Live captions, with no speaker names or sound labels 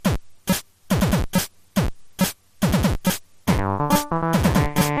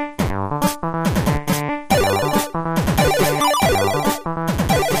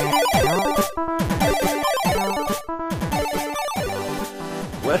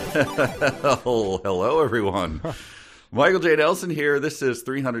Hello, everyone. Michael J. Nelson here. This is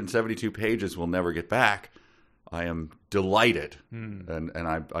 372 pages we'll never get back. I am delighted, and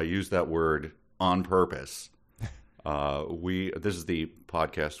I use that word on purpose. This is the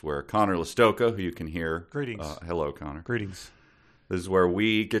podcast where Connor Listoka, who you can hear. Greetings. Hello, Connor. Greetings. This is where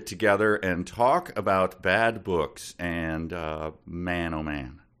we get together and talk about bad books, and man, oh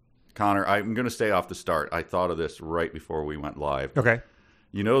man. Connor, I'm going to stay off the start. I thought of this right before we went live. Okay.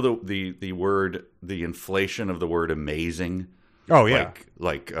 You know the word, the inflation of the word amazing? Oh, yeah.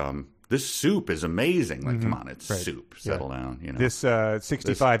 Like this soup is amazing. Like, come on, it's soup. Settle down. You know, this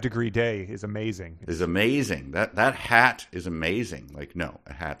 65-degree day is amazing. Is amazing. That hat is amazing. Like, no,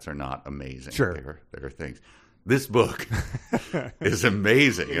 hats are not amazing. Sure. There are things. This book is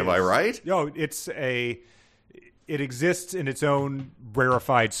amazing. Am I right? No, it exists in its own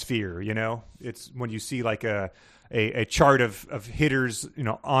rarefied sphere, you know? It's when you see like a chart of hitters, you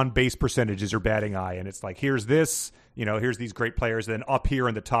know, on base percentages or batting eye, and it's like, here's this, you know, here's these great players, and then up here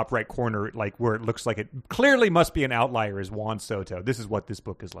in the top right corner, like where it looks like it clearly must be an outlier, is Juan Soto. This is what this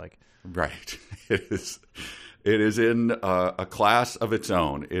book is like. Right. It is in a class of its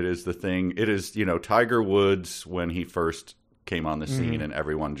own. It is the thing. It is, you know, Tiger Woods when he first came on the scene, and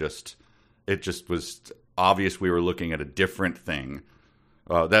everyone it just was obvious we were looking at a different thing.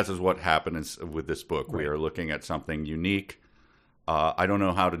 That is what happened with this book. Right. We are looking at something unique. I don't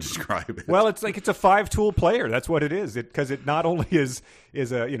know how to describe it. Well, it's like it's a 5-tool player. That's what it is. Because it not only is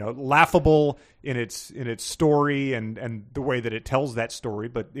a, you know, laughable in its story and the way that it tells that story,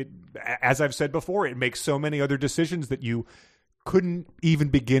 but it, as I've said before, it makes so many other decisions that you couldn't even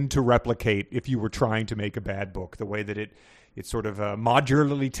begin to replicate if you were trying to make a bad book. The way that it sort of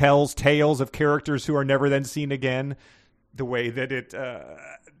modularly tells tales of characters who are never then seen again. The way that it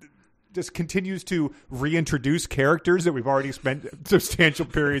just continues to reintroduce characters that we've already spent substantial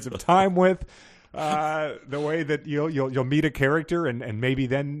periods of time with. The way that you'll meet a character and maybe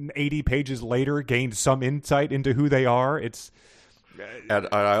then 80 pages later gain some insight into who they are. It's and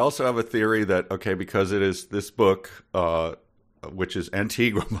I also have a theory that because it is this book, which is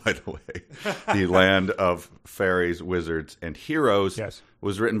Antigua, by the way, the land of fairies, wizards, and heroes,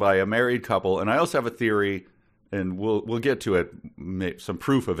 was written by a married couple, and I also have a theory. And we'll get to it, some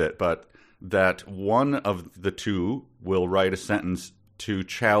proof of it, but that one of the two will write a sentence to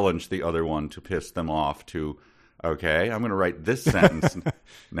challenge the other one, to piss them off, I'm going to write this sentence.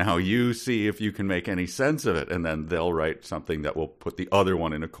 Now you see if you can make any sense of it. And then they'll write something that will put the other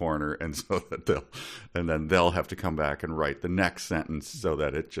one in a corner. And so that then they'll have to come back and write the next sentence so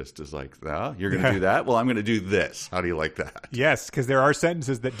that it just is like, you're going to do that? Well, I'm going to do this. How do you like that? Yes, because there are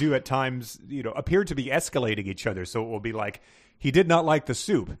sentences that do at times, you know, appear to be escalating each other. So it will be like, he did not like the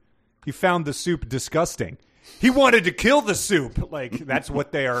soup. He found the soup disgusting. He wanted to kill the soup. Like, that's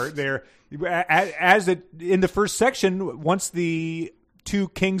what they are. They're in the first section, once the two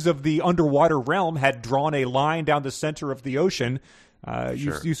kings of the underwater realm had drawn a line down the center of the ocean,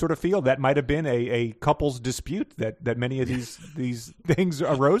 you sort of feel that might have been a couple's dispute that many of these things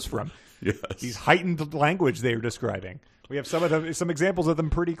arose from. Yes. These heightened language they are describing. We have some examples of them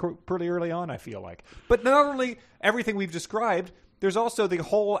pretty early on, I feel like. But not only everything we've described, there's also the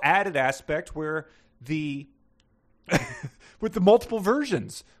whole added aspect where with the multiple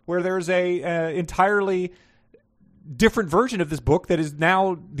versions, where there's a entirely different version of this book that is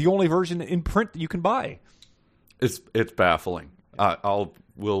now the only version in print that you can buy. It's baffling. One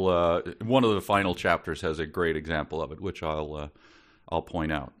of the final chapters has a great example of it, which I'll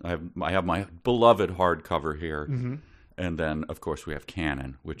point out. I have my beloved hardcover here. Mm-hmm. And then, of course, we have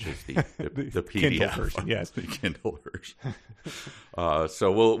Canon, which is the PDF Kindle version, yes, the Kindle version.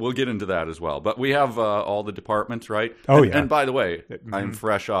 So we'll get into that as well. But we have all the departments, right? Oh, yeah. And by the way, I'm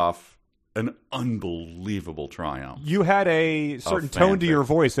fresh off an unbelievable triumph. You had a certain tone to your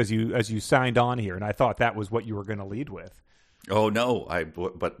voice as you signed on here, and I thought that was what you were going to lead with. Oh no!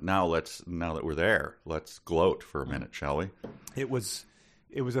 But now that we're there, let's gloat for a minute, shall we? It was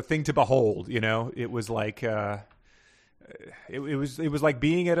a thing to behold. You know, it was like. It was like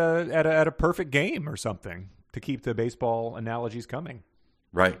being at a perfect game or something, to keep the baseball analogies coming.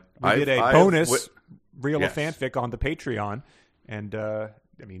 Right. We did a bonus reel of fanfic on the Patreon, and I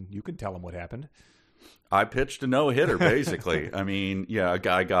mean, you can tell them what happened. I pitched a no-hitter, basically. I mean, a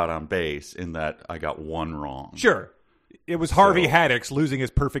guy got on base in that I got one wrong. Sure. It was Harvey Haddix losing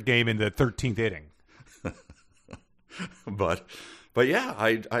his perfect game in the 13th inning. But yeah,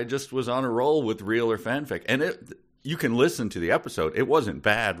 I just was on a roll with real or fanfic, and you can listen to the episode. It wasn't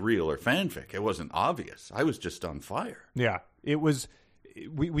bad real or fanfic. It wasn't obvious. I was just on fire. Yeah, it was.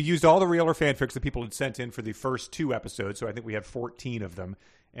 We used all the real or fanfics that people had sent in for the first 2 episodes, so I think we had 14 of them.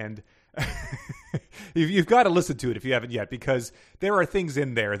 And you've got to listen to it if you haven't yet, because there are things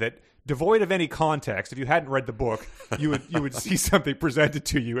in there that, devoid of any context, if you hadn't read the book, you would see something presented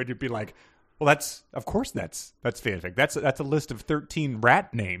to you and you'd be like, well, that's fanfic. That's a list of 13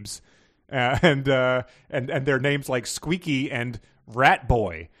 rat names, and their names like Squeaky and Rat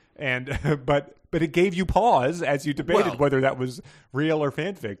Boy, and but it gave you pause as you debated whether that was real or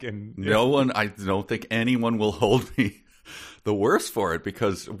fanfic. And I don't think anyone will hold me the worse for it,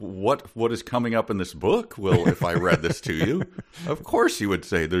 because what is coming up in this book will, if I read this to you, of course you would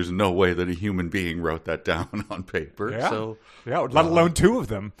say there's no way that a human being wrote that down on paper. Yeah. So let alone two of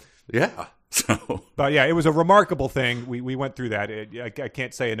them. Yeah. So, but yeah, it was a remarkable thing. We went through that. I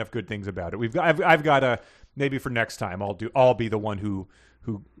can't say enough good things about it. I've got to, maybe for next time I'll be the one who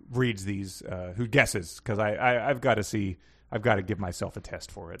reads these, who guesses, because I've got to give myself a test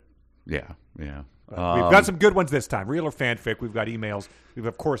for it. Yeah. We've got some good ones this time. Real or fanfic. We've got emails. We've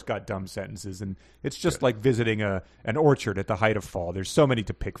of course got dumb sentences, and it's just like visiting an orchard at the height of fall. There's so many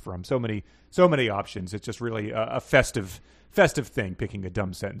to pick from, so many options. It's just really a festive thing, picking a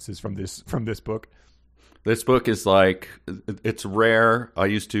dumb sentences from this book. This book is like, it's rare. I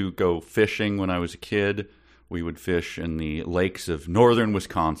used to go fishing when I was a kid. We would fish in the lakes of northern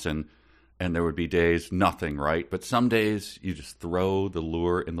Wisconsin, and there would be days nothing, right? But some days you just throw the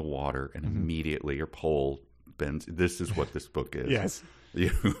lure in the water and immediately your pole bends. This is what this book is. Yes.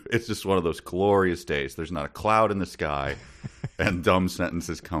 It's just one of those glorious days. There's not a cloud in the sky, and dumb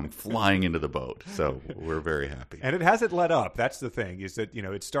sentences come flying into the boat. So we're very happy. And it hasn't let up. That's the thing, is that,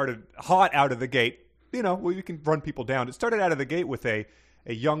 it started hot out of the gate. We can run people down. It started out of the gate with a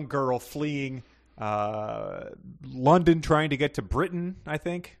young girl fleeing London, trying to get to Britain, I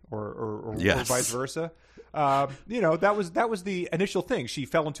think, or yes. or vice versa. That was the initial thing. She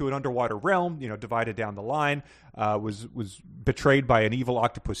fell into an underwater realm, divided down the line, was betrayed by an evil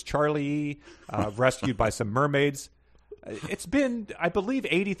octopus Charlie, rescued by some mermaids. It's been, I believe,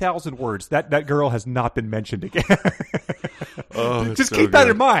 80,000 words. That girl has not been mentioned again. Just keep that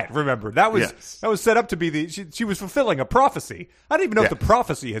in mind. Remember, that was set up to be she was fulfilling a prophecy. I don't even know if the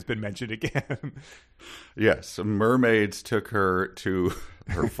prophecy has been mentioned again. Yes, mermaids took her to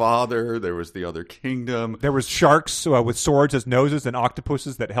her father. There was the other kingdom. There was sharks with swords as noses, and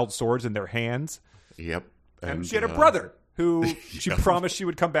octopuses that held swords in their hands. Yep. And she had a brother who she promised she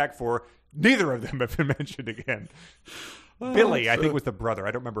would come back for. Neither of them have been mentioned again. Billy, I think, was the brother.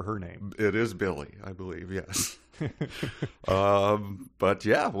 I don't remember her name. It is Billy, I believe, yes. But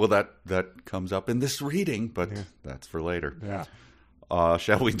yeah, well, that comes up in this reading, but that's for later. Yeah.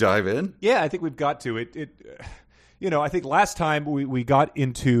 Shall we dive in? Yeah, I think we've got to. I think last time we got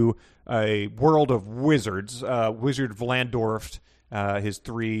into a world of wizards, Wizard Vlandorf, his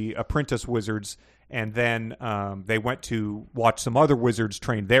 3 apprentice wizards, and then they went to watch some other wizards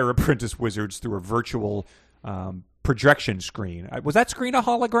train their apprentice wizards through a virtual projection screen. Was that screen a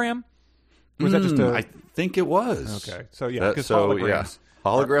hologram? Was that just I think it was. Okay, so yeah, because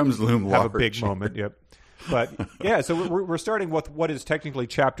holograms loom large. Have a big moment. Yep. But yeah, so we're starting with what is technically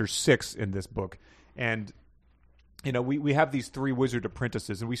chapter 6 in this book, and we have these 3 wizard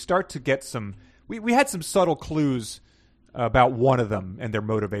apprentices, and we start to get some. We had some subtle clues about one of them and their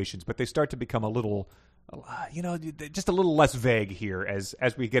motivations, but they start to become a little, just a little less vague here as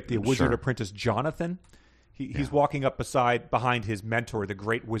we get the wizard apprentice Jonathan. He's walking up behind his mentor, the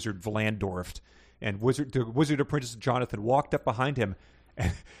great wizard Vlandorf, and the wizard apprentice Jonathan walked up behind him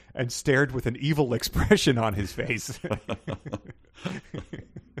and stared with an evil expression on his face.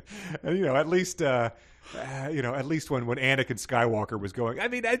 And, at least when Anakin Skywalker was going, I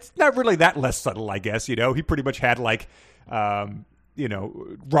mean, it's not really that less subtle, I guess. He pretty much had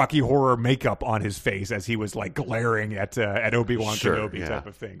Rocky Horror makeup on his face as he was like glaring at Obi-Wan Kenobi type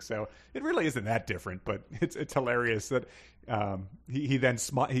of thing. So it really isn't that different, but it's hilarious that he then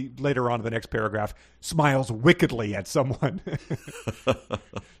he later on in the next paragraph smiles wickedly at someone.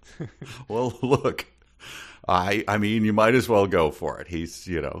 Well, look, I mean, you might as well go for it. He's,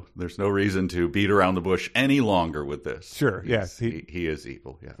 there's no reason to beat around the bush any longer with this. Sure, yes. He is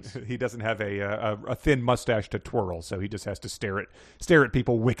evil, yes. He doesn't have a thin mustache to twirl, so he just has to stare at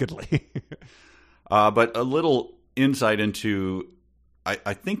people wickedly. But a little insight into,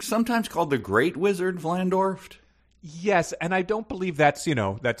 I think sometimes called the Great Wizard Vlandorf. Yes, and I don't believe that's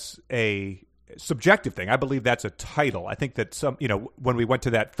a subjective thing. I believe that's a title. I think that when we went to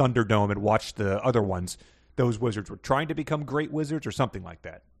that Thunderdome and watched the other ones, those wizards were trying to become great wizards or something like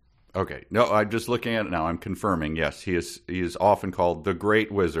that. Okay. No, I'm just looking at it now. I'm confirming. Yes, he is often called the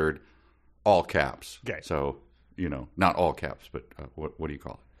Great Wizard, all caps. Okay. So, not all caps, but what do you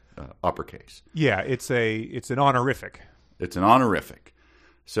call it? Uppercase. Yeah, it's an honorific. It's an honorific.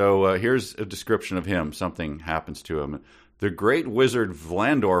 So here's a description of him. Something happens to him. The great wizard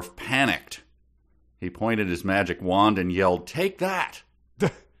Vlandorf panicked. He pointed his magic wand and yelled, "Take that!"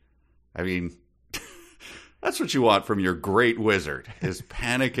 I mean, that's what you want from your great wizard, is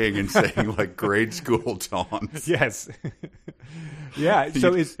panicking and saying like grade school taunts. Yes. Yeah,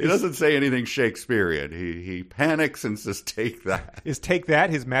 so he doesn't say anything Shakespearean. He panics and says, "Take that." Is "take that"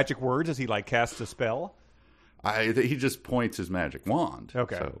 his magic words as he like casts a spell? He just points his magic wand.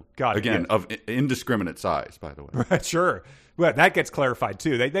 Okay, so, got it. Again, of indiscriminate size, by the way. Sure. Well, that gets clarified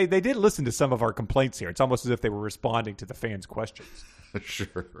too. They did listen to some of our complaints here. It's almost as if they were responding to the fans' questions.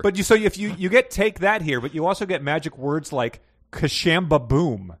 Sure. But if you get "take that" here, but you also get magic words like "Kashamba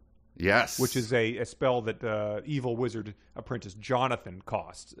Boom." Yes. Which is a spell that evil wizard apprentice Jonathan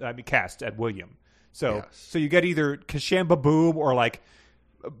cast at William. So you get either Kashamba Boom or like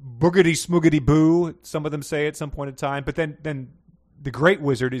Boogity Smoogity Boo, some of them say at some point in time. But then the great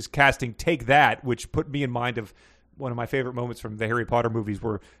wizard is casting "Take That," which put me in mind of one of my favorite moments from the Harry Potter movies,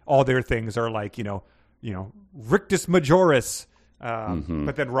 where all their things are like, Rictus Majoris.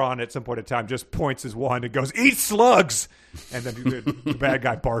 But then Ron at some point in time just points his wand and goes, "Eat slugs!" And then the bad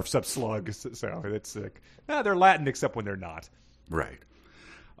guy barfs up slugs. So it's like, they're Latin except when they're not. Right.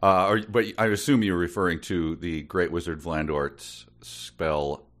 But I assume you're referring to the great wizard Vlandorf's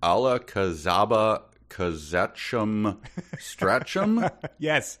spell Alla Kazaba Kazetchum Stratchum?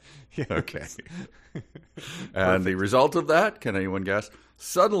 Yes. Okay. And the result of that, can anyone guess?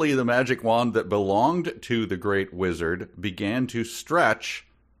 Suddenly the magic wand that belonged to the great wizard began to stretch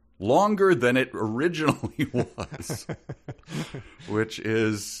longer than it originally was, which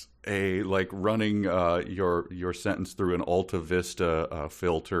is like running your sentence through an Alta Vista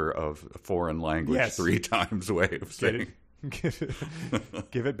filter of foreign language 3 times way of saying.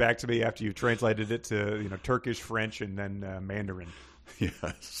 Give it back to me after you've translated it to Turkish, French, and then Mandarin.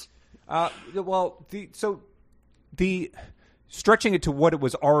 Yes. The stretching it to what it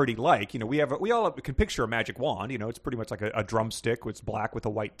was already like, we all can picture a magic wand. It's pretty much like a drumstick. It's black with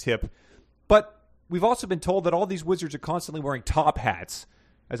a white tip. But we've also been told that all these wizards are constantly wearing top hats,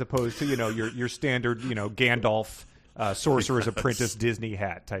 as opposed to your standard Gandalf sorcerer's apprentice Disney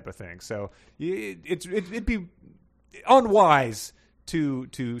hat type of thing. So it'd be unwise to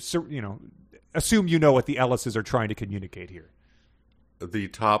assume what the Ellises are trying to communicate here. The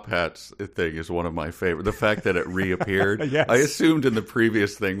top hats thing is one of my favorite. The fact that it reappeared. Yes. I assumed in the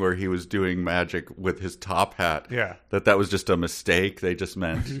previous thing where he was doing magic with his top hat that was just a mistake. They just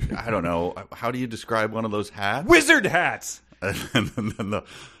meant, I don't know, how do you describe one of those hats? Wizard hats! And then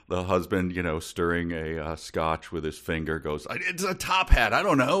the husband, stirring a scotch with his finger goes, "It's a top hat. I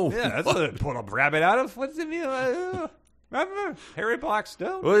don't know." Yeah, that's what pull a rabbit out of. What's it mean? Remember Harry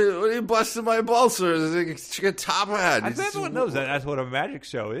Blackstone? What are you busting my balls for? It's a top hat. Everyone knows that's what a magic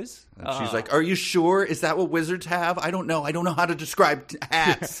show is. And she's like, "Are you sure? Is that what wizards have? I don't know. I don't know how to describe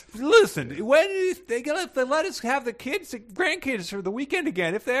hats." Listen, if they let us have the grandkids for the weekend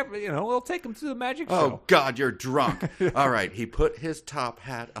again, if they ever, we'll take them to the magic show. Oh God, you're drunk. All right, he put his top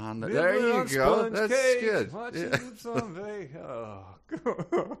hat on. There you go. That's good.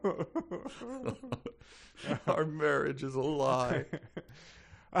 Our marriage is a lie.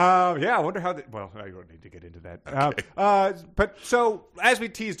 I wonder how. I don't need to get into that. Okay. But so, as we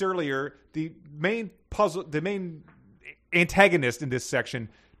teased earlier, the main antagonist in this section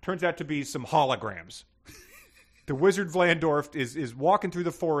turns out to be some holograms. The wizard Vlandorf is walking through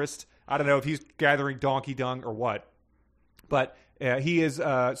the forest. I don't know if he's gathering donkey dung or what, but he has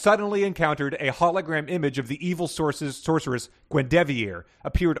suddenly encountered a hologram image of the evil sorceress Gwendevier,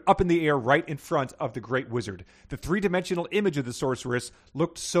 appeared up in the air right in front of the great wizard. The 3-dimensional image of the sorceress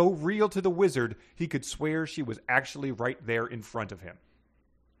looked so real to the wizard, he could swear she was actually right there in front of him.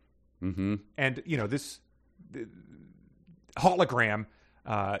 Mm-hmm. And, this hologram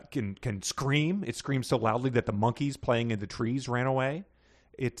can scream. It screams so loudly that the monkeys playing in the trees ran away.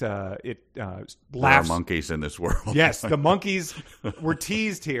 It laughs. There are monkeys in this world. Yes, the monkeys were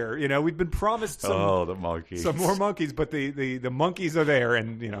teased here. We'd been promised the monkeys. Some more monkeys, but the monkeys are there,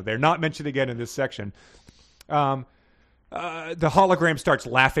 and they're not mentioned again in this section. The hologram starts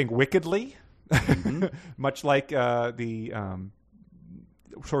laughing wickedly, much like the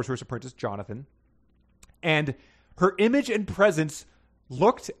sorcerer's apprentice Jonathan, and her image and presence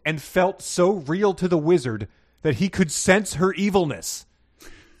looked and felt so real to the wizard that he could sense her evilness.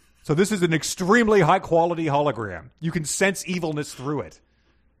 So this is an extremely high-quality hologram. You can sense evilness through it.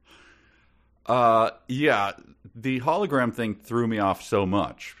 Yeah. The hologram thing threw me off so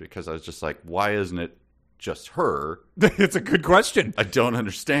much because I was just like, why isn't it just her? It's a good question. I don't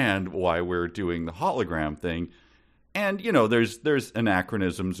understand why we're doing the hologram thing. And, you know, there's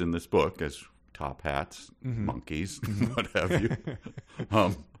anachronisms in this book, as top hats, monkeys, what have you.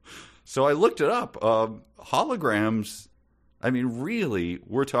 So I looked it up. Holograms, I mean, really,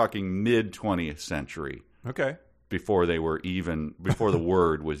 we're talking mid-20th century. Okay. Before the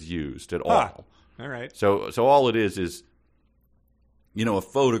word was used at all. All right. So all it is, you know, a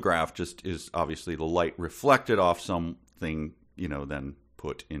photograph just is obviously the light reflected off something, you know, then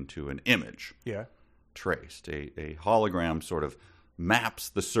put into an image. Yeah. Traced. A hologram sort of maps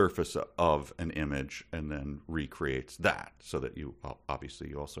the surface of an image and then recreates that so that you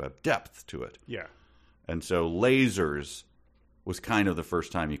also have depth to it. Yeah. And so lasers was kind of the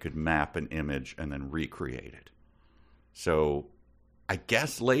first time you could map an image and then recreate it. So I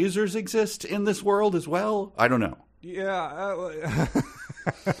guess lasers exist in this world as well? I don't know. Yeah.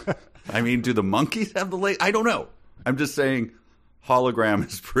 I mean, do the monkeys have the laser? I don't know. I'm just saying hologram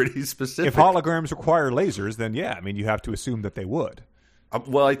is pretty specific. If holograms require lasers, then yeah, I mean, you have to assume that they would.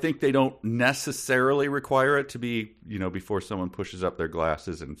 Well, I think they don't necessarily require it to be, you know, before someone pushes up their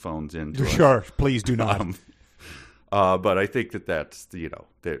glasses and phones into Sure, us. Please do not. But I think that's, you know,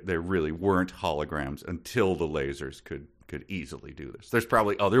 there really weren't holograms until the lasers could easily do this. There's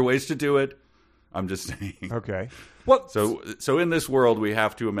probably other ways to do it. I'm just saying. Okay. Well, so in this world, we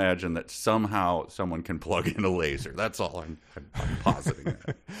have to imagine that somehow someone can plug in a laser. That's all I'm positing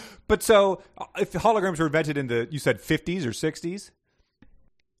that. But so, if the holograms were invented in you said 50s or 60s?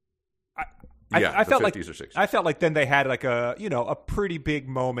 I felt 50s or 60s. I felt like then they had like a pretty big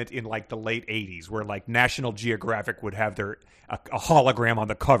moment in like the late 80s where like National Geographic would have a hologram on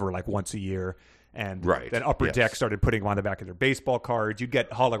the cover like once a year. And then Upper Deck started putting them on the back of their baseball cards. You'd get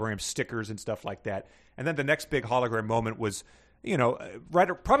hologram stickers and stuff like that. And then the next big hologram moment was, you know,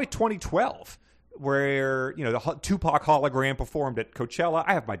 probably 2012, where, you know, the Tupac hologram performed at Coachella.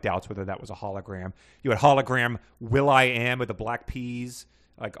 I have my doubts whether that was a hologram. You had hologram Will.i.am with the Black Peas,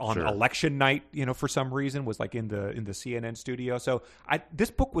 like on election night, you know, for some reason was like in the CNN studio. So this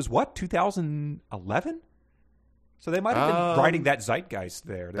book was what, 2011? So they might have been riding that zeitgeist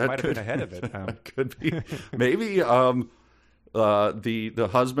there. They might have been ahead of it. Could be. Maybe the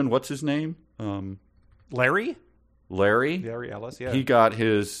husband, what's his name? Larry? Larry Ellis, yeah. He got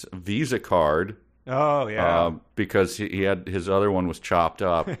his Visa card. Oh, yeah. Because he had his other one was chopped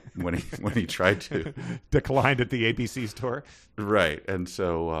up when he tried to declined at the ABC store. Right. And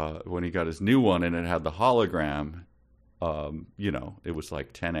so when he got his new one and it had the hologram, you know, it was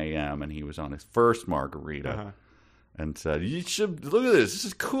like 10 a.m. and he was on his first margarita. And said, "You should look at this. This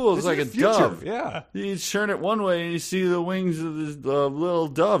is cool. It's like a dove. Yeah, you turn it one way and you see the wings of this little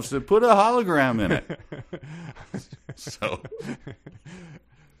dove. So put a hologram in it."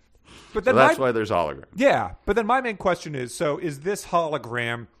 But then that's why there's hologram. Yeah, but then my main question is: so is this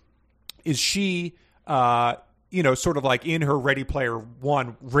hologram? Is she, you know, sort of like in her Ready Player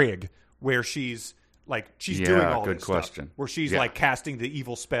One rig, where she's doing all good this question. stuff, where she's like casting the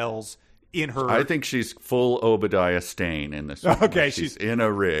evil spells. In her, I think she's full Obadiah Stane in this one. Okay, she's in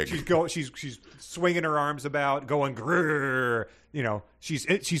a rig. She's swinging her arms about, going grrr. You know, she's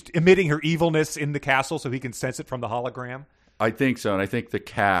emitting her evilness in the castle, so he can sense it from the hologram. I think so, and I think the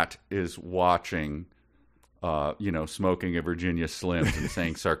cat is watching, you know, smoking a Virginia Slims and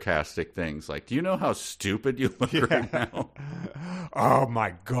saying sarcastic things like, "Do you know how stupid you look right now?" Oh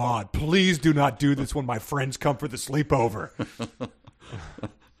my God! Please do not do this when my friends come for the sleepover.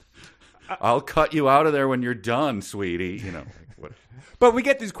 I'll cut you out of there when you're done, sweetie. You know. But we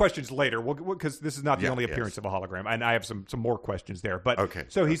get these questions later because this is not the only appearance of a hologram, and I have some more questions there. But okay.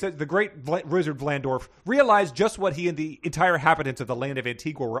 So he said the great wizard Vlandorf realized just what he and the entire inhabitants of the land of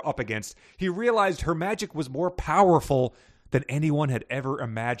Antigua were up against. He realized her magic was more powerful than anyone had ever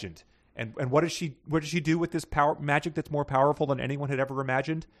imagined. And what does she do with this magic that's more powerful than anyone had ever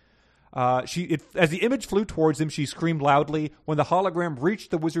imagined? As the image flew towards him, she screamed loudly. When the hologram reached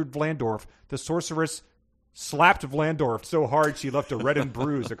the wizard Vlandorf, the sorceress slapped Vlandorf so hard she left a reddened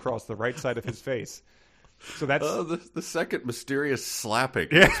bruise across the right side of his face. So that's the second mysterious slapping.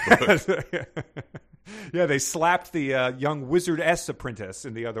 Yeah, yeah. They slapped the young wizard apprentice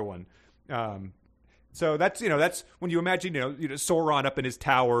in the other one. So that's when you imagine Sauron up in his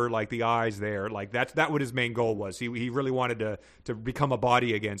tower, like the eyes there, like that what his main goal was. He really wanted to become a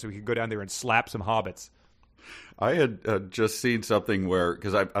body again, so he could go down there and slap some hobbits. I had just seen something where,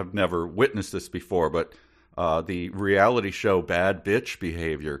 because I've never witnessed this before, but the reality show Bad Bitch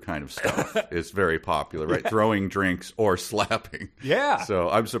Behavior kind of stuff is very popular, right? Throwing drinks or slapping. Yeah. So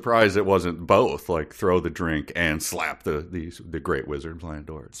I'm surprised it wasn't both, like throw the drink and slap the great wizard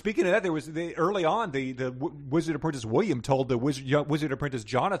Vlandorf. Speaking of that, there was early on the Wizard Apprentice William told the Wizard Apprentice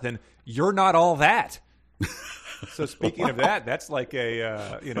Jonathan, "You're not all that." So speaking of that, that's like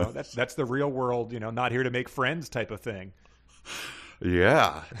a that's the real world, not here to make friends type of thing.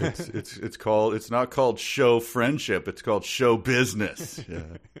 Yeah, it's not called show friendship. It's called show business. Yeah.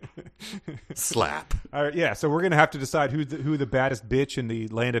 Slap. All right, yeah. So we're gonna have to decide who the baddest bitch in the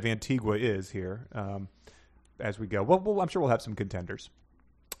land of Antigua is here as we go. Well, I'm sure we'll have some contenders.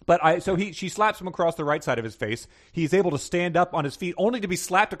 But she slaps him across the right side of his face. He's able to stand up on his feet, only to be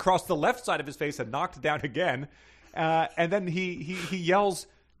slapped across the left side of his face and knocked down again. And then he yells,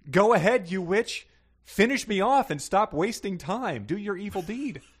 "Go ahead, you witch! Finish me off and stop wasting time. Do your evil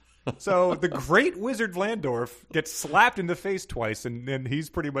deed." So the great wizard Vlandorf gets slapped in the face twice, and then he's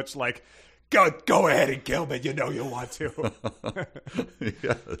pretty much like, Go ahead and kill me. You know you want to.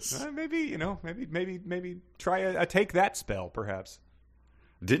 Yes. Maybe try a take that spell, perhaps.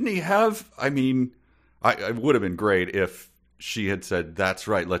 Didn't he have? I mean, it would have been great if she had said, "That's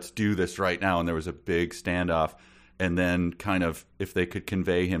right, let's do this right now," and there was a big standoff. And then kind of, if they could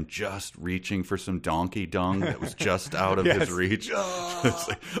convey him just reaching for some donkey dung that was just out of his reach. It's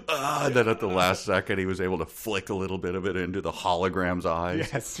like, and then at the last second, he was able to flick a little bit of it into the hologram's eyes.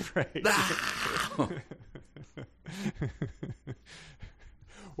 Yes, right.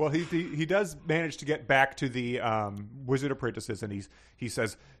 Well, he does manage to get back to the wizard apprentices, and he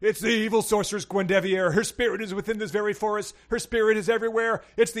says, "It's the evil sorceress Gwendevier. Her spirit is within this very forest. Her spirit is everywhere.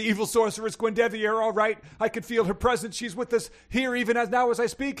 It's the evil sorceress Gwendevier. All right, I can feel her presence. She's with us here even as I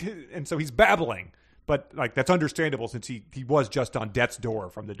speak." And so he's babbling, but like that's understandable since he was just on death's door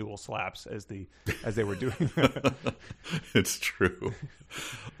from the dual slaps as they were doing. It's true.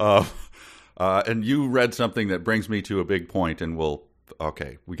 And you read something that brings me to a big point, and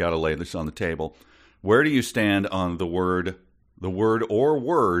okay, we got to lay this on the table. Where do you stand on the word or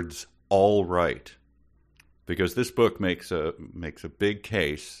words "all right"? Because this book makes a big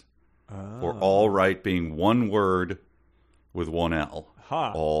case for "all right" being one word with one L.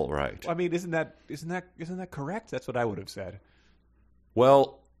 Huh. All right. I mean, isn't that correct? That's what I would have said.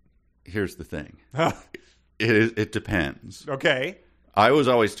 Well, here's the thing. It depends. Okay. I was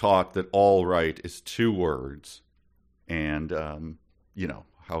always taught that "all right" is two words, and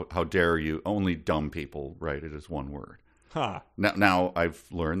how dare you? Only dumb people write it as one word. Huh. Now I've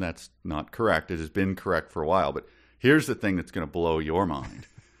learned that's not correct. It has been correct for a while, but here's the thing that's going to blow your mind.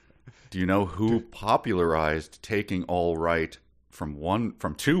 Do you know who popularized taking "all right" from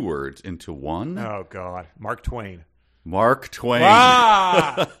two words into one? Oh God, Mark Twain. Mark Twain.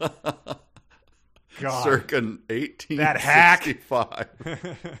 Ah! God. Circa 1865. That hack.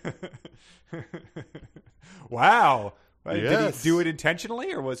 Wow. Yes. Did he do it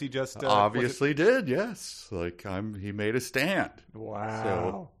intentionally, or was he just obviously did? Yes, he made a stand.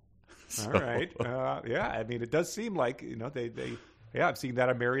 Wow. All right. Yeah. I mean, it does seem like I've seen that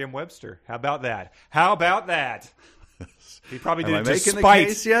on Merriam-Webster. How about that? He probably did it to spite. The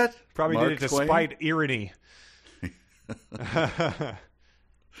case yet? Probably Mark did it to Twain? spite irony.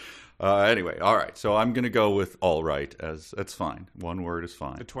 Anyway, all right. So I'm going to go with "all right" as that's fine. One word is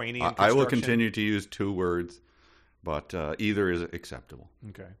fine. The Twainian I will continue to use two words. But either is acceptable.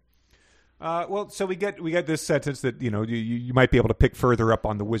 Okay. Well, so we get this sentence that you might be able to pick further up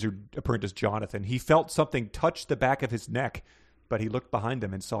on the wizard apprentice Jonathan. He felt something touch the back of his neck, but he looked behind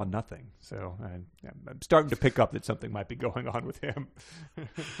him and saw nothing. So I'm starting to pick up that something might be going on with him.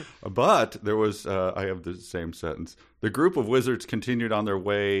 But there was I have the same sentence. The group of wizards continued on their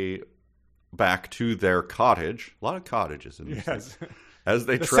way back to their cottage. A lot of cottages in this. Yes. As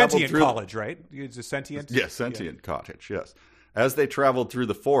they the traveled sentient through college, right? It's a sentient? Yes, sentient cottage, yes. As they traveled through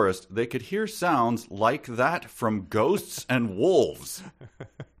the forest, they could hear sounds like that from ghosts and wolves.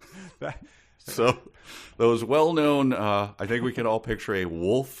 So those well-known, I think we can all picture a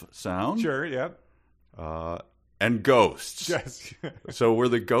wolf sound. Sure, yeah. And ghosts. Yes. So were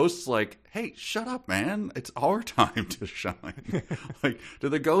the ghosts like, "Hey, shut up, man. It's our time to shine." Like, do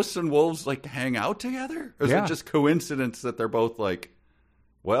the ghosts and wolves hang out together? Or is it just coincidence that they're both like,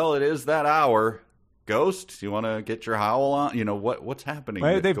 "Well, it is that hour. Ghost, you want to get your howl on?" What's happening?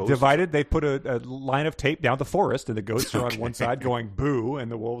 Well, they've divided. They put a line of tape down the forest, and the ghosts are on one side going boo,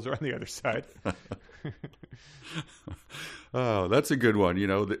 and the wolves are on the other side. Oh, that's a good one.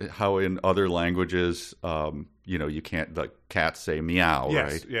 How in other languages, you can't, the cats say meow,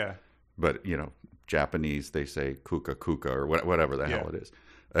 yes, right? Yeah. But, Japanese, they say kuka kuka or whatever the hell it is.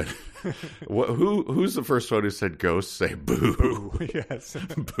 Who's the first one who said ghosts say boo? Boo. Yes.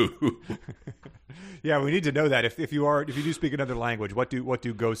 Boo. Yeah, we need to know that. If you do speak another language, what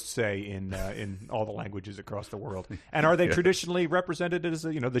do ghosts say in all the languages across the world? And are they traditionally represented as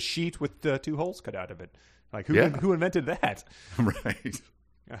the sheet with two holes cut out of it? Like who invented that? Right.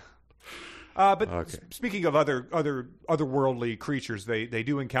 Speaking of otherworldly creatures, they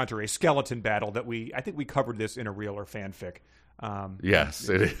do encounter a skeleton battle that I think we covered this in a real or fanfic. Yes,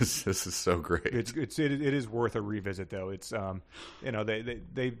 it is. This is so great. It is worth a revisit, though. It's the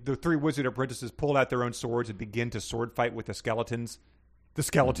three wizard apprentices pull out their own swords and begin to sword fight with the skeletons. The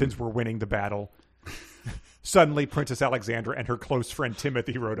skeletons were winning the battle. Suddenly, Princess Alexandra and her close friend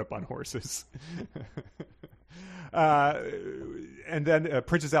Timothy rode up on horses. And then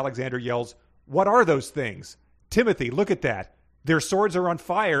Princess Alexandra yells, "What are those things? Timothy, look at that. Their swords are on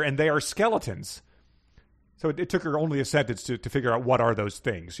fire and they are skeletons." So it took her only a sentence to figure out what are those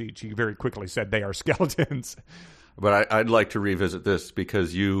things. She very quickly said they are skeletons. But I'd like to revisit this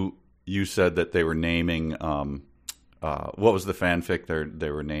because you said that they were naming what was the fanfic? They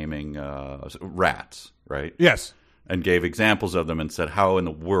were naming rats, right? Yes. And gave examples of them and said, how in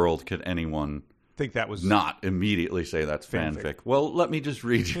the world could anyone think that was not immediately say that's fanfic? Well, let me just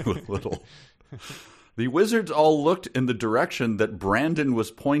read you a little. The wizards all looked in the direction that Brandon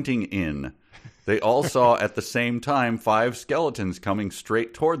was pointing in. They all saw at the same time 5 skeletons coming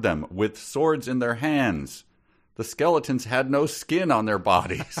straight toward them with swords in their hands. The skeletons had no skin on their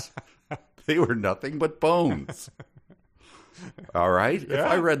bodies. They were nothing but bones. All right? Yeah.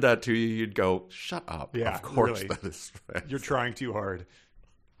 If I read that to you, you'd go, shut up. Yeah, of course really. That is fanfic. You're trying too hard.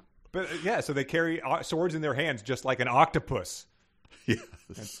 But so they carry swords in their hands just like an octopus.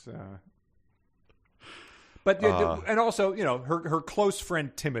 Yes. And also, her close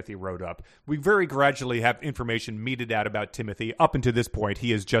friend Timothy rode up. We very gradually have information meted out about Timothy. Up until this point,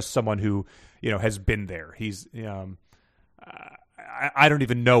 he is just someone who, has been there. He's, I don't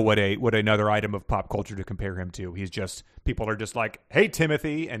even know what another item of pop culture to compare him to. He's just, people are just like, hey,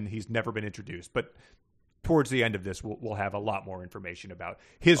 Timothy, and he's never been introduced. But towards the end of this, we'll have a lot more information about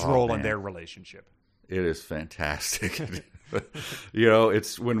his role in their relationship. It is fantastic.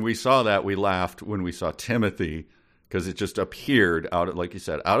 It's when we saw that, we laughed when we saw Timothy because it just appeared like you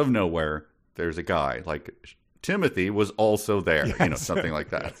said, out of nowhere. There's a guy like Timothy was also there, yes. Something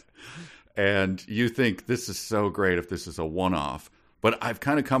like that. Yes. And you think this is so great if this is a one-off. But I've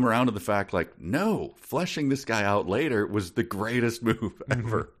kind of come around to the fact, no, fleshing this guy out later was the greatest move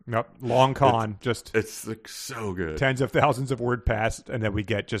ever. Yep. Long con. It's so good. Tens of thousands of word passed, and then we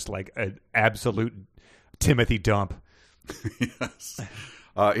get just like an absolute Timothy dump. Yes.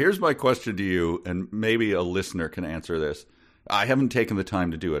 Here's my question to you, and maybe a listener can answer this. I haven't taken the time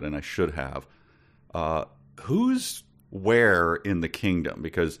to do it, and I should have. Who's where in the kingdom?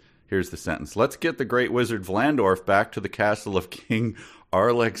 Because here's the sentence. Let's get the great wizard Vlandorf back to the castle of King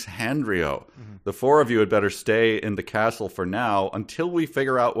Arlexandrio. Mm-hmm. The 4 of you had better stay in the castle for now until we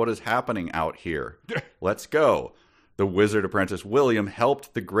figure out what is happening out here. Let's go. The wizard apprentice William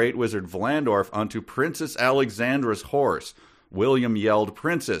helped the great wizard Vlandorf onto Princess Alexandra's horse. William yelled,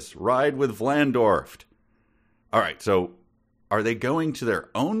 "Princess, ride with Vlandorf." All right, so are they going to their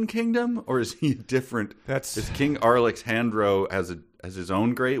own kingdom, or is he different? Is King Arlexandro as his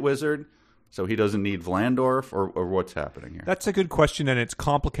own great wizard, so he doesn't need Vlandorf, or what's happening here? That's a good question, and it's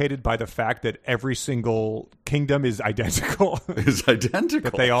complicated by the fact that every single kingdom is identical.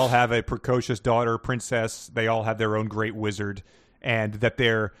 That they all have a precocious daughter, princess. They all have their own great wizard, and that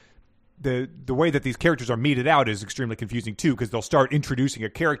the way that these characters are meted out is extremely confusing too, because they'll start introducing a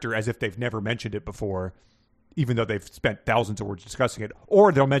character as if they've never mentioned it before, even though they've spent thousands of words discussing it,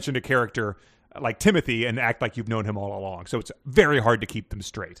 or they'll mention a character like Timothy and act like you've known him all along. So it's very hard to keep them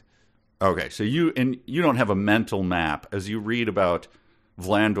straight. Okay, so you don't have a mental map as you read about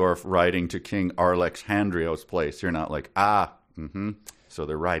Vlandorf riding to King Arlexandrio's place. You're not like, so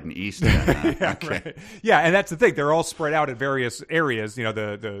they're riding east then. Yeah, okay. Right. Yeah, and that's the thing. They're all spread out in various areas.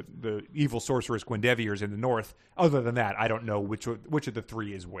 The evil sorceress Gwendevir's in the north. Other than that, I don't know which of the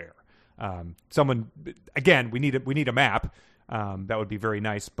 3 is where. We need a map. That would be very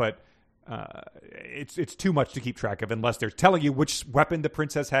nice, but it's too much to keep track of unless they're telling you which weapon the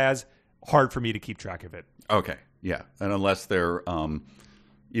princess has. Hard for me to keep track of it. Okay, yeah, and unless they're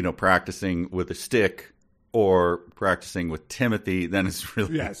practicing with a stick or practicing with Timothy, then it's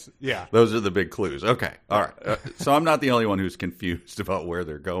really those are the big clues. Okay, all right. So I'm not the only one who's confused about where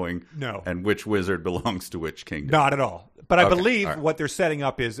they're going. No, and which wizard belongs to which kingdom. Not at all. But I believe what they're setting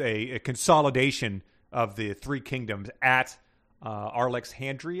up is a consolidation of the 3 kingdoms at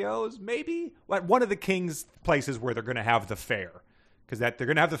Arlexandrio's, maybe one of the king's places where they're going to have the fair. Because they're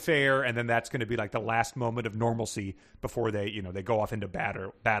going to have the fair, and then that's going to be like the last moment of normalcy before they go off into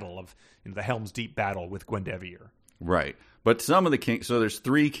battle of the Helm's Deep battle with Gwendevir. Right, but some of the so there's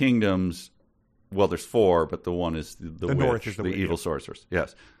 3 kingdoms. Well, there's 4, but the one is the witch, north is the evil sorceress.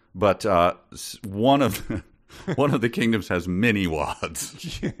 Yes, but one of One of the kingdoms has mini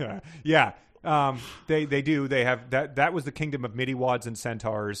wads. Yeah. They do. They have that. That was the kingdom of mini-wads and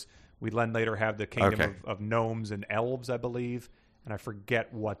centaurs. We then later have the kingdom of gnomes and elves, I believe, and I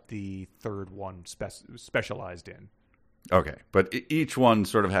forget what the third one specialized in. Okay, but each one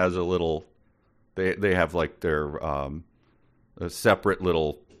sort of has a little. They have like their separate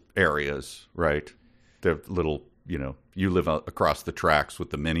little areas, right? They're little, you live across the tracks with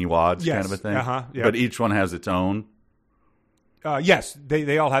the mini wads kind of a thing. Yep. But each one has its own. Yes,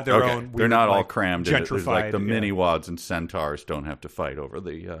 they all have their own. They're not all crammed. Gentrified. Like the mini wads and centaurs don't have to fight over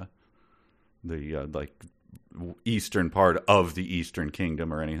the like eastern part of the Eastern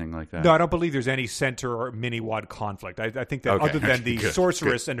Kingdom or anything like that. No, I don't believe there's any centaur or mini wad conflict. I think that other than the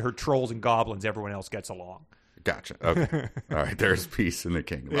sorceress and her trolls and goblins, everyone else gets along. Gotcha. Okay. All right. There's peace in the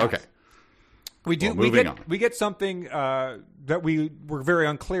kingdom. Yes. Okay. We do. Well, we get something that we were very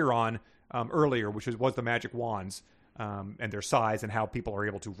unclear on earlier, which was the magic wands and their size and how people are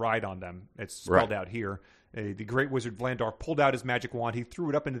able to ride on them. It's spelled out here. The great wizard Vlandorf pulled out his magic wand. He threw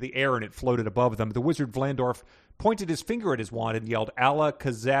it up into the air, and it floated above them. The wizard Vlandorf pointed his finger at his wand and yelled, "Allah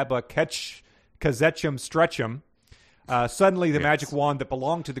Kazaba Kazechem Stretchem." Suddenly, the magic wand that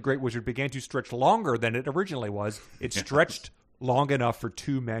belonged to the great wizard began to stretch longer than it originally was. It stretched long enough for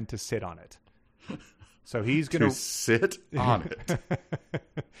two men to sit on it. So he's going to sit on it.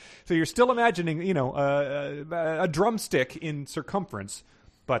 So you're still imagining, a drumstick in circumference,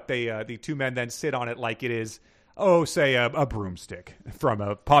 but the two men then sit on it like it is, say a broomstick from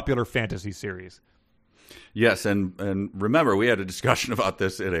a popular fantasy series. Yes, and remember, we had a discussion about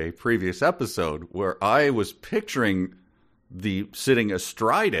this in a previous episode where I was picturing the sitting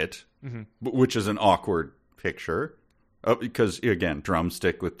astride it, which is an awkward picture, because, again,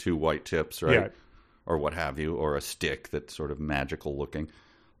 drumstick with two white tips, right? Yeah. Or what have you, or a stick that's sort of magical looking.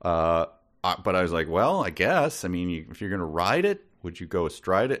 But I was like, well, I guess. I mean, if you're going to ride it, would you go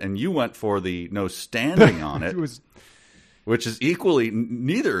astride it? And you went for the no standing on it, which is equally,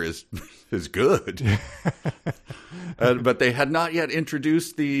 neither is good. But they had not yet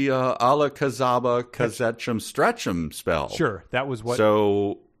introduced the Allah Kazaba Kazechem Stretchem spell. Sure, that was what.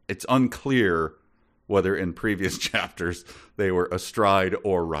 So it's unclear whether in previous chapters they were astride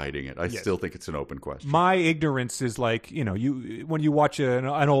or riding it. I still think it's an open question. My ignorance is like, when you watch an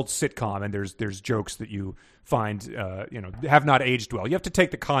old sitcom and there's jokes that you find, have not aged well. You have to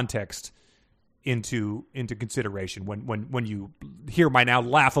take the context into consideration when you hear my now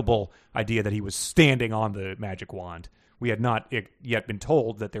laughable idea that he was standing on the magic wand. We had not yet been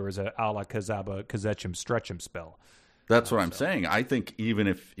told that there was a Allah Kazaba Kazechem Stretchem spell. That's what I'm saying. I think even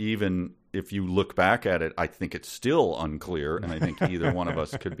if you look back at it, I think it's still unclear, and I think either one of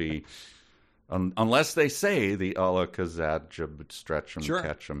us could be, unless they say the Allah Kazajab Stretchem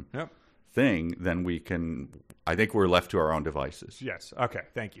Ketchem thing, then we can. I think we're left to our own devices. Yes. Okay.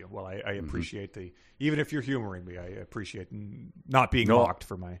 Thank you. Well, I appreciate even if you're humoring me, I appreciate not being mocked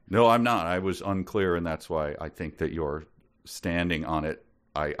for my. No, I'm not. I was unclear, and that's why I think that you're standing on it.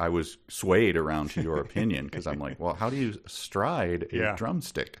 I was swayed around to your opinion because I'm like, well, how do you stride a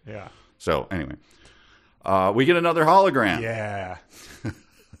drumstick? Yeah. So anyway, we get another hologram. Yeah.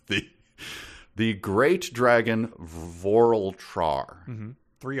 the great dragon Vorultrar.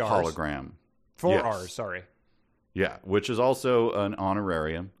 3 R's. Hologram. 4 R's, sorry. Yeah, which is also an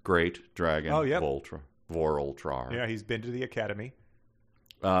honorarium. Great dragon Vorultrar. Yeah, he's been to the academy.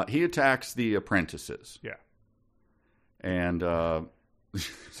 He attacks the apprentices. Yeah. And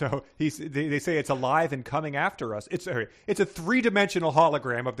so they say it's alive and coming after us. It's a 3-dimensional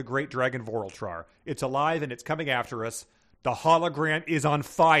hologram of the great dragon Vorultrar. It's alive and it's coming after us. The hologram is on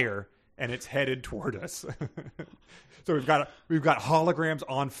fire and it's headed toward us. So we've got holograms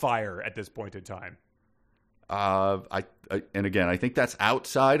on fire at this point in time. And again, I think that's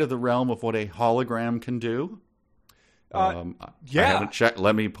outside of the realm of what a hologram can do. I haven't checked.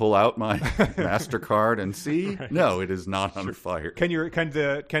 Let me pull out my MasterCard and see. Right. No, it is not on fire. Can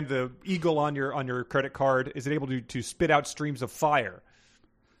the eagle on your credit card, is it able to spit out streams of fire?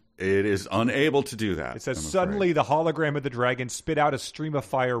 It is unable to do that. It says suddenly the hologram of the dragon spit out a stream of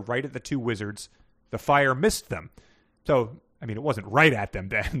fire right at the two wizards. The fire missed them. So, I mean, it wasn't right at them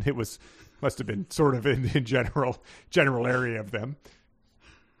then. It must have been sort of in general area of them.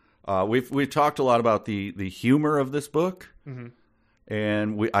 We've talked a lot about the humor of this book,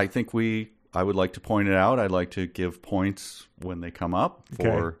 and I would like to point it out. I'd like to give points when they come up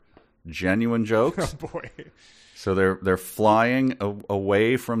for genuine jokes. Oh boy! So they're flying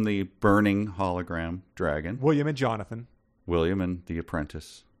away from the burning hologram dragon. William and Jonathan. William and the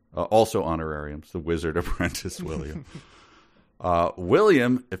apprentice, also honorariums. The wizard apprentice William.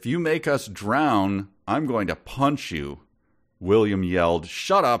 William, if you make us drown, I'm going to punch you. William yelled,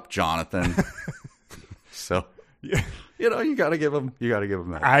 "Shut up, Jonathan." So, Yeah. you got to give him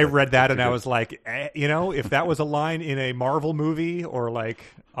that. I read that and I was like, if that was a line in a Marvel movie or like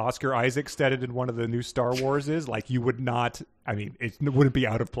Oscar Isaac said it in one of the new Star Wars you would not, it wouldn't be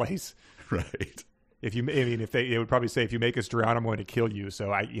out of place. Right. If they would probably say, if you make us drown, I'm going to kill you.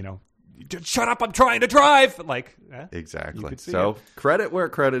 So just shut up, I'm trying to drive. Exactly. So credit where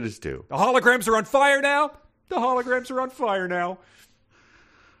credit is due. The holograms are on fire now.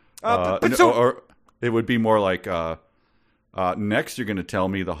 Or it would be more like, next you're going to tell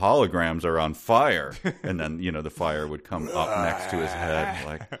me the holograms are on fire. And then, the fire would come up next to his head.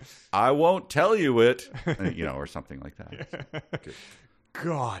 Like, I won't tell you it, or something like that.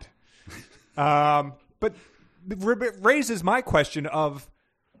 God. But it raises my question of,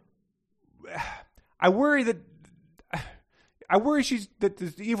 I worry that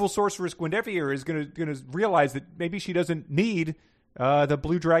the evil sorceress Gwendolir is going to realize that maybe she doesn't need the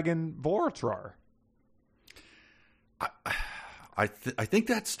Blue Dragon Vorotrar. I think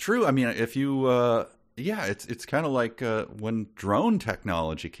that's true. If you it's kind of like when drone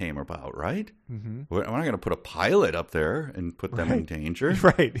technology came about, right? Mm-hmm. We're not going to put a pilot up there and put them in danger,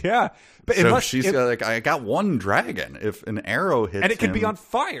 right? Yeah, but so she's I got one dragon. If an arrow hits, and it could be him, on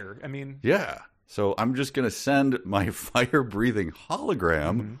fire. Yeah. So I'm just going to send my fire-breathing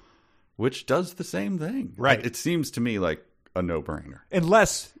hologram, which does the same thing. Right. It seems to me like a no-brainer.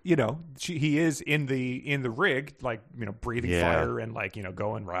 Unless, he is in the rig, breathing fire and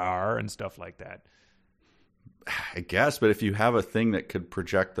going rawr and stuff like that. I guess, but if you have a thing that could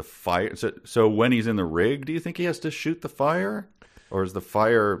project the fire, so when he's in the rig, do you think he has to shoot the fire, or is the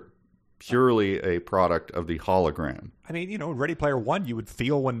fire purely a product of the hologram? Ready Player One, you would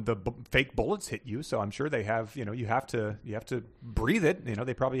feel when the fake bullets hit you. So I'm sure they have, you have to breathe it.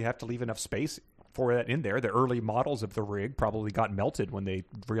 They probably have to leave enough space for that in there. The early models of the rig probably got melted when they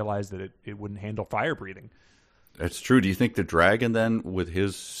realized that it wouldn't handle fire breathing. That's true. Do you think the dragon then, with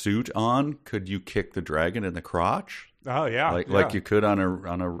his suit on, could you kick the dragon in the crotch? Oh yeah, like you could on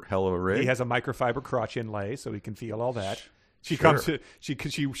a hell of a rig. He has a microfiber crotch inlay, so he can feel all that. She comes to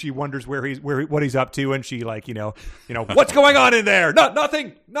she wonders what he's up to, and she what's going on in there?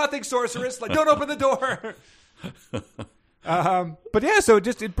 Nothing, sorceress. Don't open the door. But yeah, so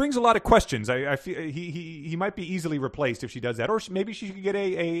it brings a lot of questions. I feel he might be easily replaced if she does that, or maybe she could get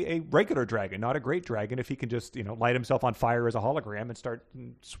a regular dragon, not a great dragon, if he can just light himself on fire as a hologram and start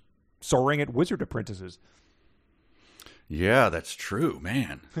soaring at wizard apprentices. Yeah, that's true,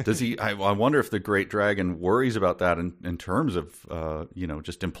 man. Does he? I wonder if the Great Dragon worries about that in terms of,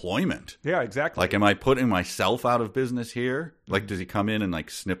 just employment. Yeah, exactly. Am I putting myself out of business here? Does he come in and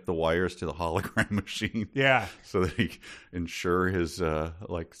snip the wires to the hologram machine? Yeah, so that he ensure his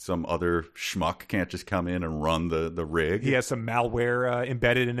some other schmuck can't just come in and run the rig. He has some malware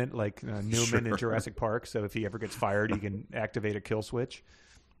embedded in it, like Newman in Jurassic Park. So if he ever gets fired, he can activate a kill switch.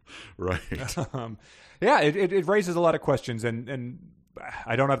 Right. Yeah, it raises a lot of questions, and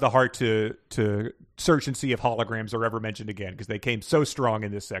I don't have the heart to search and see if holograms are ever mentioned again, because they came so strong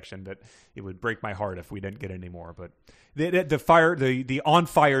in this section that it would break my heart if we didn't get any more. But the on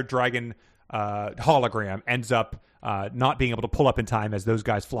fire dragon hologram ends up not being able to pull up in time as those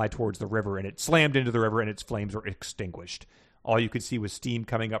guys fly towards the river, and it slammed into the river and its flames were extinguished. All you could see was steam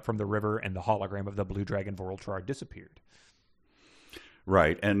coming up from the river, and the hologram of the Blue Dragon Vorotrar disappeared.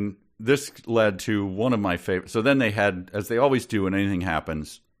 Right, and this led to one of my favorites. So then they had, as they always do when anything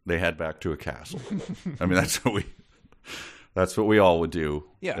happens, they head back to a castle. That's what we all would do.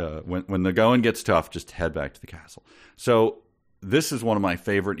 Yeah. When the going gets tough, just head back to the castle. So this is one of my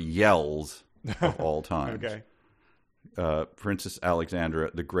favorite yells of all time. Okay. Princess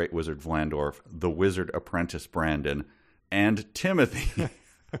Alexandra, the Great Wizard Vlandorf, the Wizard Apprentice Brandon, and Timothy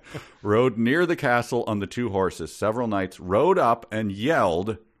rode near the castle on the two horses. Several knights rode up and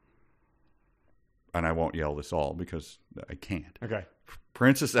yelled, and I won't yell this all because I can't. Okay.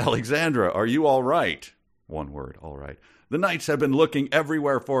 Princess Alexandra, are you all right? One word, all right. The knights have been looking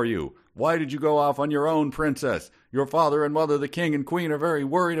everywhere for you. Why did you go off on your own, princess? Your father and mother, the king and queen, are very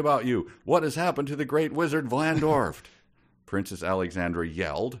worried about you. What has happened to the great wizard Vlandorf? Princess Alexandra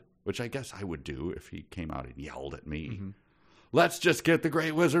yelled, which I guess I would do if he came out and yelled at me. Mm-hmm. Let's just get the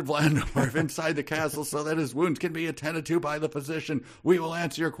great wizard Vlandorf inside the castle so that his wounds can be attended to by the physician. We will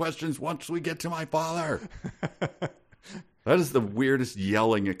answer your questions once we get to my father. That is the weirdest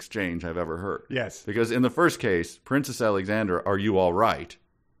yelling exchange I've ever heard. Yes. Because in the first case, Princess Alexandra, are you all right?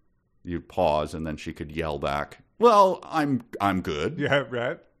 You'd pause, and then she could yell back, well, I'm good. Yeah,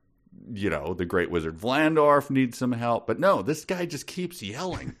 right. The great wizard Vlandorf needs some help. But no, this guy just keeps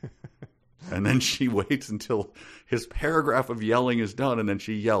yelling. And then she waits until his paragraph of yelling is done, and then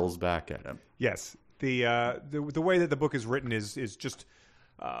she yells back at him. Yes. The way that the book is written is just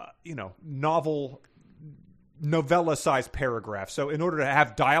novella-sized paragraphs. So in order to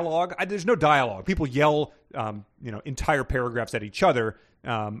have dialogue, there's no dialogue. People yell, entire paragraphs at each other.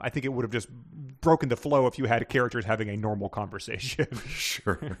 I think it would have just broken the flow if you had characters having a normal conversation.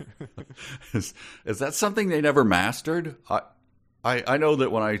 Sure. Is that something they never mastered? I know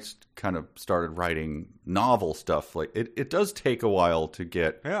that when I kind of started writing novel stuff, like it does take a while to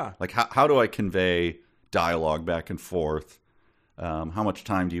get, like how do I convey dialogue back and forth? How much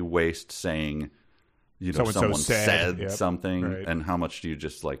time do you waste saying, someone said something, right, and how much do you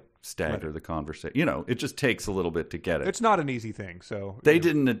just like stagger the conversation? It just takes a little bit to get it. It's not an easy thing. So they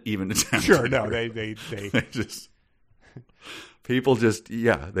didn't even attempt. Sure, no, they just people just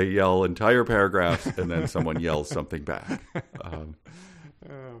they yell entire paragraphs and then someone yells something back.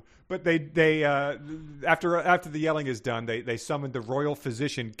 But they after the yelling is done, they summon the royal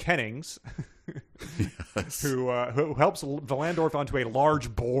physician Kennings, who helps Vlandorf onto a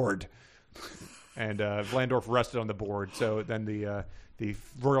large board, and Vlandorf rested on the board. So then the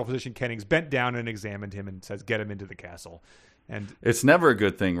royal physician Kennings bent down and examined him and says, "Get him into the castle." And it's never a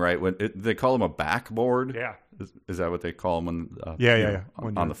good thing, right? When they call him a backboard. Yeah, is that what they call him?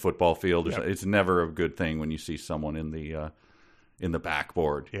 On the football field. It's never a good thing when you see someone in the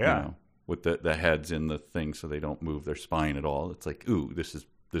backboard. Yeah, with the heads in the thing, so they don't move their spine at all. It's like, ooh, this is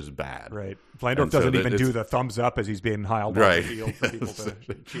bad. Right. Vlandorf doesn't even do the thumbs up as he's being hailed off the field for people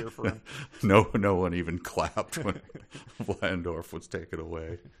to cheer for him. No one even clapped when Vlandorf was taken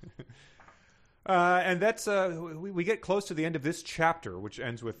away. And that's we get close to the end of this chapter, which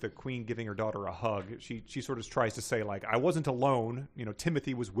ends with the queen giving her daughter a hug. She sort of tries to say, like, I wasn't alone.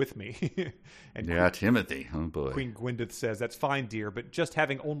 Timothy was with me. And Timothy. Oh boy. Queen Gwyndeth says, "That's fine, dear, but just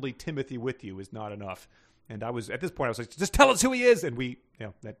having only Timothy with you is not enough." And at this point I was like, just tell us who he is, and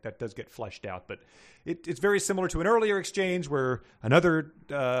that does get fleshed out. But it's very similar to an earlier exchange where another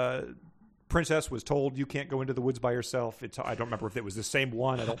princess was told, you can't go into the woods by yourself. I don't remember if it was the same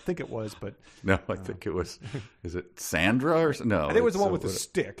one. I don't think it was, but no, I think it was. Is it Sandra or no? I think it was the one with the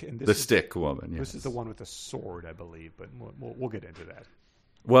stick. And the stick woman. Yes. This is the one with the sword, I believe. But we'll get into that.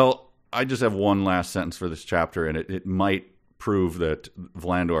 Well, I just have one last sentence for this chapter, and it might prove that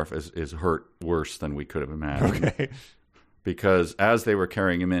Vlandorf is hurt worse than we could have imagined. Okay. Because as they were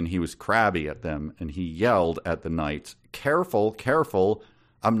carrying him in, he was crabby at them, and he yelled at the knights, "Careful, careful!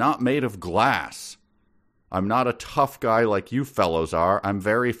 I'm not made of glass. I'm not a tough guy like you fellows are. I'm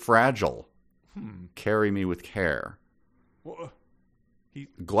very fragile. Carry me with care." Well,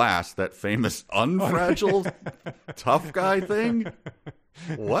 glass, that famous unfragile tough guy thing?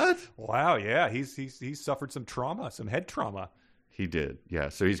 What? Wow, yeah. He's suffered some trauma, some head trauma. He did, yeah.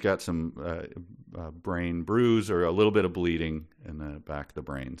 So he's got some brain bruise or a little bit of bleeding in the back of the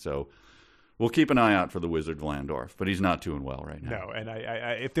brain. So we'll keep an eye out for the wizard Vlandorf, but he's not doing well right now. No, and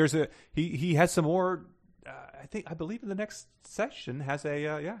I if there's he has some more. I believe in the next session has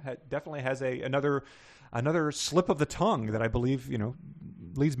definitely has another slip of the tongue that I believe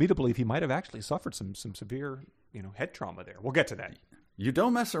leads me to believe he might have actually suffered some severe head trauma there. We'll get to that. You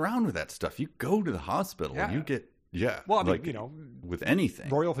don't mess around with that stuff. You go to the hospital and you get. Yeah. Well, I mean, with anything.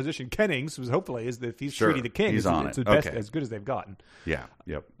 Royal physician Kennings was hopefully if he's treating the king, he's on it's the best, as good as they've gotten. Yeah.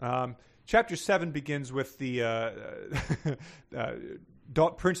 Yep. Chapter 7 begins with the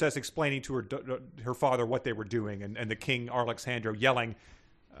princess explaining to her father what they were doing, and the king Alexandro yelling,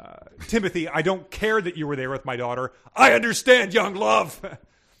 "Timothy, I don't care that you were there with my daughter. I understand, young love."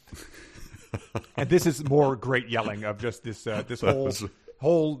 And this is more great yelling of just this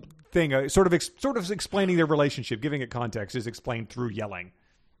whole thing, sort of explaining their relationship, giving it context, is explained through yelling.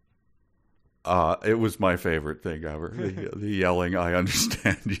 It was my favorite thing ever. The yelling, "I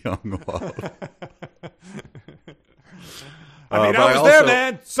understand, young love." I was there,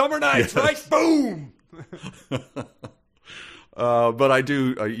 man. Summer nights, yes. Right? Boom. But I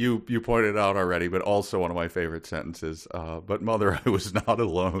do. You pointed out already, but also one of my favorite sentences. But mother, I was not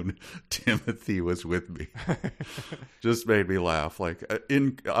alone. Timothy was with me. Just made me laugh. Like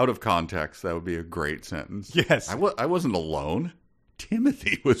out of context, that would be a great sentence. Yes, I wasn't alone.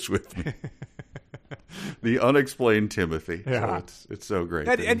 Timothy was with me. The unexplained Timothy. Yeah, so it's so great.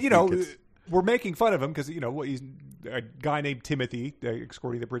 And we're making fun of him because he's a guy named Timothy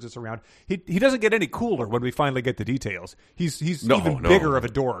escorting the princess around. He doesn't get any cooler when we finally get the details. He's even bigger of a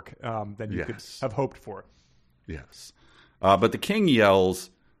dork than you could have hoped for. Yes, but the king yells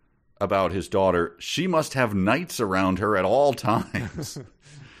about his daughter. She must have knights around her at all times.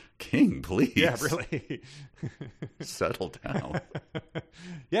 King, please. Yeah, really. Settle down.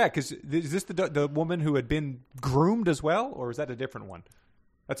 Yeah, because is this the woman who had been groomed as well, or is that a different one?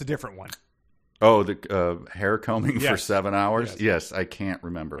 That's a different one. Oh, the hair combing for 7 hours? Yes, I can't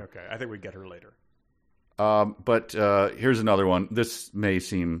remember. Okay, I think we get her later. But here's another one. This may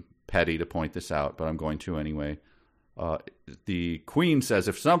seem petty to point this out, but I'm going to anyway. The Queen says,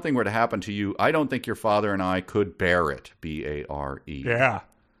 if something were to happen to you, I don't think your father and I could bear it. Bare. Yeah.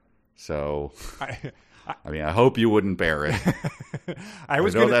 So, I mean, I hope you wouldn't bear it. I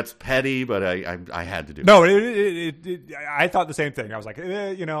know that's petty, but I had to do it. No, I thought the same thing. I was like,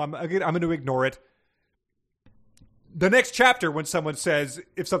 I'm going to ignore it. The next chapter, when someone says,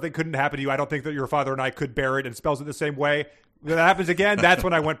 if something couldn't happen to you, I don't think that your father and I could bear it, and spells it the same way, when that happens again, that's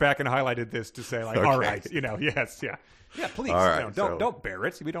when I went back and highlighted this to say, like, okay. All right, yes, yeah. Yeah, please, right, don't bear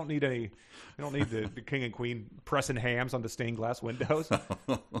it. We don't need the king and queen pressing hams on the stained glass windows.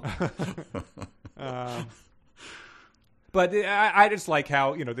 But I just like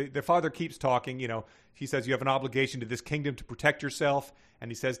how, the father keeps talking. He says, you have an obligation to this kingdom to protect yourself. And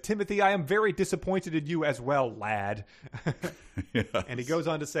he says, Timothy, I am very disappointed in you as well, lad. Yes. And he goes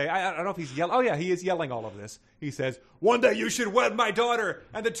on to say, I don't know if he's yelling. Oh, yeah, he is yelling all of this. He says, one day you should wed my daughter,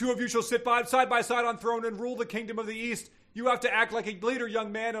 and the two of you shall sit side by side on throne and rule the kingdom of the East. You have to act like a leader,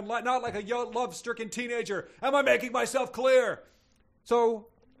 young man, and not like a young, love-stricken teenager. Am I making myself clear? So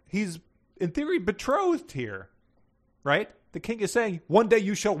he's, in theory, betrothed here, right? The king is saying, one day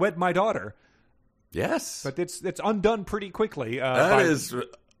you shall wed my daughter. Yes. But it's undone pretty quickly.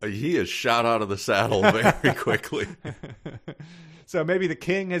 He is shot out of the saddle very quickly. So maybe the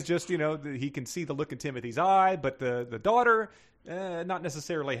king has just, he can see the look in Timothy's eye, but the daughter, not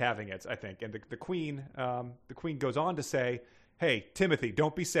necessarily having it, I think. And the queen goes on to say, hey, Timothy,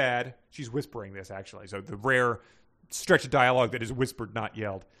 don't be sad. She's whispering this, actually. So the rare stretch of dialogue that is whispered, not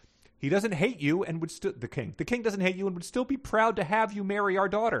yelled. He doesn't hate you and would still, the king doesn't hate you and would still be proud to have you marry our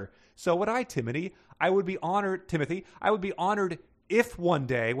daughter. So would I, Timothy. I would be honored if one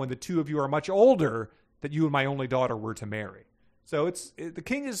day, when the two of you are much older, that you and my only daughter were to marry. So the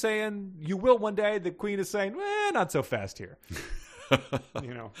king is saying, you will one day. The queen is saying, not so fast here.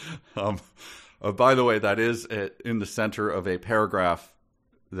 By the way, that is in the center of a paragraph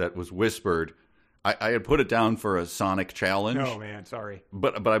that was whispered. I had put it down for a sonic challenge. No, man, sorry.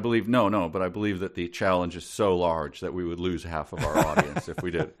 But I believe but I believe that the challenge is so large that we would lose half of our audience if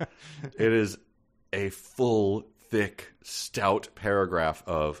we did. It is a full, thick, stout paragraph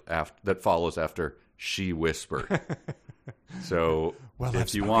that follows after she whispered. So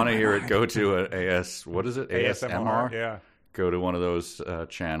if you want to hear it, go to an ASMR? Yeah. Go to one of those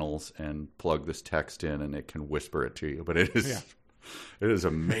channels and plug this text in, and it can whisper it to you. But it is. Yeah. It is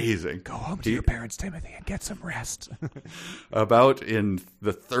amazing. Go home to your parents, Timothy, and get some rest. About in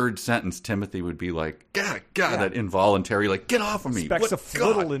the third sentence, Timothy would be like, God, that involuntary, like, get off of me. Flecks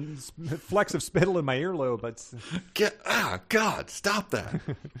of spittle in my earlobe. God, stop that.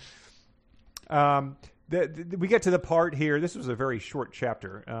 We get to the part here. This was a very short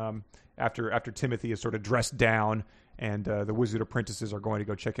chapter. After Timothy is sort of dressed down, and the wizard apprentices are going to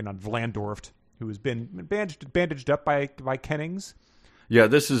go check in on Vlandorft, who has been bandaged up by Kennings. Yeah,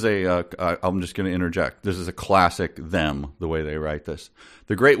 this is I'm just going to interject. This is a classic the way they write this.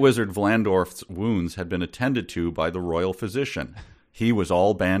 The great wizard Vlandorft's wounds had been attended to by the royal physician. He was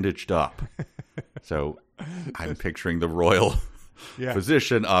all bandaged up. So I'm picturing the royal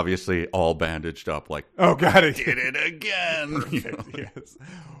physician, obviously, all bandaged up. Like, oh, got it. Did it again. Yes.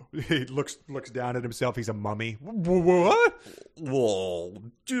 He looks down at himself. He's a mummy. What?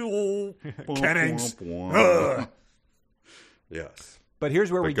 Kennings. Yes. But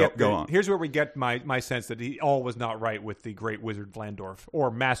here's where here's where we get my sense that all was not right with the great wizard Vlandorft, or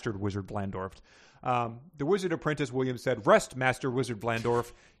mastered wizard Vlandorft. The wizard apprentice William said, "Rest, master wizard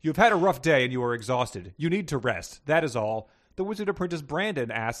Vlandorft. You have had a rough day and you are exhausted. You need to rest. That is all." The wizard apprentice Brandon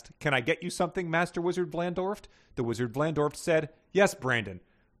asked, "Can I get you something, master wizard Vlandorft?" The wizard Vlandorft said, "Yes, Brandon.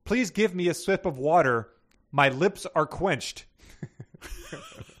 Please give me a sip of water. My lips are quenched."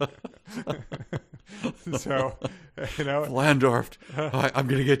 So, Vlandorft, I'm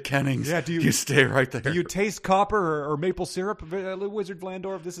going to get Kennings. Yeah, you stay right there. Do you taste copper or maple syrup, wizard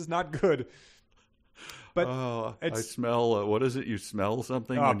Vlandorft? This is not good. But I smell. What is it? You smell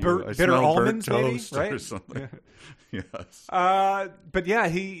something? Bitter almonds, toast, maybe, right? Or something. Yes. But yeah,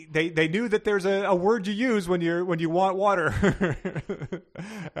 they knew that there's a word you use when you want water.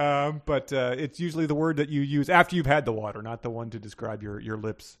 But it's usually the word that you use after you've had the water, not the one to describe your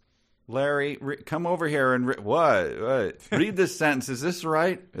lips. Larry, come over here and what? Read this sentence. Is this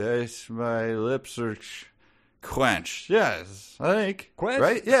right? Yes, my lips are Quench. Yes, I think. Quench?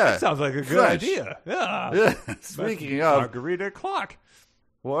 Right? Yeah. That sounds like a good Quench. idea. Yeah. Yeah. Speaking of, margarita o'clock.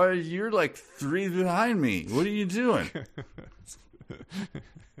 why you're like 3 behind me? What are you doing?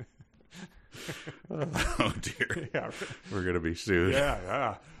 Oh dear. Yeah. We're gonna be sued.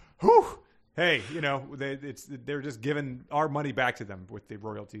 Yeah. Whew. Hey, they're just giving our money back to them with the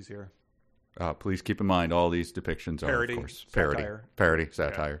royalties here. Please keep in mind all these depictions Parody, are, of course, satire. parody,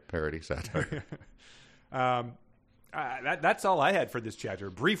 satire. That's all I had for this chapter.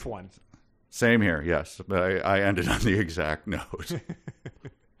 Brief one. Same here. Yes, I ended on the exact note.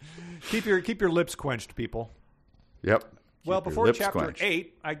 Keep your lips quenched, people. Yep. Well, Keep your before lips chapter quenched.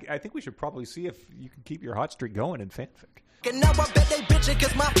 8, I think we should probably see if you can keep your hot streak going in fanfic. And now I bet they bitching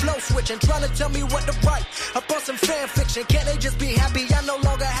cause my flow switching, trying to tell me what to write about some fan fiction. Can't they just be happy? I no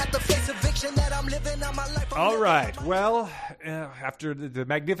longer have to face eviction, that I'm living out my life. All right. Well, after the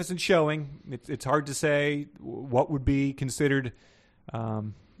magnificent showing, it's hard to say what would be considered,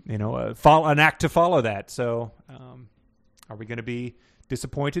 an act to follow that. So, are we going to be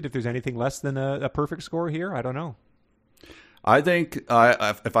disappointed if there's anything less than a perfect score here? I don't know. I think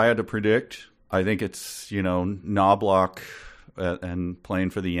if I had to predict, I think it's, Knobloch and playing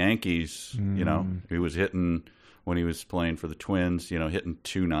for the Yankees. He was hitting when he was playing for the Twins, hitting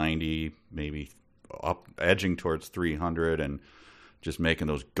 290, maybe up edging towards 300 and just making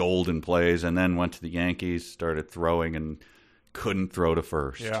those golden plays. And then went to the Yankees, started throwing and couldn't throw to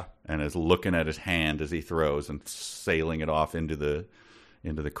first. Yeah. And is looking at his hand as he throws and sailing it off into the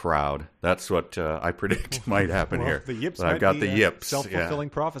crowd. That's what I predict might happen here. The yips. I've got the yips. Self-fulfilling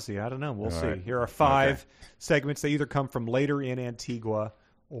prophecy. I don't know. We'll see. Right. Here are 5 segments. They either come from later in Antigua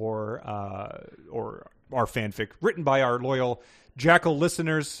or our fanfic written by our loyal Jackal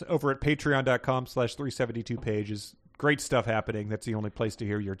listeners over at patreon.com/372 pages. Great stuff happening. That's the only place to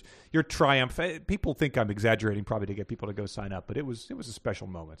hear your triumph. People think I'm exaggerating, probably to get people to go sign up, but it was a special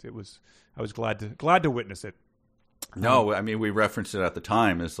moment. I was glad to witness it. No, I mean, we referenced it at the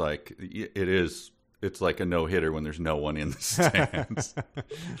time as like it's like a no-hitter when there's no one in the stands.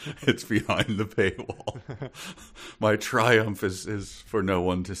 It's behind the paywall. My triumph is for no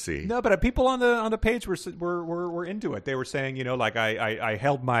one to see. No, but people on the page were into it. They were saying, I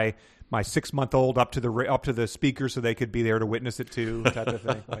held my 6-month-old up to the speaker so they could be there to witness it too, type of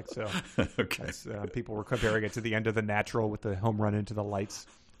thing. Okay. People were comparing it to the end of The Natural with the home run into the lights.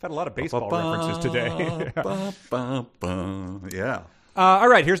 I've had a lot of baseball references today. Yeah. All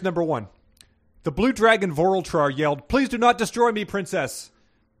right, here's number 1. The Blue Dragon Vorultrar yelled, "Please do not destroy me, Princess!"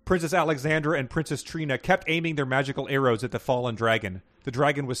 Princess Alexandra and Princess Trina kept aiming their magical arrows at the fallen dragon. The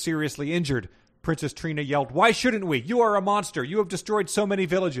dragon was seriously injured. Princess Trina yelled, "Why shouldn't we? You are a monster. You have destroyed so many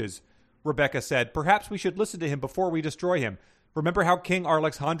villages." Rebecca said, "Perhaps we should listen to him before we destroy him. Remember how King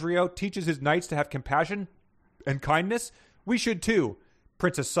Alexandrio teaches his knights to have compassion and kindness? We should too."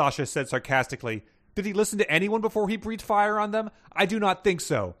 Princess Sasha said sarcastically, "Did he listen to anyone before he breathed fire on them? I do not think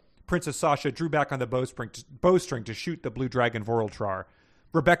so." Princess Sasha drew back on the bowstring to shoot the Blue Dragon Vorultrar.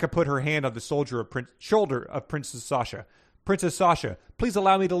 Rebecca put her hand on the shoulder of Princess Sasha. "Princess Sasha, please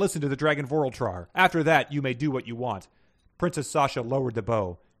allow me to listen to the Dragon Vorultrar. After that, you may do what you want." Princess Sasha lowered the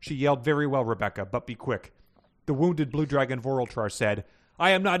bow. She yelled, "Very well, Rebecca, but be quick." The wounded Blue Dragon Vorultrar said,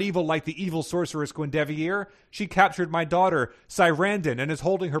 "I am not evil like the evil sorceress Gwendevier. She captured my daughter, Cyrandon, and is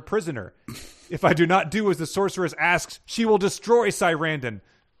holding her prisoner. If I do not do as the sorceress asks, she will destroy Cyrandon."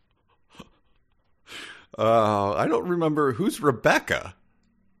 I don't remember. Who's Rebecca?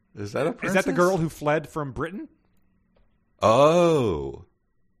 Is that a princess? Is that the girl who fled from Britain? Oh.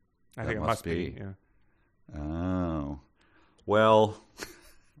 I think it must be. Yeah. Oh. Well,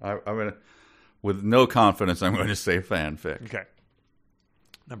 I'm going to, with no confidence, I'm going to say fanfic. Okay.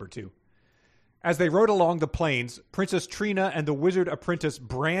 Number 2. As they rode along the plains, Princess Trina and the wizard apprentice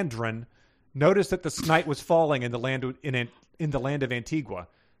Brandron noticed that the night was falling in the land of Antigua.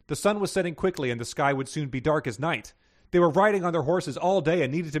 The sun was setting quickly and the sky would soon be dark as night. They were riding on their horses all day and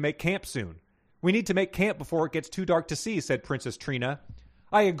needed to make camp soon. "We need to make camp before it gets too dark to see," said Princess Trina.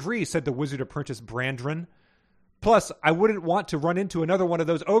 "I agree," said the wizard apprentice Brandron. "Plus, I wouldn't want to run into another one of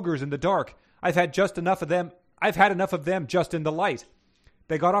those ogres in the dark. I've had enough of them just in the light."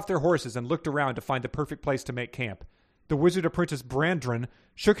 They got off their horses and looked around to find the perfect place to make camp. The wizard apprentice Brandron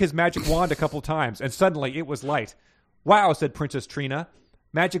shook his magic wand a couple times, and suddenly it was light. "Wow," said Princess Trina.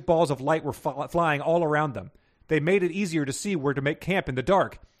 Magic balls of light were flying all around them. They made it easier to see where to make camp in the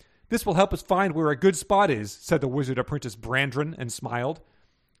dark. "This will help us find where a good spot is," said the wizard apprentice Brandron, and smiled.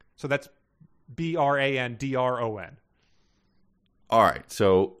 So that's Brandron. All right.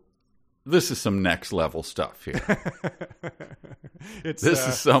 So this is some next level stuff here. This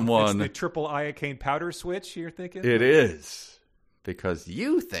is someone... It's the triple iocane powder switch, you're thinking? It is. Because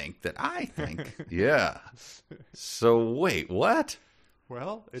you think that I think. Yeah. So wait, what?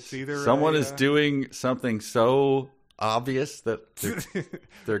 Well, it's either... Someone is doing something so obvious that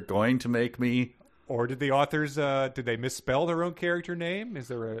they're going to make me... Or did the authors, did they misspell their own character name? Is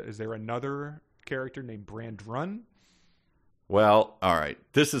there another character named Brandrun? Well, all right.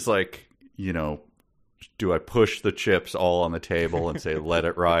 This is like, do I push the chips all on the table and say, let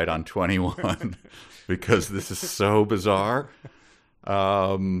it ride on 21? Because this is so bizarre.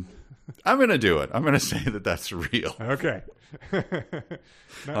 I'm going to do it. I'm going to say that that's real. Okay.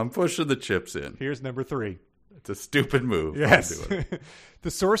 I'm pushing the chips in. Here's number 3. It's a stupid move. Yes.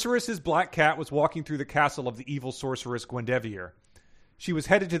 The sorceress's black cat was walking through the castle of the evil sorceress Gwendevier. She was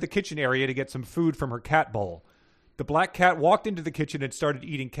headed to the kitchen area to get some food from her cat bowl. The black cat walked into the kitchen and started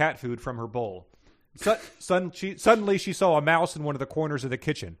eating cat food from her bowl. Suddenly, she saw a mouse in one of the corners of the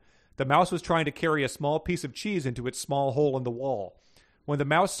kitchen. The mouse was trying to carry a small piece of cheese into its small hole in the wall. When the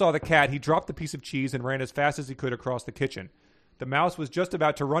mouse saw the cat, he dropped the piece of cheese and ran as fast as he could across the kitchen. The mouse was just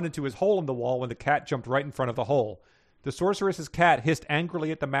about to run into his hole in the wall when the cat jumped right in front of the hole. The sorceress's cat hissed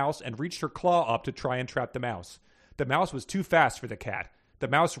angrily at the mouse and reached her claw up to try and trap the mouse. The mouse was too fast for the cat. The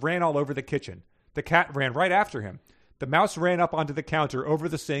mouse ran all over the kitchen. The cat ran right after him. The mouse ran up onto the counter, over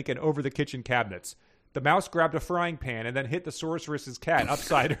the sink, and over the kitchen cabinets. The mouse grabbed a frying pan and then hit the sorceress's cat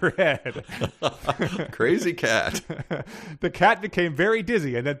upside her head. Crazy cat. The cat became very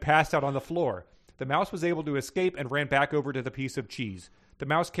dizzy and then passed out on the floor. The mouse was able to escape and ran back over to the piece of cheese. The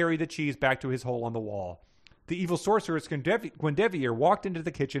mouse carried the cheese back to his hole on the wall. The evil sorceress Gwendevier walked into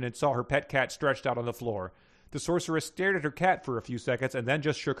the kitchen and saw her pet cat stretched out on the floor. The sorceress stared at her cat for a few seconds and then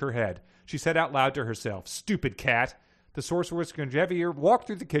just shook her head. She said out loud to herself, "Stupid cat." The sorceress Gwendevier walked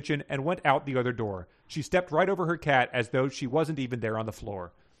through the kitchen and went out the other door. She stepped right over her cat as though she wasn't even there on the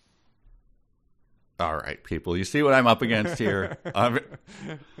floor. All right, people. You see what I'm up against here?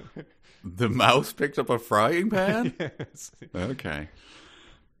 The mouse picked up a frying pan? Yes. Okay.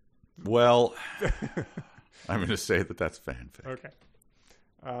 Well, I'm going to say that that's fanfic. Okay.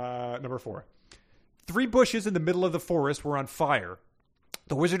 Number 4. 3 bushes in the middle of the forest were on fire.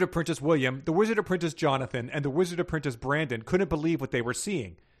 The Wizard Apprentice William, the Wizard Apprentice Jonathan, and the Wizard Apprentice Brandon couldn't believe what they were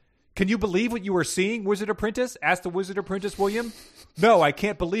seeing. "Can you believe what you are seeing, Wizard Apprentice?" asked the Wizard Apprentice William. "No, I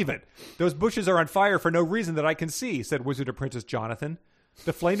can't believe it. Those bushes are on fire for no reason that I can see," said Wizard Apprentice Jonathan.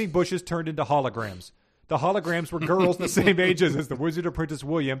 The flaming bushes turned into holograms. The holograms were girls the same ages as the Wizard Apprentice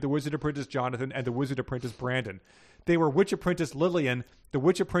William, the Wizard Apprentice Jonathan, and the Wizard Apprentice Brandon. They were Witch Apprentice Lillian, the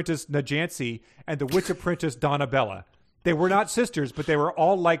Witch Apprentice Najansi, and the Witch Apprentice Donabella. They were not sisters, but they were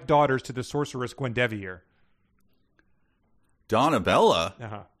all like daughters to the sorceress Gwendevier. Donabella?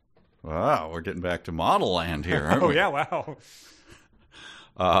 Uh-huh. Wow, we're getting back to model land here, aren't we? Oh, yeah, wow.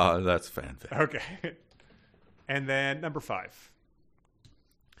 That's fanfic. Okay. And then number 5.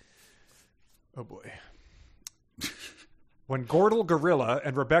 Oh, boy. When Gordle Gorilla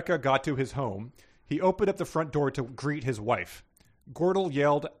and Rebecca got to his home, he opened up the front door to greet his wife. Gordle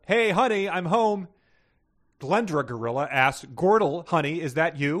yelled, "Hey, honey, I'm home." Glendra Gorilla asked, "Gordle, honey, is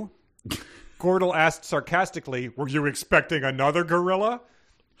that you?" Gordle asked sarcastically, "Were you expecting another gorilla?"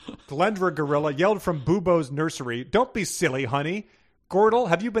 Glendra Gorilla yelled from Bubo's nursery, "Don't be silly, honey. Gordle,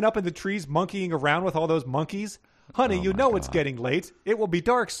 have you been up in the trees monkeying around with all those monkeys? Honey, you know it's getting late. It will be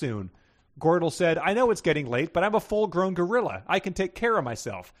dark soon." Gordle said, "I know it's getting late, but I'm a full-grown gorilla. I can take care of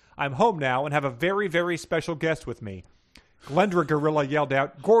myself. I'm home now and have a very, very special guest with me." Glendra Gorilla yelled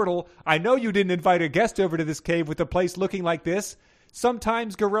out, "Gordle, I know you didn't invite a guest over to this cave with the place looking like this.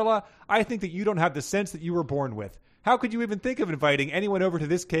 Sometimes, Gorilla, I think that you don't have the sense that you were born with. How could you even think of inviting anyone over to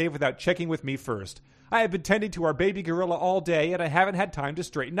this cave without checking with me first? I have been tending to our baby gorilla all day, and I haven't had time to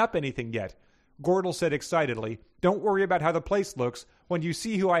straighten up anything yet." Gordle said excitedly, "Don't worry about how the place looks. When you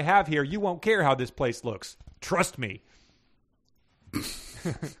see who I have here, you won't care how this place looks. Trust me."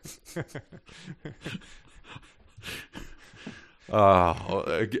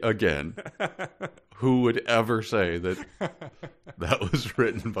 Again, who would ever say that that was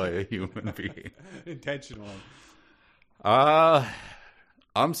written by a human being? Intentionally.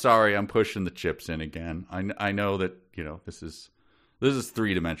 I'm sorry, I'm pushing the chips in again. I know that, this is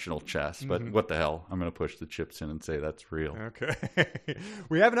 3-dimensional chess, but what the hell? I'm going to push the chips in and say that's real. Okay.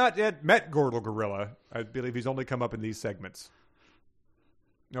 We have not yet met Gordle Gorilla. I believe he's only come up in these segments.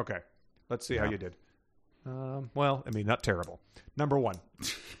 Okay. Let's see how you did. Well, I mean, not terrible. Number 1.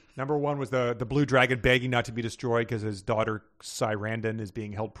 Number 1 was the blue dragon begging not to be destroyed because his daughter, Cyrandon, is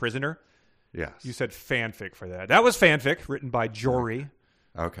being held prisoner. Yes. You said fanfic for that. That was fanfic, written by Jory.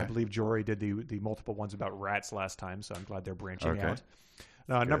 Okay. I believe Jory did the multiple ones about rats last time, so I'm glad they're branching Okay.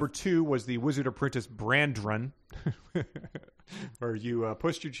 out. Number 2 was the Wizard Apprentice Brand Run, where you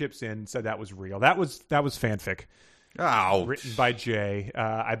pushed your chips in, said that was real. That was fanfic. Oh, Written by Jay.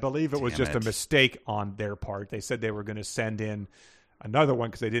 I believe it was just a it. mistake on their part. They said they were going to send in another one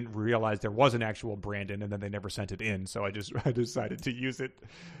because they didn't realize there was an actual Brandon, and then they never sent it in. So I decided to use it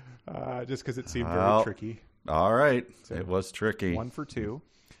just because it seemed very tricky. All right. So it was tricky. 1 for 2.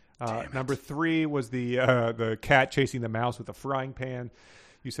 Number 3 was the cat chasing the mouse with a frying pan.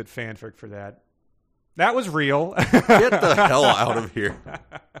 You said fanfic for that. That was real. Get the hell out of here.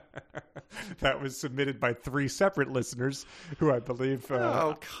 That was submitted by 3 separate listeners who I believe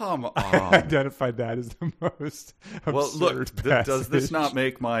Oh, come on. identified that as the most absurd Well, look, does this passage. not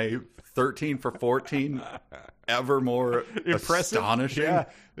make my 13 for 14 ever more Impressive? astonishing? Yeah,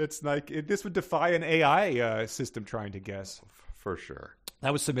 it's like this would defy an AI system trying to guess. For sure.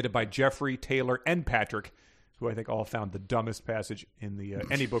 That was submitted by Jeffrey, Taylor, and Patrick, who I think all found the dumbest passage in the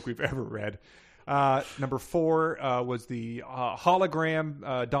any book we've ever read. Number 4 was the hologram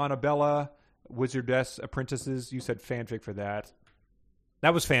Donabella Wizardess Apprentices. You said fanfic for that.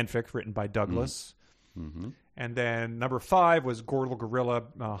 That was fanfic written by Douglas. Mm-hmm. And then number 5 was Gordle Gorilla,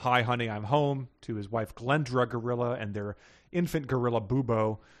 Hi Honey, I'm Home, to his wife Glendra Gorilla and their infant gorilla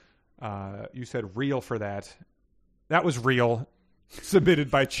Bubo. You said real for that. That was real, submitted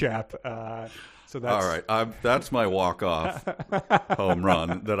by Chap. So that's... All right. That's my walk-off home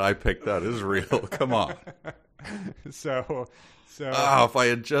run that I picked. That is real. Come on. So if I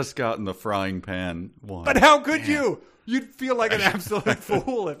had just gotten the frying pan one. But how could you? You'd feel like an absolute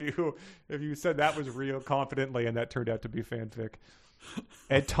fool if you said that was real confidently and that turned out to be fanfic.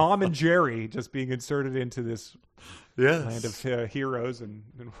 And Tom and Jerry just being inserted into this land of heroes and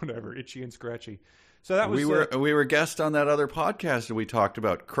whatever, itchy and scratchy. So that was we were guests on that other podcast and we talked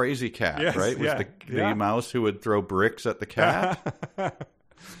about Crazy Cat, Yes, right? yeah, With the mouse who would throw bricks at the cat.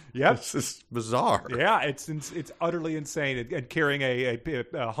 Yep. This is bizarre. Yeah, it's utterly insane. And carrying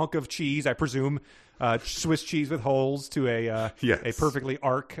a hunk of cheese, I presume, Swiss cheese with holes to a perfectly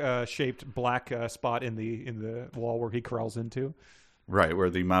arc shaped black spot in the wall where he crawls into. Right,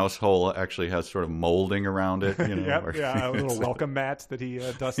 where the mouse hole actually has sort of molding around it. You know, Yep, a little welcome mat that he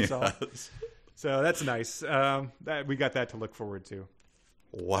dusts off. So that's nice. We got that to look forward to.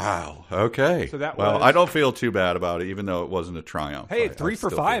 Wow. Okay. So that well, was... I don't feel too bad about it, even though it wasn't a triumph. Hey, 3 for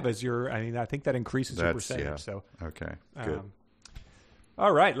 5 as your. I mean, I think that increases your percentage. Yeah. So okay, good.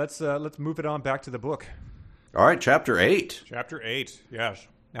 All right, let's move it on back to the book. All right, chapter 8. Chapter 8. Yes,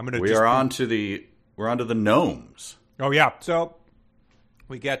 I'm going to. We're on to the gnomes. Oh yeah, so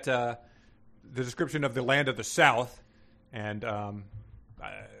we get the description of the land of the South, and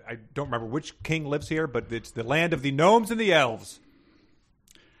I don't remember which king lives here, but it's the land of the gnomes and the elves.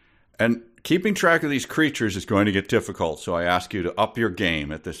 And keeping track of these creatures is going to get difficult, so I ask you to up your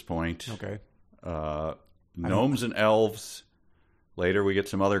game at this point. Okay. Gnomes and elves. Later we get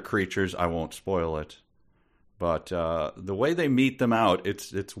some other creatures. I won't spoil it. But the way they meet them out,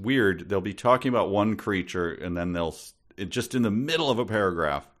 it's weird. They'll be talking about one creature, and then just in the middle of a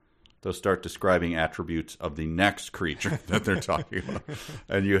paragraph, they'll start describing attributes of the next creature that they're talking about.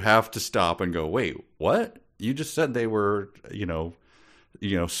 And you have to stop and go, wait, what? You just said they were,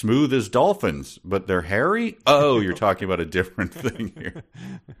 smooth as dolphins, but they're hairy? Oh, you're talking about a different thing here.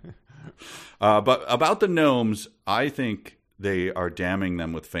 But about the gnomes, I think they are damning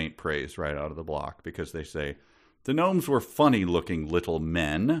them with faint praise right out of the block, because they say, the gnomes were funny-looking little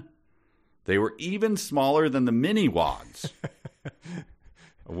men. They were even smaller than the mini-wads.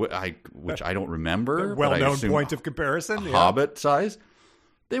 Which I don't remember. Well-known point of comparison. Hobbit size.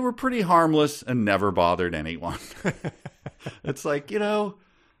 They were pretty harmless and never bothered anyone. It's like, I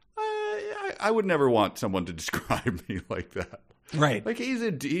would never want someone to describe me like that. Right. Like, he's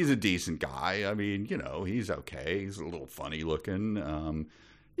a decent guy. I mean, he's okay. He's a little funny looking.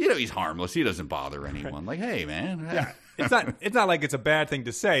 He's harmless. He doesn't bother anyone. Like, hey, man. Yeah. It's not like it's a bad thing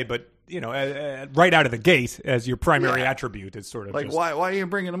to say, but right out of the gate as your primary attribute, it's sort of like, why are you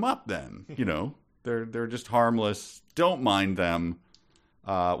bringing them up then? They're just harmless. Don't mind them.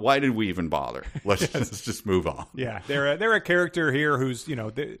 Why did we even bother? Let's just move on. Yeah, they're a character here who's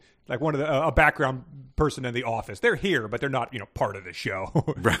like one of a background person in the office. They're here, but they're not part of the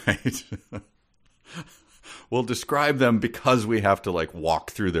show. Right. We'll describe them because we have to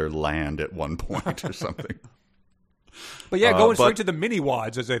walk through their land at one point or something. But yeah, going straight to the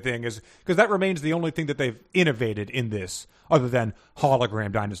mini-wads as a thing is because that remains the only thing that they've innovated in this, other than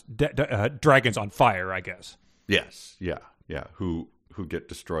hologram dragons on fire, I guess. Yes, yeah. Who get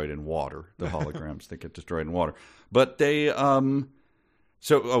destroyed in water? The holograms that get destroyed in water, but they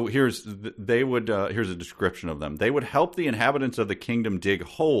So here's a description of them. They would help the inhabitants of the kingdom dig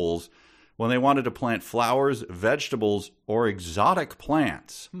holes when they wanted to plant flowers, vegetables, or exotic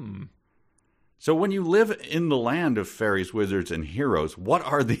plants. So when you live in the land of fairies, wizards, and heroes, what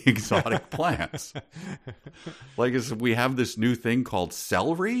are the exotic plants? Like, we have this new thing called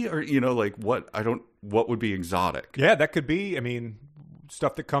celery, or what would be exotic? Yeah, that could be. I mean,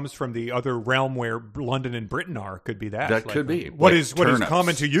 stuff that comes from the other realm where London and Britain are could be that. That could be. What is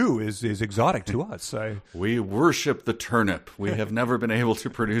common to you is exotic to us. We worship the turnip. We have never been able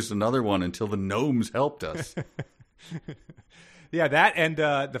to produce another one until the gnomes helped us. Yeah, that and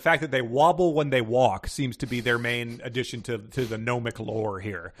the fact that they wobble when they walk seems to be their main addition to the gnomic lore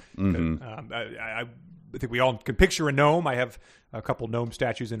here. I think we all can picture a gnome. I have a couple gnome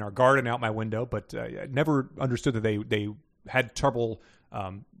statues in our garden out my window, but I never understood that they had trouble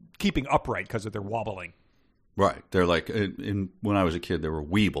keeping upright because of their wobbling. Right. They're like, when I was a kid, there were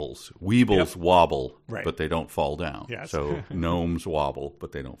weebles. Weebles wobble, but they don't fall down. Yes. So gnomes wobble,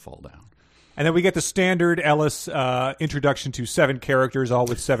 but they don't fall down. And then we get the standard Ellis introduction to 7 characters, all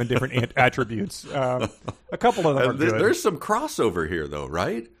with 7 different attributes. A couple of them are good. There's some crossover here, though,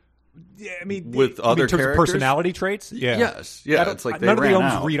 right? Yeah, I mean, with other in terms characters? of personality traits. Yeah. Yes, yeah. It's like they none ran of the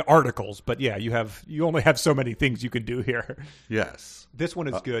gnomes out. read articles, but yeah, you only have so many things you can do here. Yes, this one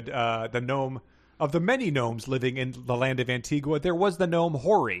is good. The gnome of the many gnomes living in the land of Antigua, there was the gnome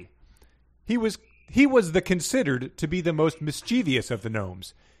Hori. He was the considered to be the most mischievous of the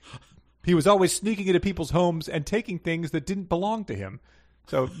gnomes. He was always sneaking into people's homes and taking things that didn't belong to him.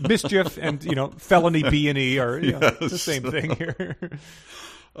 So mischief and felony B&E are the same thing here.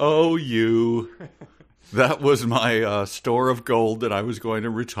 Oh, that was my store of gold that I was going to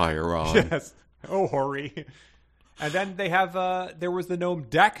retire on. Yes. Oh, Hori. And then they have there was the gnome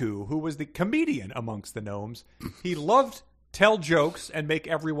Daku, who was the comedian amongst the gnomes. He loved tell jokes and make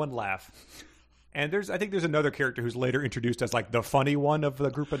everyone laugh. And I think there's another character who's later introduced as like the funny one of the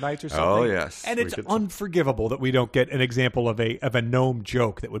group of knights or something. Oh, yes. And it's unforgivable that we don't get an example of a gnome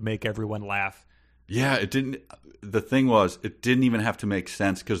joke that would make everyone laugh. Yeah, it didn't. The thing was, it didn't even have to make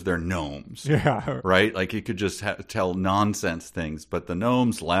sense because they're gnomes. Yeah. Right? Like, you could just tell nonsense things, but the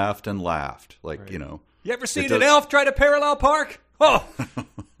gnomes laughed and laughed. Like, right. You ever seen an elf try to parallel park? Oh!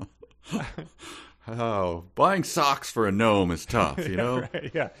 Oh, buying socks for a gnome is tough,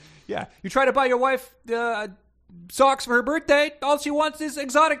 Right, yeah. Yeah, you try to buy your wife socks for her birthday, all she wants is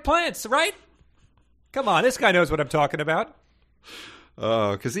exotic plants, right? Come on, this guy knows what I'm talking about.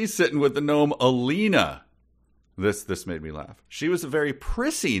 Because he's sitting with the gnome Alina. This made me laugh. She was a very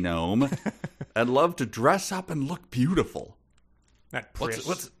prissy gnome and loved to dress up and look beautiful. Not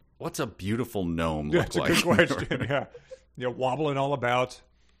priss. What's a beautiful gnome look like? That's a good question, yeah. Wobbling all about.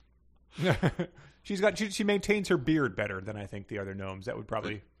 She maintains her beard better than I think the other gnomes. That would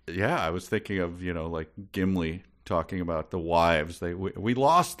probably... Yeah, I was thinking of, like Gimli talking about the wives. We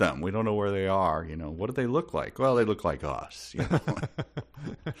lost them. We don't know where they are. What do they look like? Well, they look like us.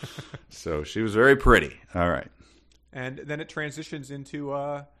 So she was very pretty. All right. And then it transitions into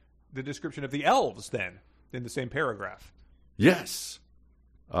the description of the elves then in the same paragraph. Yes.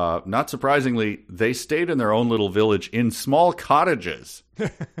 Not surprisingly, they stayed in their own little village in small cottages.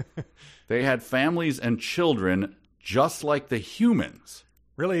 They had families and children just like the humans.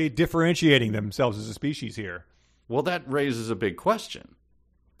 Really differentiating themselves as a species here. Well, that raises a big question.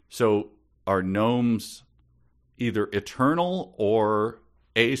 So, are gnomes either eternal or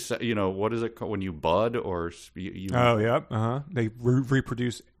what is it called when you bud or Oh, yeah. They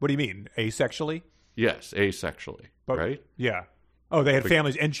reproduce. What do you mean? Asexually? Yes, asexually. Right? Yeah. Oh, they had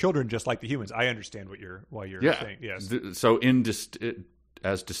families and children just like the humans. I understand why you're saying. Yes. So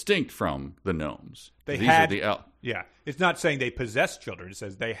as distinct from the gnomes. These are the yeah. It's not saying they possess children. It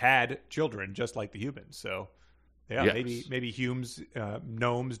says they had children just like the humans. So, yeah, yes. maybe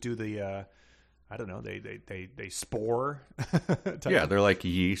gnomes do the I don't know. They spore. Yeah, they're like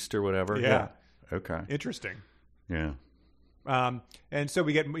yeast or whatever. Yeah. Okay. Interesting. Yeah. And so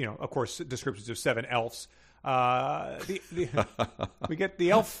we get of course descriptions of 7 elves. We get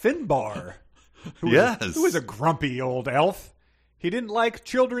the elf Finbar. Who is a grumpy old elf. He didn't like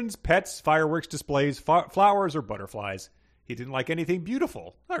children's pets, fireworks displays, flowers, or butterflies. He didn't like anything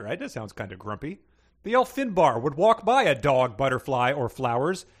beautiful. All right, that sounds kind of grumpy. The elf Finbar would walk by a dog, butterfly, or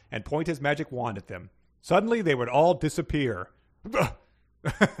flowers and point his magic wand at them. Suddenly, they would all disappear. What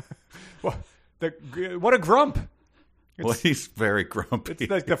a grump! Well, he's very grumpy.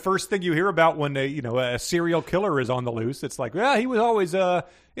 It's like the first thing you hear about when a serial killer is on the loose. It's like, he was always the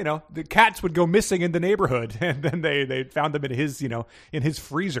cats would go missing in the neighborhood, and then they found them in his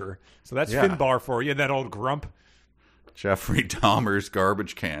freezer. So that's Finbar for you, that old grump. Jeffrey Dahmer's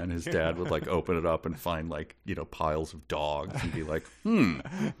garbage can. His dad would like open it up and find like, piles of dogs and be like,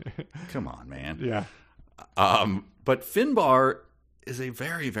 come on, man. Yeah. But Finbar is a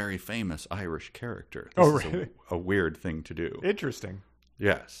very, very famous Irish character. This is a weird thing to do. Interesting.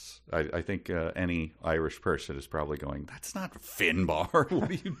 Yes. I think any Irish person is probably going, that's not Finbar.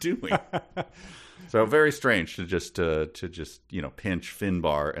 What are you doing? So very strange to just pinch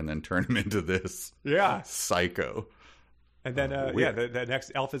Finbar and then turn him into this psycho. And then, the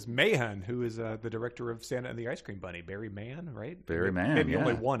next elf is Mahan, who is the director of Santa and the Ice Cream Bunny. Barry Mann, right? Barry Mann, maybe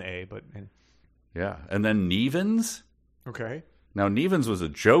only one A, but... Yeah. And then Nevins. Okay. Now, Nevins was a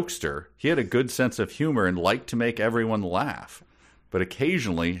jokester. He had a good sense of humor and liked to make everyone laugh. But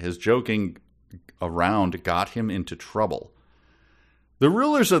occasionally, his joking around got him into trouble. The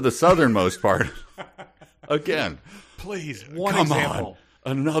rulers of the southernmost part... Again. Please, one example.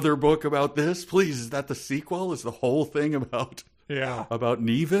 On. Another book about this? Please, is that the sequel? Is the whole thing about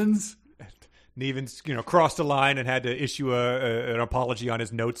Nevins? Nevins, crossed a line and had to issue an apology on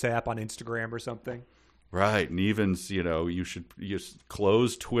his notes app on Instagram or something. Right. Nevins, you should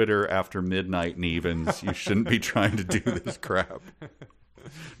close Twitter after midnight, Nevins. You shouldn't be trying to do this crap.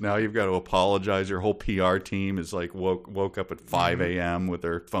 Now you've got to apologize. Your whole PR team is like woke up at 5 a.m. with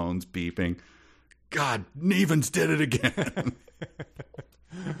their phones beeping. God, Nevins did it again.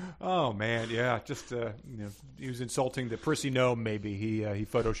 Oh man, yeah. Just he was insulting the prissy gnome. Maybe he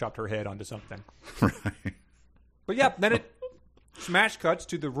photoshopped her head onto something. Right. But yeah, then it smash cuts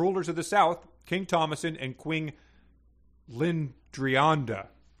to the rulers of the South, King Thomasin and Queen Lindrianda.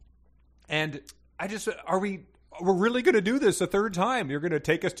 And we're really going to do this a third time? You're going to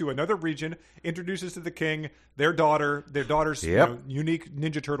take us to another region, introduce us to the king, their daughter's unique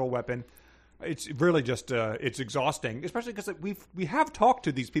Ninja Turtle weapon. It's really just it's exhausting, especially because we have talked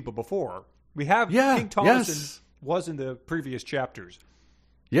to these people before. We have King Thomasin was in the previous chapters.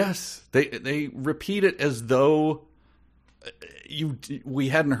 Yes, they repeat it as though we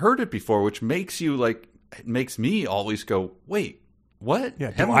hadn't heard it before, which makes me always go, wait, what?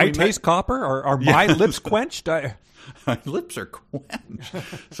 Yeah, do I taste copper? Are my lips quenched? My lips are quenched.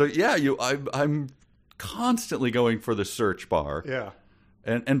 So yeah, I'm constantly going for the search bar. Yeah,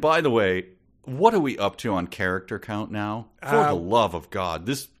 and by the way. What are we up to on character count now? For the love of God.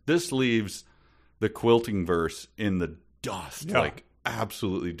 This leaves the quilting verse in the dust. Yeah. Like,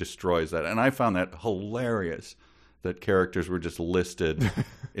 absolutely destroys that. And I found that hilarious that characters were just listed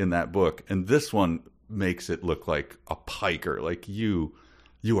in that book. And this one makes it look like a piker. Like, you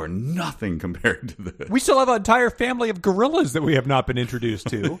are nothing compared to this. We still have an entire family of gorillas that we have not been introduced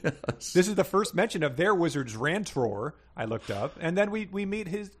to. Yes. This is the first mention of their wizard's Rantor, I looked up. And then we meet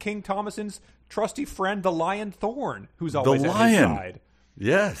his King Thomasin's trusty friend, the Lion Thorn, who's always at his side.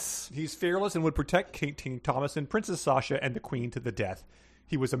 Yes. He's fearless and would protect King Thomasin, Princess Sasha, and the Queen to the death.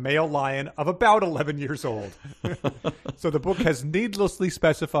 He was a male lion of about 11 years old. So the book has needlessly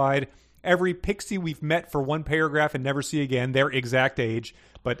specified every pixie we've met for one paragraph and never see again, their exact age.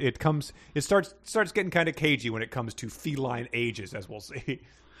 But it starts getting kind of cagey when it comes to feline ages, as we'll see.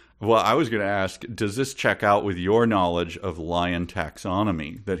 Well, I was going to ask, does this check out with your knowledge of lion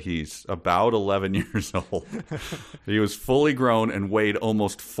taxonomy, that he's about 11 years old? He was fully grown and weighed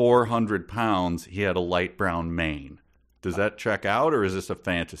almost 400 pounds. He had a light brown mane. Does that check out, or is this a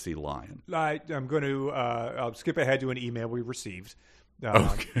fantasy lion? I'm going to I'll skip ahead to an email we received.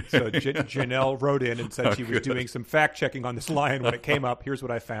 Okay. So Janelle wrote in and said she was doing some fact checking on this lion when it came up. Here's what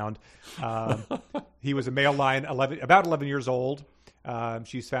I found. He was a male lion, about 11 years old.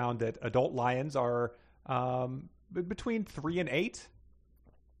 She's found that adult lions are between 3 and 8.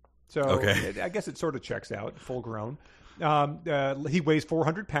 So I guess it sort of checks out, full grown. He weighs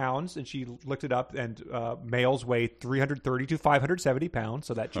 400 pounds, and she looked it up, and males weigh 330 to 570 pounds,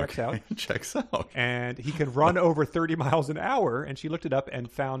 so that checks out. Checks out. And he can run over 30 miles an hour, and she looked it up and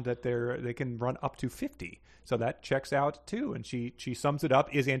found that they can run up to 50. So that checks out, too. And she sums it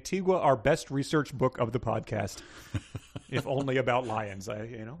up. Is Antigua our best research book of the podcast? If only about lions.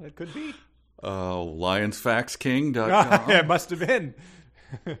 It could be. LionsFactsKing.com. It must have been.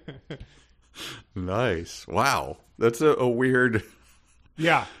 Nice. Wow. That's a weird.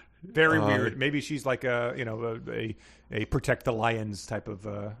 Yeah, very weird. Maybe she's like a protect the lions type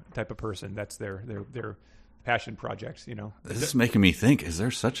of person. That's their passion project. This is making me think: is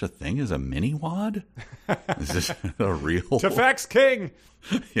there such a thing as a mini wad? Is this a real? Tefacts King.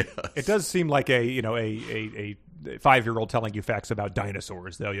 Yes. It does seem like a 5-year-old telling you facts about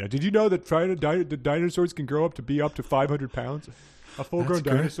dinosaurs. Though, did you know that the dinosaurs can grow up to 500 pounds? A full-grown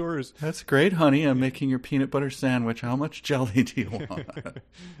dinosaur is... That's great, honey. I'm making your peanut butter sandwich. How much jelly do you want?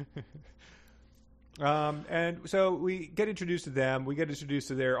 And so we get introduced to them. We get introduced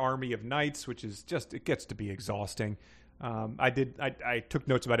to their army of knights, which is just, it gets to be exhausting. I took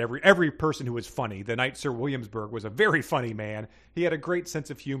notes about every person who was funny. The Knight Sir Williamsburg was a very funny man. He had a great sense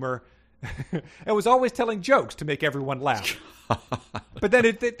of humor and was always telling jokes to make everyone laugh. But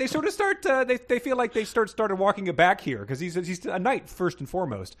then they sort of start, they feel like they started walking it back here because he's a knight first and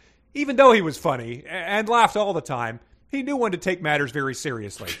foremost. Even though he was funny and laughed all the time, he knew when to take matters very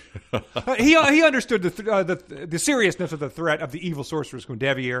seriously. He understood the seriousness of the threat of the evil sorceress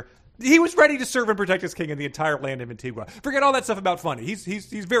Guinevere. He was ready to serve and protect his king and the entire land of Antigua. Forget all that stuff about funny.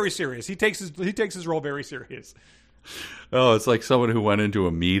 He's very serious. He takes his role very serious. Oh, it's like someone who went into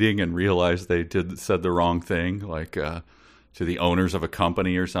a meeting and realized they said the wrong thing, like to the owners of a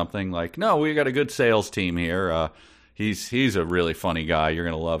company or something. Like, no, we got a good sales team here. He's a really funny guy. You're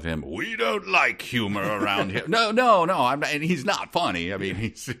going to love him. We don't like humor around here. No. I'm not, and he's not funny. I mean,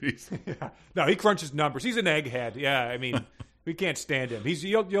 he's yeah. No, he crunches numbers. He's an egghead. Yeah, I mean, we can't stand him.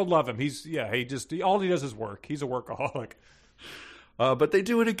 You'll love him. All he does is work. He's a workaholic. But they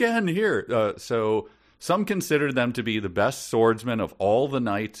do it again here. So some consider them to be the best swordsmen of all the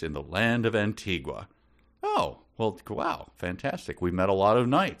knights in the land of Antigua. Oh, well, wow, fantastic. We met a lot of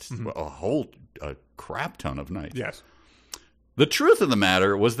knights. Mm-hmm. A crap ton of knights. Yes. The truth of the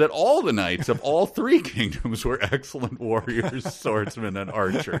matter was that all the knights of all three kingdoms were excellent warriors, swordsmen, and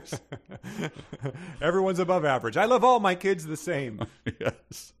archers. Everyone's above average. I love all my kids the same.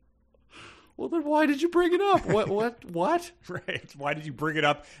 Yes. Well, then why did you bring it up? What? Right. Why did you bring it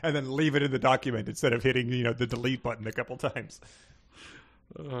up and then leave it in the document instead of hitting, the delete button a couple times?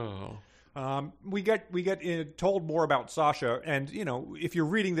 Oh. We get told more about Sasha, and if you're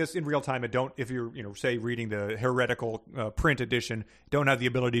reading this in real time, if you're say reading the heretical print edition, don't have the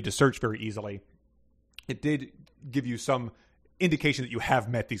ability to search very easily. It did give you some indication that you have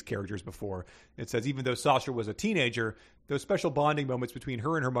met these characters before. It says even though Sasha was a teenager, those special bonding moments between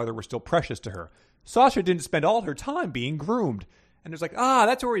her and her mother were still precious to her. Sasha didn't spend all her time being groomed. And it's like,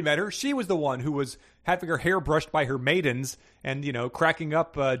 that's where we met her. She was the one who was having her hair brushed by her maidens and, cracking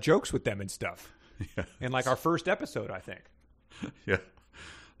up jokes with them and stuff. Yes. In like our first episode, I think. Yeah.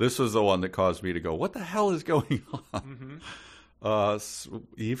 This was the one that caused me to go, what the hell is going on? Mm-hmm.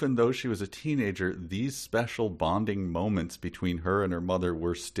 Even though she was a teenager, these special bonding moments between her and her mother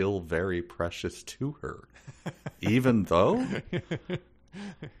were still very precious to her. Even though...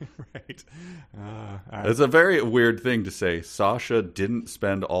 Right. It's a very weird thing to say. Sasha didn't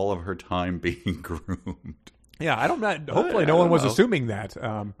spend all of her time being groomed. Yeah, hopefully no one was assuming that.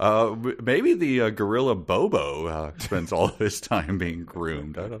 Maybe the gorilla Bobo spends all of his time being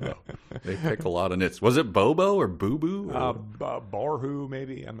groomed. I don't know. They pick a lot of nits. Was it Bobo or Boo Boo? Barhu,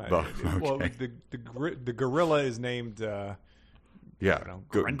 maybe. I'm not. Okay. Well, the gorilla is named. Gorbu.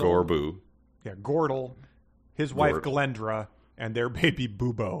 Yeah, Gordle. His wife Glendra. And their baby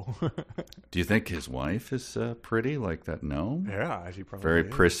Bubo. Do you think his wife is pretty like that gnome? Yeah, she probably very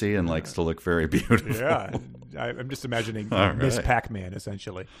is. Prissy and likes to look very beautiful. Yeah, I'm just imagining Miss Pac-Man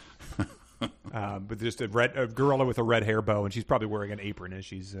essentially, but just a gorilla with a red hair bow, and she's probably wearing an apron as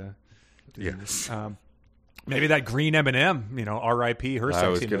she's. Yes. Maybe that green M&M. R.I.P. her sexiness. I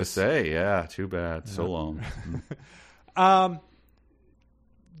was going to say, yeah, too bad, so long.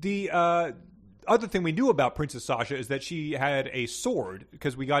 The other thing we knew about Princess Sasha is that she had a sword,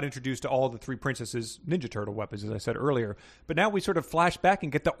 because we got introduced to all the three princesses' Ninja Turtle weapons, as I said earlier. But now we sort of flash back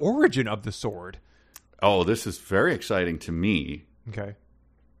and get the origin of the sword. Oh, this is very exciting to me. Okay.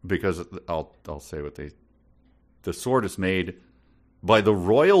 Because I'll say what the sword is made by the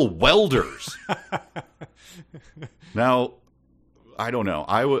royal welders. Now, I don't know.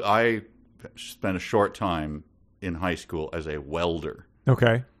 I spent a short time in high school as a welder.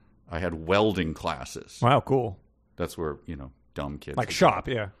 Okay. I had welding classes. Wow, cool. That's where, dumb kids. Like shop,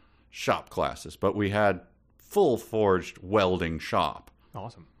 yeah. Shop classes. But we had full forged welding shop.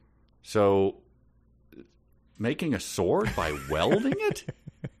 Awesome. So, making a sword by welding it?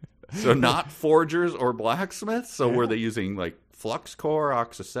 So not forgers or blacksmiths? So were they using like flux core,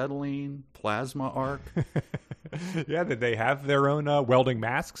 oxyacetylene, plasma arc? Yeah, did they have their own welding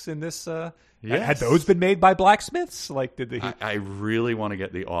masks in this? Yes. Had those been made by blacksmiths? Like, did they? I really want to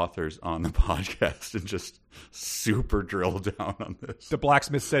get the authors on the podcast and just super drill down on this. The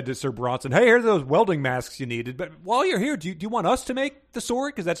blacksmith said to Sir Bronson, "Hey, here are those welding masks you needed. But while you're here, do you want us to make the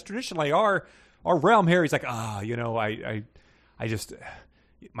sword? Because that's traditionally our realm here." He's like, I just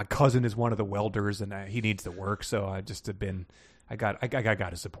my cousin is one of the welders, and he needs the work, so I just have been. I got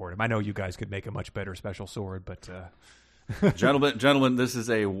to support him. I know you guys could make a much better special sword, but Gentlemen, this is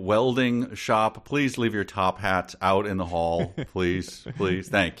a welding shop. Please leave your top hats out in the hall. Please.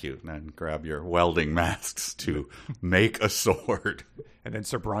 Thank you. And grab your welding masks to make a sword. And then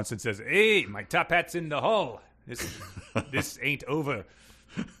Sir Bronson says, "Hey, my top hat's in the hall. This ain't over."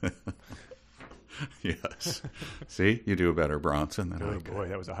 Yes. See, you do a better Bronson than I could. Boy,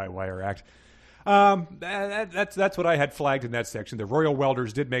 that was a high wire act. That's what I had flagged in that section. The Royal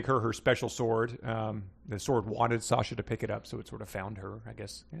Welders did make her special sword. The sword wanted Sasha to pick it up, so it sort of found her, I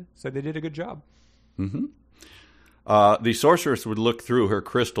guess. Yeah, so they did a good job. Mm-hmm. The sorceress would look through her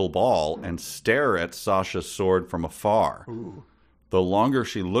crystal ball and stare at Sasha's sword from afar. Ooh. The longer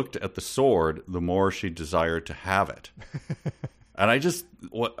she looked at the sword, the more she desired to have it. And I just...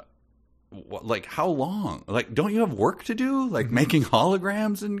 What, like, how long? Like, don't you have work to do? Like, making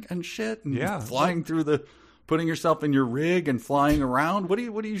holograms and shit? And flying through putting yourself in your rig and flying around? What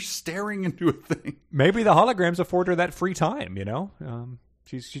are you staring into a thing? Maybe the holograms afford her that free time, you know?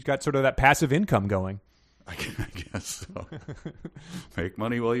 She's got sort of that passive income going. I guess so. Make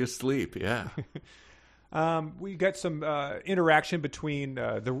money while you sleep, yeah. We got some interaction between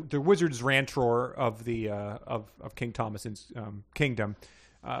the wizard's Rantor of of King Thomas's kingdom.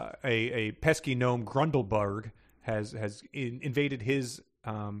 A pesky gnome, Grundleburg, has invaded his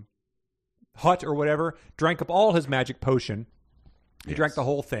hut or whatever, drank up all his magic potion. He drank the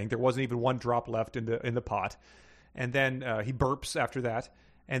whole thing. There wasn't even one drop left in the pot. And then he burps after that.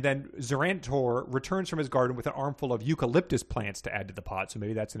 And then Zarantor returns from his garden with an armful of eucalyptus plants to add to the pot. So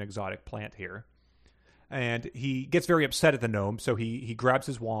maybe that's an exotic plant here. And he gets very upset at the gnome, so he grabs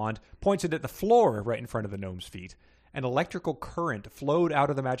his wand, points it at the floor right in front of the gnome's feet. An electrical current flowed out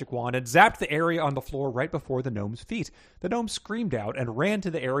of the magic wand and zapped the area on the floor right before the gnome's feet. The gnome screamed out and ran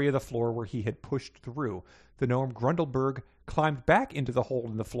to the area of the floor where he had pushed through. The gnome Grundleburg climbed back into the hole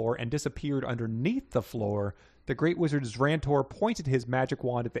in the floor and disappeared underneath the floor. The great wizard Zarantor pointed his magic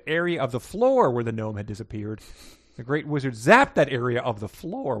wand at the area of the floor where the gnome had disappeared. The great wizard zapped that area of the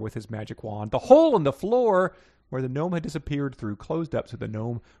floor with his magic wand. The hole in the floor where the gnome had disappeared through closed up so the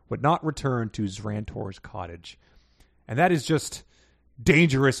gnome would not return to Zarantor's cottage. And that is just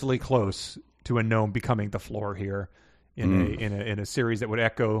dangerously close to a gnome becoming the floor here in a series that would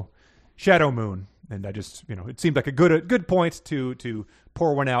echo Shadow Moon. And I just, it seemed like a good point to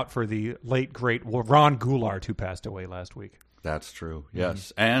pour one out for the late great Ron Goulart, who passed away last week. That's true.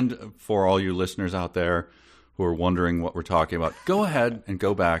 Yes. And for all you listeners out there who are wondering what we're talking about, go ahead and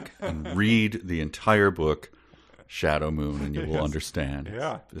go back and read the entire book, Shadow Moon, and you will understand.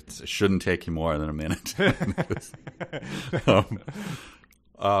 Yeah. It shouldn't take you more than a minute.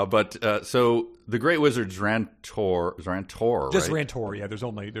 So the Great Wizard Zarantor, just right? Rantor, yeah. There's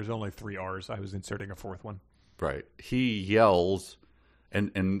only 3 R's. I was inserting a 4th one. Right. He yells,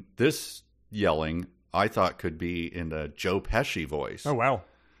 and this yelling I thought could be in a Joe Pesci voice. Oh, wow.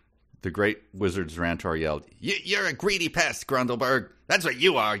 The Great Wizard Zarantor yelled, "You're a greedy pest, Grundleburg. That's what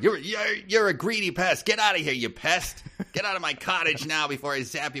you are. You're a greedy pest. Get out of here, you pest. Get out of my cottage now before I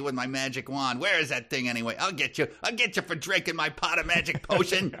zap you with my magic wand. Where is that thing anyway? I'll get you for drinking my pot of magic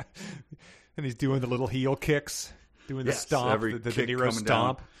potion." And he's doing the little heel kicks, doing the stomp, the De Niro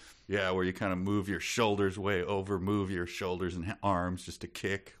stomp. Down. Yeah, where you kind of move your shoulders way over, move your shoulders and arms just to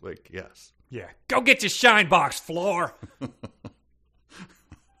kick. Like, yes. Yeah. Go get your shine box, floor.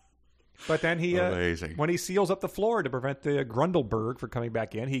 But then when he seals up the floor to prevent the Grundleburg from coming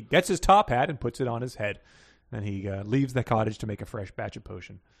back in, he gets his top hat and puts it on his head. Then he leaves the cottage to make a fresh batch of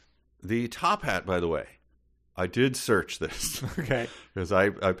potion. The top hat, by the way, I did search this. Okay. Because I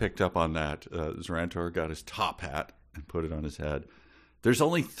picked up on that. Zarantor got his top hat and put it on his head. There's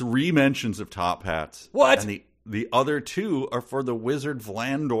only 3 mentions of top hats. What? And the other 2 are for the Wizard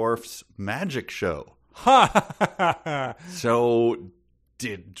Vlandorf's magic show. Ha! So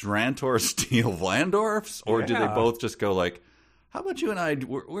did Zarantor steal Vlandorf's? Or did they both just go like, how about you and I,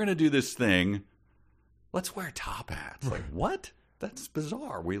 we're going to do this thing. Let's wear top hats. Like, what? That's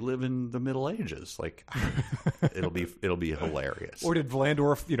bizarre. We live in the Middle Ages. Like, it'll be hilarious. Or did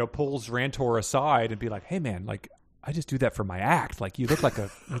Vlandorf, pull Zarantor aside and be like, "Hey, man, like, I just do that for my act. Like, you look like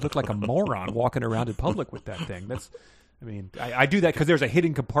a moron walking around in public with that thing. I do that because there's a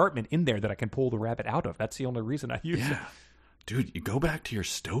hidden compartment in there that I can pull the rabbit out of. That's the only reason I use it." Dude, you go back to your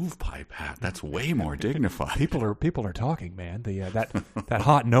stovepipe hat. That's way more dignified. People are talking, man. That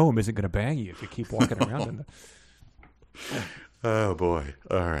hot gnome isn't going to bang you if you keep walking around in the... Oh boy!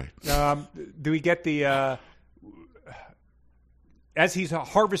 All right. Do we get the as he's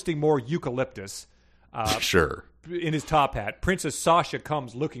harvesting more eucalyptus? Sure. In his top hat, Princess Sasha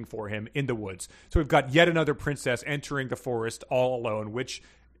comes looking for him in the woods. So we've got yet another princess entering the forest all alone, which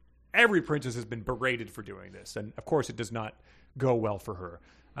every princess has been berated for doing this, and of course, it does not go well for her.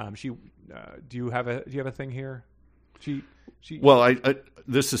 Do you have a thing here? Well, I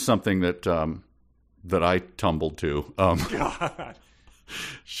this is something that I tumbled to. God.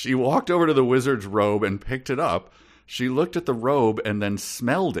 She walked over to the wizard's robe and picked it up. She looked at the robe and then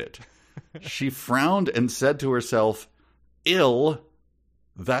smelled it. She frowned and said to herself, "Ill,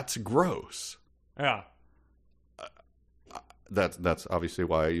 that's gross." Yeah. That's obviously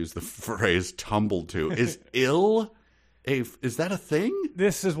why I use the phrase "tumbled to." Is ill is that a thing?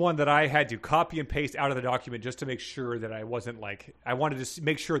 This is one that I had to copy and paste out of the document just to make sure that I wasn't like, I wanted to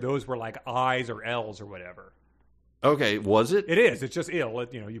make sure those were like I's or L's or whatever. Okay, was it? It is. It's just ill.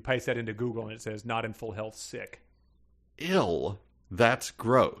 You paste that into Google and it says not in full health, sick. Ill, that's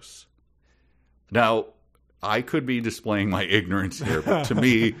gross. Now, I could be displaying my ignorance here, but to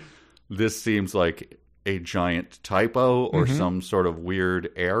me, this seems like a giant typo or some sort of weird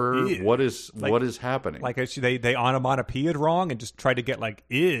error. Ew. What is happening? Like they onomatopoeia'd wrong and just tried to get like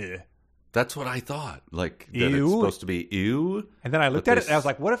ew. That's what I thought. Like that Ew. it's supposed to be ew. And then I looked at it and I was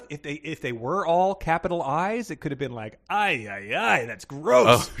like, what if they were all capital I's? It could have been like ay, that's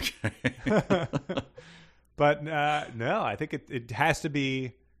gross. Okay. But no, I think it has to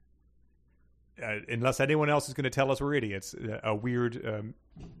be. Unless anyone else is going to tell us we're idiots, a weird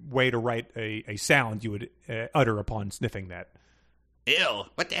way to write a sound you would utter upon sniffing that. Ill?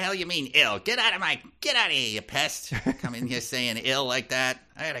 What the hell you mean ill? Get out of here, you pest. Come in here saying ill like that.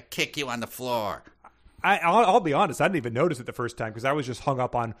 I gotta kick you on the floor. I'll be honest, I didn't even notice it the first time because I was just hung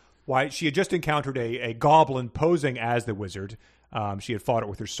up on why she had just encountered a goblin posing as the wizard. She had fought it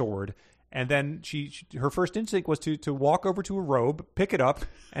with her sword. And then her first instinct was to walk over to a robe, pick it up,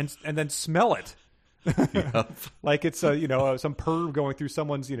 and then smell it. Yep. Like it's some perv going through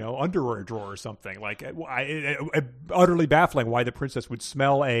someone's underwear drawer or something. Like utterly baffling why the princess would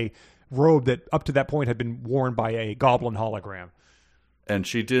smell a robe that up to that point had been worn by a goblin hologram. And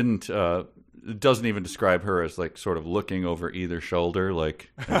she didn't. It doesn't even describe her as like sort of looking over either shoulder, like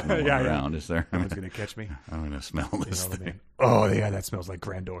around. Is there? No one's gonna catch me. I'm gonna smell this thing. Oh yeah, that smells like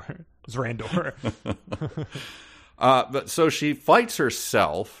Grandor. It's Randor. But so she fights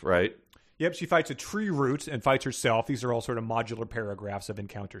herself, right? Yep, she fights a tree root and fights herself. These are all sort of modular paragraphs of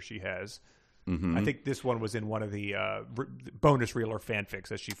encounters she has. Mm-hmm. I think this one was in one of the bonus reel or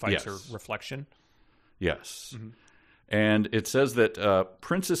fanfics as she fights her reflection. Yes. Mm-hmm. And it says that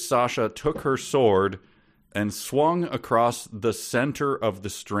Princess Sasha took her sword and swung across the center of the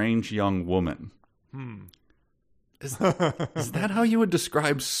strange young woman. Is that how you would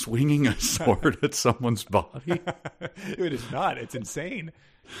describe swinging a sword at someone's body? It is not. It's insane.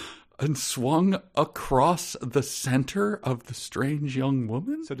 And swung across the center of the strange young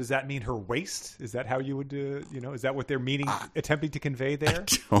woman? So does that mean her waist? Is that how you would, is that what they're attempting to convey there?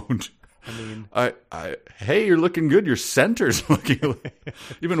 I don't. I mean, hey, you're looking good. Your center's looking.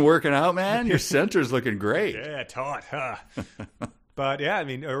 You've been working out, man. Your center's looking great. Yeah, taut, huh? But yeah, I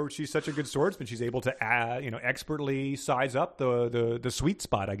mean, she's such a good swordsman. She's able to, expertly size up the sweet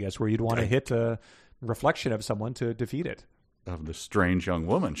spot, I guess, where you'd want to hit a reflection of someone to defeat it. Of the strange young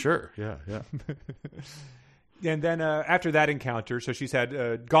woman, sure, yeah. And then after that encounter, so she's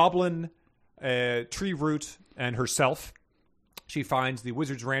had goblin, tree root, and herself. She finds the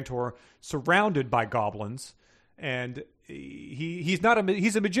wizard's Rantor surrounded by goblins, and he's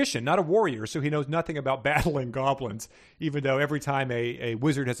a magician, not a warrior, so he knows nothing about battling goblins. Even though every time a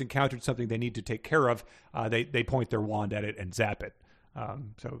wizard has encountered something they need to take care of, they point their wand at it and zap it.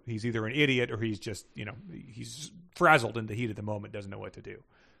 So he's either an idiot or he's just he's frazzled in the heat of the moment, doesn't know what to do.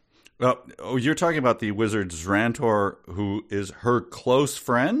 Well, you're talking about the wizard's Rantor, who is her close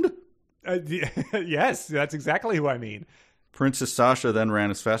friend? Yes, that's exactly who I mean. Princess Sasha then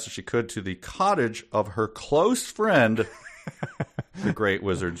ran as fast as she could to the cottage of her close friend, the great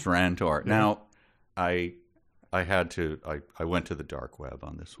wizard's Rantor. Now, I went to the dark web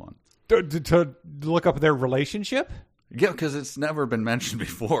on this one. To look up their relationship? Yeah, because it's never been mentioned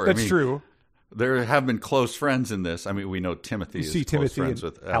before. That's true. There have been close friends in this. I mean, we know Timothy is close friends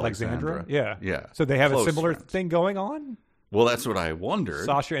with Alexandra. Yeah. So they have a similar thing going on? Well, that's what I wondered.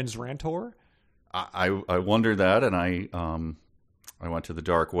 Sasha and Zrantor? I wondered that, and I went to the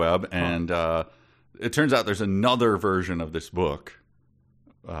dark web, and it turns out there's another version of this book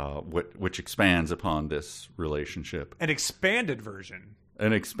which expands upon this relationship. An expanded version?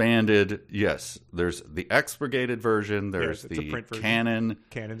 An expanded, yes. There's the expurgated version, there's the canon,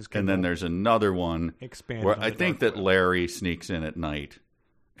 and then there's another one where I think that Larry sneaks in at night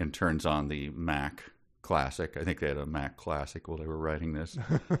and turns on the Mac Classic. I think they had a Mac Classic while they were writing this.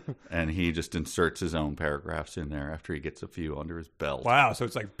 And he just inserts his own paragraphs in there after he gets a few under his belt. Wow, so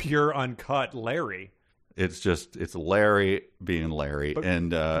it's like pure uncut Larry. It's Larry being Larry. But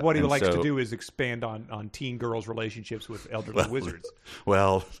and what he and likes so, to do is expand on teen girls' relationships with elderly wizards.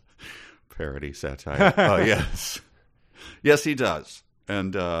 Well, parody satire. Oh, yes. Yes, he does.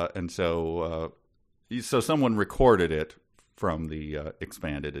 And so someone recorded it from the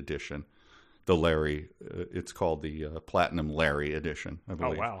expanded edition. The Larry, it's called the Platinum Larry edition, I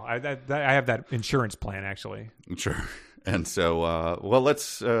believe. Oh, wow. I have that insurance plan, actually. Sure. And so,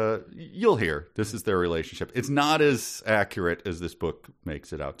 let's, you'll hear. This is their relationship. It's not as accurate as this book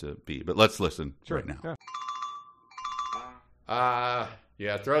makes it out to be, but let's listen right now.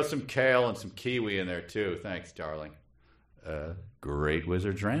 Yeah, throw some kale and some kiwi in there, too. Thanks, darling. Great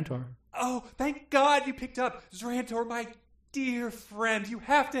Wizard Zrantor. Oh, thank God you picked up. Zrantor, my dear friend, you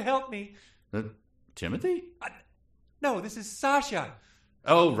have to help me. Timothy? No, this is Sasha.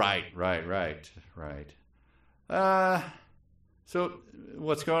 Oh, right. So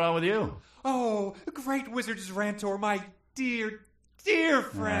what's going on with you? Oh, Great Wizard Zrantor, my dear, dear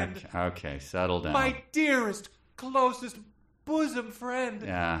friend. Okay, settle down. My dearest, closest bosom friend.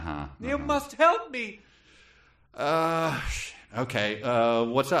 Uh-huh. You must help me. Okay,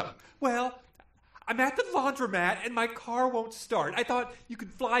 what's up? Well, I'm at the laundromat and my car won't start. I thought you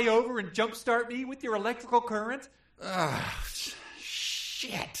could fly over and jumpstart me with your electrical current.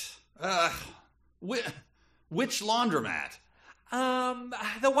 Shit. Which laundromat?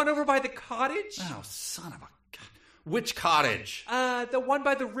 The one over by the cottage? Oh, son of a... Which cottage? The one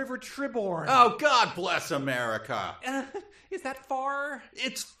by the River Triborn. Oh, God bless America. Is that far?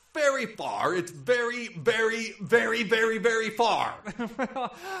 It's very far. It's very, very, very, very, very far.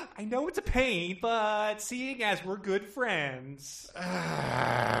 Well, I know it's a pain, but seeing as we're good friends.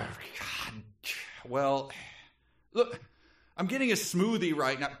 God. Well, look, I'm getting a smoothie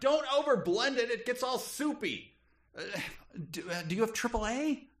right now. Don't overblend it. It gets all soupy. Do you have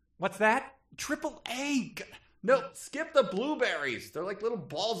AAA? What's that? AAA? No, skip the blueberries. They're like little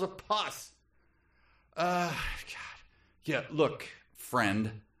balls of pus. God. Yeah, look,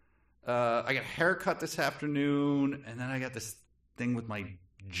 friend. I got a haircut this afternoon, and then I got this thing with my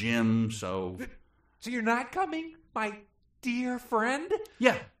gym, so... So you're not coming, my dear friend?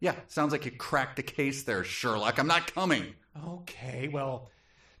 Yeah. Sounds like you cracked the case there, Sherlock. I'm not coming. Okay, well,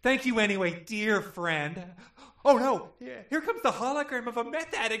 thank you anyway, dear friend. Oh, no, here comes the hologram of a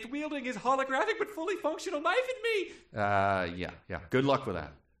meth addict wielding his holographic but fully functional knife at me. Yeah. Good luck with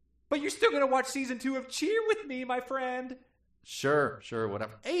that. But you're still going to watch season 2 of Cheer with me, my friend. Sure,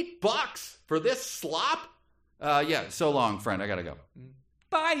 whatever. $8 for this slop? Yeah, so long, friend. I gotta go.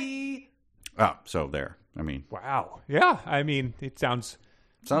 Bye. Oh, so there. I mean... Wow. Yeah, I mean, it sounds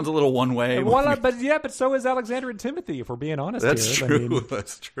a little one way. Well, but so is Alexander and Timothy, if we're being honest That's here. True. I mean,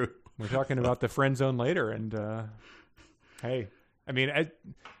 that's true. We're talking about the friend zone later, and hey, I mean,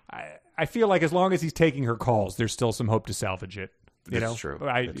 I feel like as long as he's taking her calls, there's still some hope to salvage it. That's true.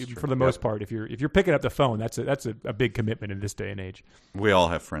 For the most part, if you're picking up the phone, that's a big commitment in this day and age. We all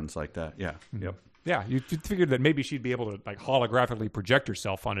have friends like that. Yeah. Mm-hmm. Yep. Yeah, you figured that maybe she'd be able to like holographically project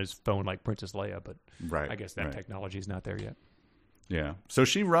herself on his phone like Princess Leia, but I guess that technology is not there yet. Yeah. So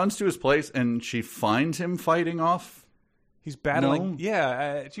she runs to his place and she finds him fighting off. He's battling. No?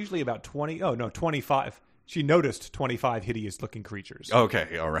 Yeah, it's usually about 25. She noticed 25 hideous-looking creatures.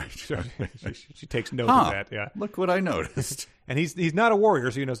 Okay, all right. She takes note of that, yeah. Look what I noticed. And he's not a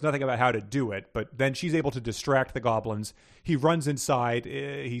warrior, so he knows nothing about how to do it, but then she's able to distract the goblins. He runs inside.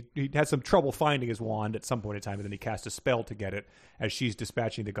 He had some trouble finding his wand at some point in time, and then he cast a spell to get it as she's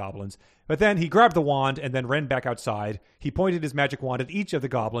dispatching the goblins. But then he grabbed the wand and then ran back outside. He pointed his magic wand at each of the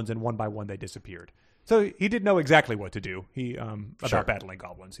goblins, and one by one they disappeared. So he did know exactly what to do. About battling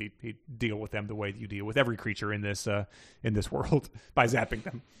goblins. He'd deal with them the way you deal with every creature in this world by zapping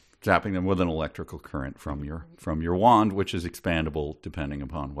them. Zapping them with an electrical current from your wand, which is expandable depending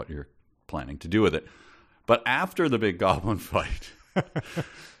upon what you're planning to do with it. But after the big goblin fight,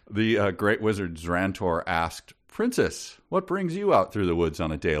 the great wizard Zrantor asked, "Princess, what brings you out through the woods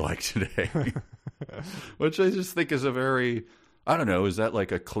on a day like today?" Which I just think is a very... I don't know, is that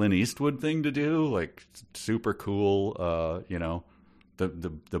like a Clint Eastwood thing to do? Like super cool,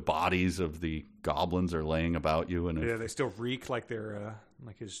 the bodies of the goblins are laying about you. And they still reek like they're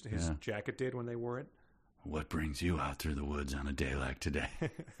like his jacket did when they wore it. What brings you out through the woods on a day like today?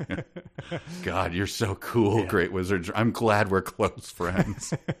 God, you're so cool, great wizard. I'm glad we're close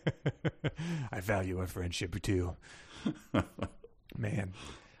friends. I value our friendship too. Man.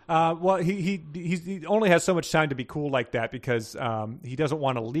 Well, he only has so much time to be cool like that because he doesn't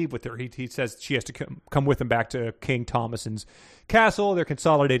want to leave with her. He says she has to come with him back to King Thomason's castle. They're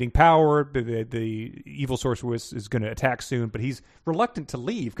consolidating power. The evil sorcerer is going to attack soon, but he's reluctant to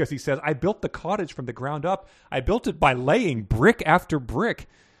leave because he says, "I built the cottage from the ground up. I built it by laying brick after brick."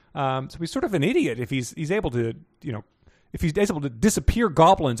 So he's sort of an idiot if he's able to, if he's able to disappear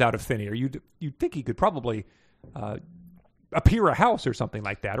goblins out of thin air. You'd think he could probably appear a house or something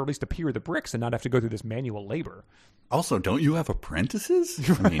like that, or at least appear the bricks and not have to go through this manual labor. Also, don't you have apprentices?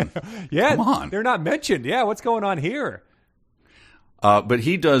 I mean, yeah, come on. They're not mentioned. Yeah, what's going on here? But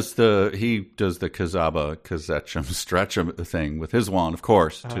he does the Kazaba Kazetchum Stretchum thing with his wand, of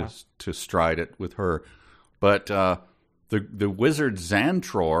course, to stride it with her. But the wizard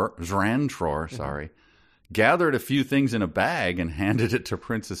Zrantor, gathered a few things in a bag and handed it to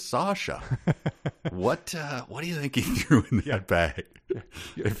Princess Sasha. What do you think he threw in that bag?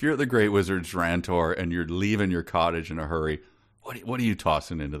 If you're the great wizard Zrantor and you're leaving your cottage in a hurry, what are you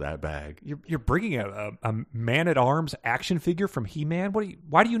tossing into that bag? You're bringing a man-at-arms action figure from He-Man?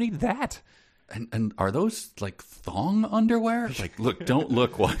 Why do you need that? And are those like thong underwear? Like, look, don't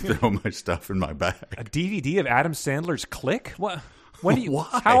look while I throw my stuff in my bag. A DVD of Adam Sandler's Click? What? When do you?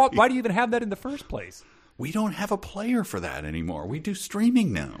 Why? Why do you even have that in the first place? We don't have a player for that anymore. We do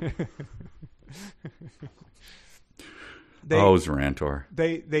streaming now. Zrantor.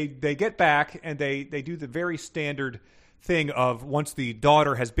 They get back and they do the very standard thing of once the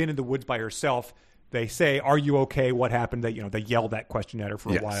daughter has been in the woods by herself, they say, "Are you okay? What happened?" They yell that question at her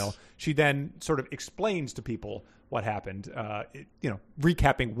for a while. She then sort of explains to people what happened,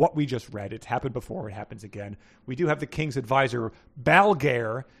 recapping what we just read. It's happened before. It happens again. We do have the king's advisor,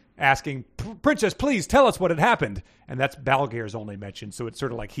 Balgair, asking, "Princess, please tell us what had happened." And that's Balgair's only mention. So it's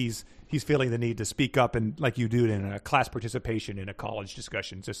sort of like he's feeling the need to speak up, and like you do in a class participation in a college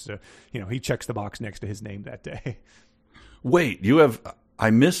discussion. Just he checks the box next to his name that day. Wait, I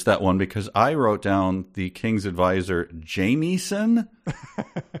missed that one because I wrote down the king's advisor Jamieson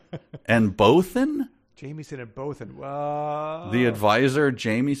and Bothan. Jamieson and Bothan. The advisor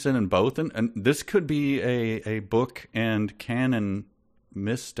Jamieson and Bothan, and this could be a book and canon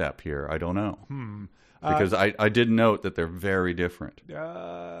misstep here. I don't know. Because I did note that they're very different.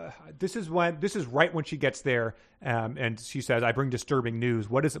 This is right when she gets there, and she says, "I bring disturbing news.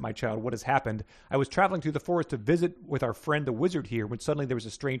 What is it, my child? What has happened? I was traveling through the forest to visit with our friend the wizard here when suddenly there was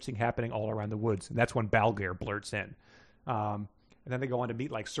a strange thing happening all around the woods." And that's when Balgair blurts in. And then they go on to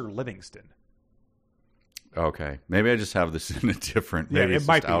meet like Sir Livingston. Okay, maybe I just have this in a different. Maybe it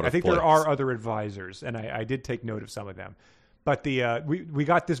might be. I think place. There are other advisors, and I did take note of some of them. But we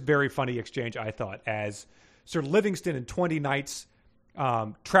got this very funny exchange, I thought, as Sir Livingston and 20 knights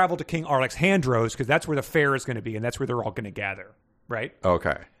travel to King Alexandros, because that's where the fair is going to be, and that's where they're all going to gather, right?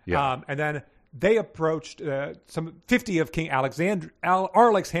 Okay, yeah. And then they approached some 50 of King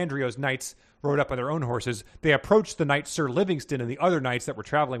Alexandrio's knights rode up on their own horses. They approached the knight Sir Livingston and the other knights that were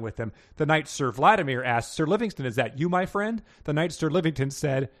traveling with them. The knight Sir Vladimir asked, "Sir Livingston, is that you, my friend?" The knight Sir Livingston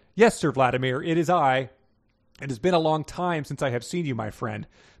said, "Yes, Sir Vladimir, it is I. It has been a long time since I have seen you, my friend."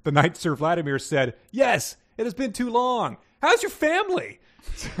 The knight Sir Vladimir said, "Yes, it has been too long. How's your family?"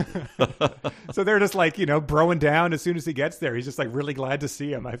 So they're just like, broing down as soon as he gets there. He's just like really glad to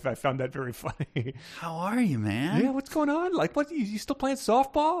see him. I found that very funny. How are you, man? Yeah, what's going on? Like, what? You still playing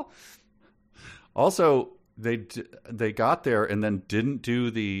softball? Also, they got there and then didn't do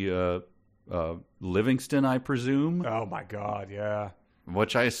the Livingston, I presume. Oh my God, yeah.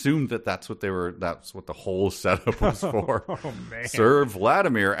 Which I assumed that's what the whole setup was for. Oh, man. Sir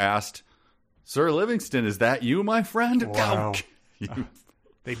Vladimir asked, "Sir Livingston, is that you, my friend?" Wow.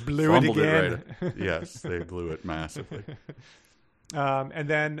 They blew it again. Right. Yes, they blew it massively. And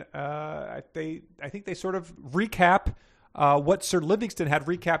then I think they sort of recap what Sir Livingston had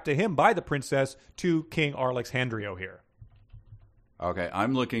recapped to him by the princess to King Alexandrio here. Okay,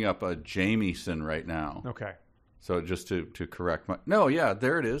 I'm looking up a Jamieson right now. Okay. So just to correct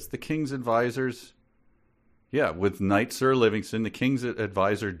there it is. The king's advisors, with Knight Sir Livingston, the king's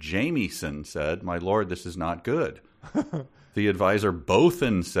advisor Jamieson said, "My lord, this is not good." The advisor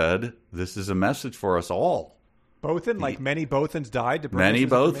Bothan said, "This is a message for us all." Bothan, like many Bothans died to bring many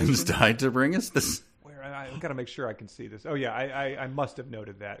Bothans died to bring us this. Where I've got to make sure I can see this. Oh yeah, I must have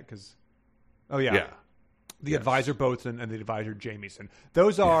noted that because. Oh yeah. The advisor Bothan and the advisor Jamieson.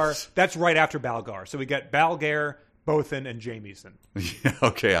 Those are that's right after Balgar. So we get Balgair, Bothan, and Jamieson. Yeah,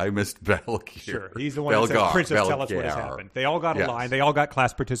 okay, I missed Balgair. Sure, he's the one that says, "Princess, tell us what has happened." They all got a line. They all got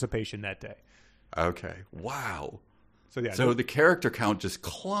class participation that day. Okay, wow. So the character count just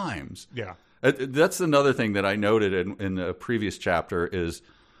climbs. Yeah, that's another thing that I noted in the previous chapter is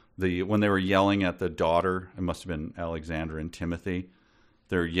when they were yelling at the daughter, it must have been Alexandra and Timothy.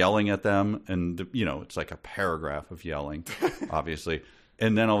 They're yelling at them, and it's like a paragraph of yelling, obviously.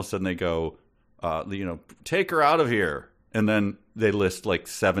 And then all of a sudden they go, take her out of here. And then they list like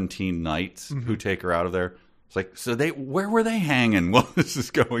 17 knights who take her out of there. It's like, so where were they hanging while this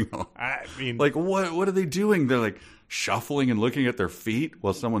is going on? I mean, like, what are they doing? They're like shuffling and looking at their feet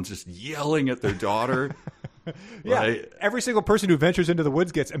while someone's just yelling at their daughter. Yeah, every single person who ventures into the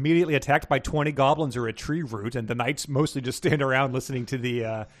woods gets immediately attacked by 20 goblins or a tree root, and the knights mostly just stand around listening to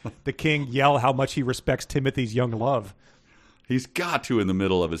the king yell how much he respects Timothy's young love. He's got to, in the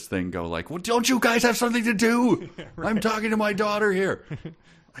middle of his thing, go like, well, don't you guys have something to do? Yeah, right. I'm talking to my daughter here.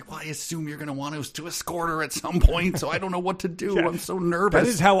 Like, well, I assume you're going to want us to escort her at some point, so I don't know what to do. Yeah. I'm so nervous. That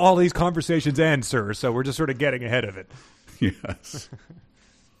is how all these conversations end, sir, so we're just sort of getting ahead of it. Yes.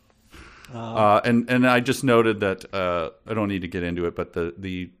 And I just noted that I don't need to get into it, but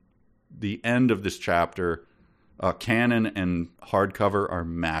the end of this chapter, canon and hardcover are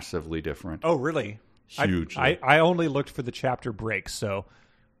massively different. Oh, really? Hugely. I only looked for the chapter breaks, so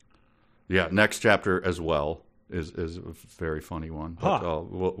yeah. Next chapter as well is a very funny one.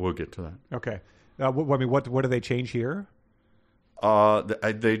 But we'll get to that. Okay. What do they change here?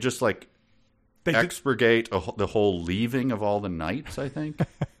 They just expurgate the whole leaving of all the knights, I think.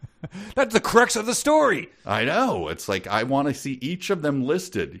 That's the crux of the story. I know. It's like, I want to see each of them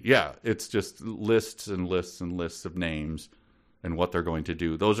listed. Yeah, it's just lists and lists and lists of names and what they're going to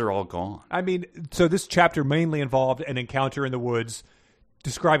do. Those are all gone. I mean, so this chapter mainly involved an encounter in the woods,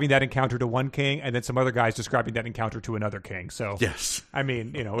 describing that encounter to one king, and then some other guys describing that encounter to another king. So, yes. I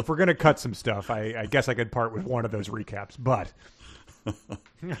mean, if we're going to cut some stuff, I guess I could part with one of those recaps, but...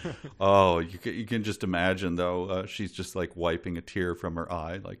 Oh, you can just imagine, though, she's just like wiping a tear from her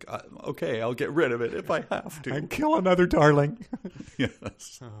eye, like, okay, I'll get rid of it if I have to. And kill another darling.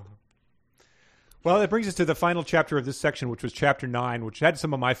 Yes. Oh. Well, that brings us to the final chapter of this section, which was chapter 9, which had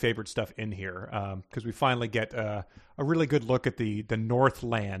some of my favorite stuff in here, because we finally get a really good look at the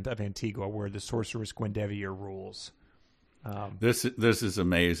Northland of Antigua, where the sorceress Guinevere rules. This is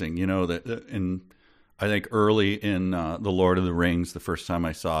amazing. I think early in The Lord of the Rings, the first time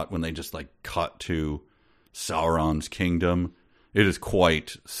I saw it, when they just cut to Sauron's kingdom, it is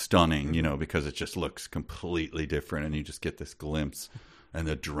quite stunning, because it just looks completely different, and you just get this glimpse, and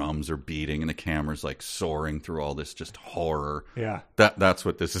the drums are beating, and the camera's soaring through all this just horror. Yeah, that's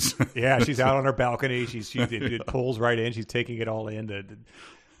what this is. Yeah, she's out on her balcony. It pulls right in. She's taking it all in,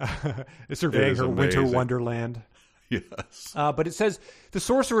 surveying her winter wonderland. Yes. But it says, the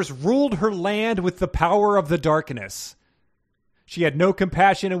sorceress ruled her land with the power of the darkness. She had no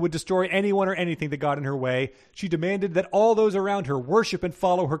compassion and would destroy anyone or anything that got in her way. She demanded that all those around her worship and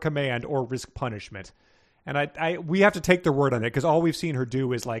follow her command or risk punishment. And we have to take their word on it, because all we've seen her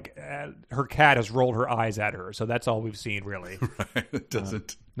do is her cat has rolled her eyes at her. So that's all we've seen, really. Right. It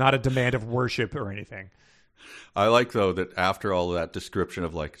doesn't. Not a demand of worship or anything. I like, though, that after all of that description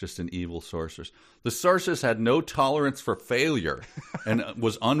of just an evil sorceress, the sorceress had no tolerance for failure and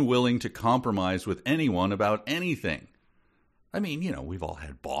was unwilling to compromise with anyone about anything. I mean, we've all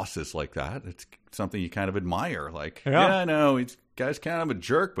had bosses like that. It's something you kind of admire. Yeah, I know, he's guy's kind of a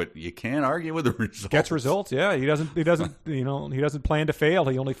jerk, but you can't argue with the results. Gets results, yeah. He doesn't he doesn't plan to fail.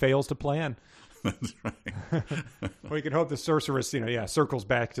 He only fails to plan. That's right. Well, you can hope the sorceress, circles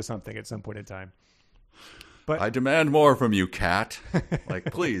back to something at some point in time. But I demand more from you, cat.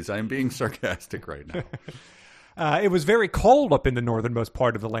 Please, I'm being sarcastic right now. It was very cold up in the northernmost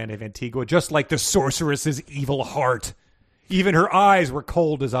part of the land of Antigua, just like the sorceress's evil heart. Even her eyes were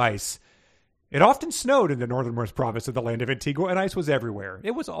cold as ice. It often snowed in the northernmost province of the land of Antigua, and ice was everywhere.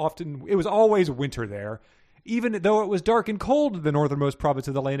 It was always winter there. Even though it was dark and cold in the northernmost province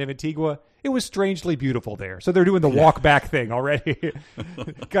of the land of Antigua, it was strangely beautiful there. So they're doing the walk back thing already.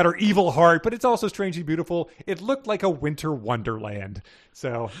 Got her evil heart, but it's also strangely beautiful. It looked like a winter wonderland.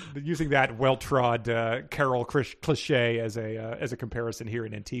 So using that well-trod Carol cliche as a comparison here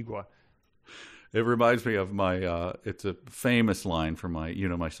in Antigua. It reminds me of my. It's a famous line from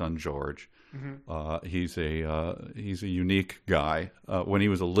my son George. Mm-hmm. He's a unique guy. When he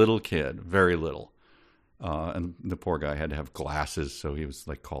was a little kid, very little. And the poor guy had to have glasses, so he was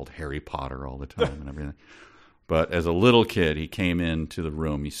called Harry Potter all the time and everything. But as a little kid, he came into the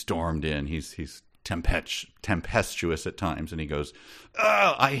room. He stormed in. He's tempestuous at times, and he goes,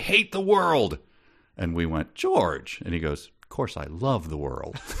 "Oh, I hate the world." And we went, "George," and he goes, "Of course, I love the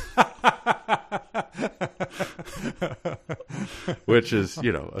world." Which is,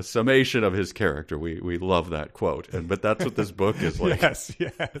 a summation of his character. We love that quote. But that's what this book is like. Yes.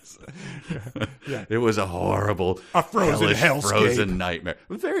 Yeah. It was a horrible, frozen hellscape. Frozen nightmare.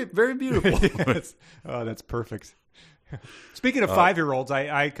 Very, very beautiful. Yes. Oh, that's perfect. Speaking of 5-year-olds,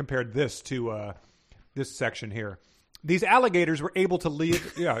 I compared this to this section here. These alligators were able to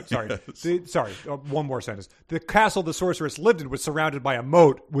leave. Yeah, sorry. Yes. One more sentence. The castle the sorceress lived in was surrounded by a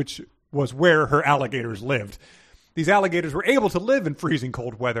moat, which was where her alligators lived. These alligators were able to live in freezing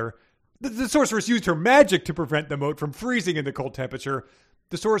cold weather. The sorceress used her magic to prevent the moat from freezing in the cold temperature.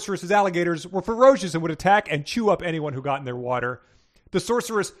 The sorceress's alligators were ferocious and would attack and chew up anyone who got in their water. The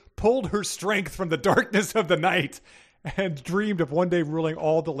sorceress pulled her strength from the darkness of the night and dreamed of one day ruling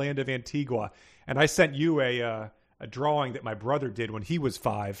all the land of Antigua. And I sent you a drawing that my brother did when he was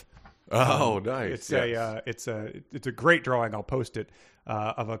 5. Oh, nice! It's a great drawing. I'll post it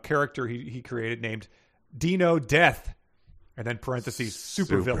of a character he created named Dino Death, and then parentheses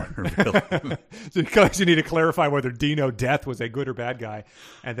super villain. Because you need to clarify whether Dino Death was a good or bad guy.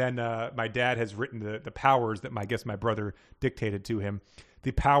 And then my dad has written the powers that my brother dictated to him.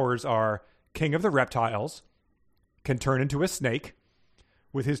 The powers are King of the Reptiles, can turn into a snake.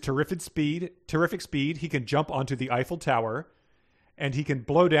 With his terrific speed, he can jump onto the Eiffel Tower, and he can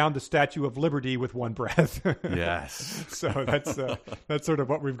blow down the Statue of Liberty with one breath. Yes. So that's sort of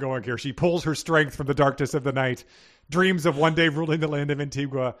what we've going here. She pulls her strength from the darkness of the night, dreams of one day ruling the land of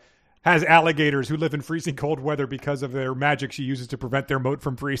Antigua, has alligators who live in freezing cold weather because of their magic she uses to prevent their moat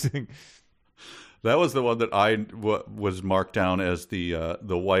from freezing. That was the one that I was marked down as the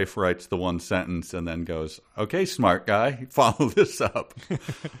wife writes the one sentence and then goes, "Okay, smart guy, follow this up."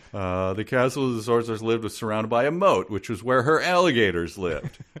 The castle of the sorceress lived was surrounded by a moat, which was where her alligators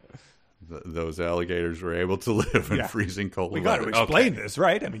lived. Those alligators were able to live in freezing cold weather. We got to explain this,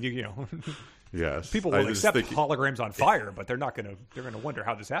 right? I mean, you know. Yes. People will accept holograms on fire, but they're going to wonder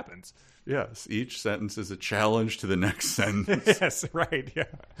how this happens. Yes. Each sentence is a challenge to the next sentence. Yes, right. Yeah.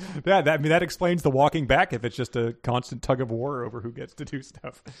 That explains the walking back if it's just a constant tug of war over who gets to do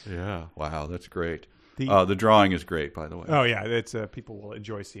stuff. Yeah. Wow. That's great. The drawing is great, by the way. Oh yeah. It's people will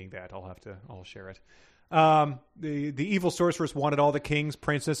enjoy seeing that. I'll share it. The evil sorceress wanted all the kings,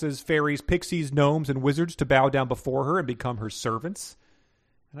 princesses, fairies, pixies, gnomes, and wizards to bow down before her and become her servants.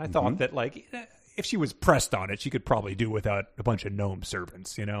 And I thought that, like, if she was pressed on it, she could probably do without a bunch of gnome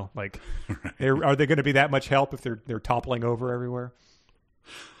servants, you know? Like, are they going to be that much help if they're toppling over everywhere?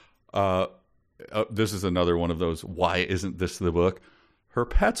 This is another one of those, why isn't this the book? Her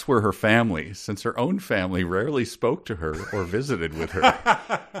pets were her family, since her own family rarely spoke to her or visited with her.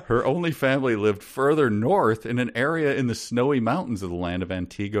 Her only family lived further north in an area in the snowy mountains of the land of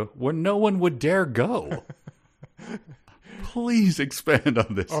Antigua where no one would dare go. Please expand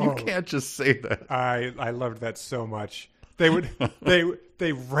on this. You can't just say that. I loved that so much.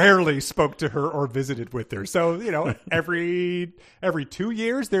 They rarely spoke to her or visited with her. So, you know, every 2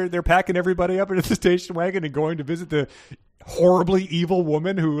 years they're packing everybody up into the station wagon and going to visit the horribly evil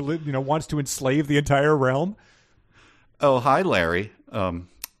woman who wants to enslave the entire realm. Oh, hi, Larry.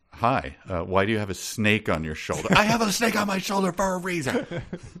 Hi. Why do you have a snake on your shoulder? I have a snake on my shoulder for a reason.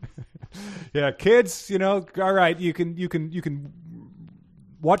 Yeah, kids, all right, you can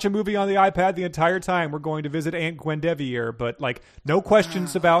watch a movie on the iPad the entire time. We're going to visit Aunt Gwendevier, but like no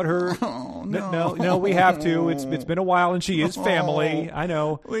questions about her. Oh, no, we have to. It's been a while, and she is family. I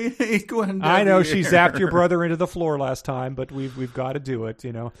know. We hate Gwendevier. I know she zapped your brother into the floor last time, but we've got to do it,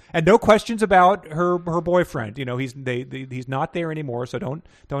 And no questions about her boyfriend. He's not there anymore, so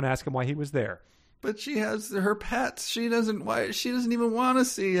don't ask him why he was there. But she has her pets. She doesn't even want to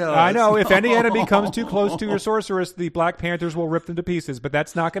see us. I know. If any enemy comes too close to your sorceress, the Black Panthers will rip them to pieces. But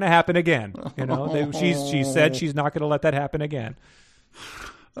that's not going to happen again. She said she's not going to let that happen again.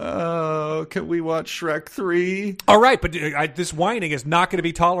 Can we watch Shrek 3? All right, but this whining is not going to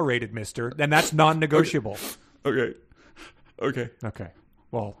be tolerated, mister. And that's non-negotiable. Okay.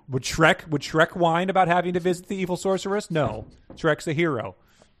 Well, would Shrek whine about having to visit the evil sorceress? No. Shrek's a hero.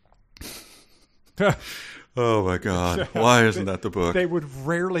 Oh my God! Why isn't that the book? They would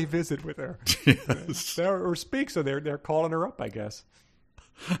rarely visit with her, yes. or speak. So they're calling her up, I guess.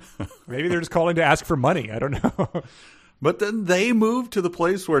 Maybe they're just calling to ask for money. I don't know. But then they moved to the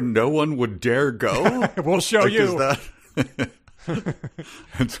place where no one would dare go. We'll show you.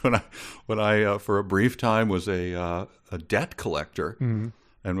 And so when I for a brief time was a debt collector, and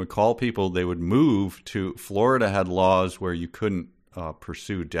would call people, they would move to Florida. Had laws where you couldn't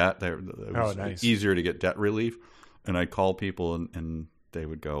pursue debt. It was nice. Easier to get debt relief. And I'd call people and they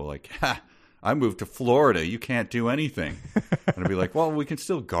would go like, I moved to Florida. You can't do anything. And I'd be like, well, we can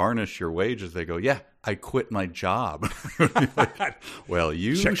still garnish your wages. They go, yeah, I quit my job. Like, well,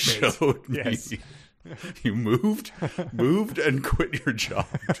 you showed me. You moved and quit your job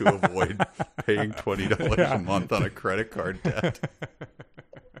to avoid paying $20 a month on a credit card debt.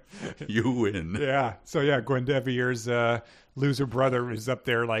 You win. Yeah. So Gwendevier's loser brother is up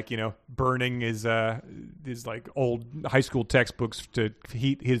there, like, burning his like old high school textbooks to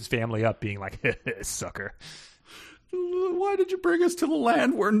heat his family up, being like, sucker. Why did you bring us to the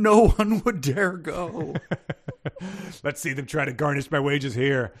land where no one would dare go? Let's see them try to garnish my wages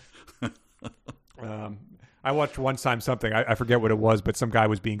here. I watched one time something, I forget what it was, but some guy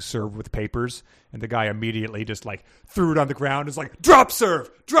was being served with papers, and the guy immediately just like threw it on the ground and was like, drop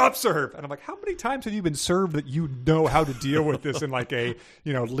serve. And I'm like, how many times have you been served that you know how to deal with this in like a,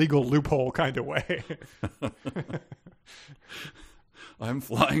 legal loophole kind of way? I'm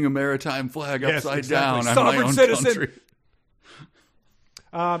flying a maritime flag upside down. I'm Sovereign my own citizen. country.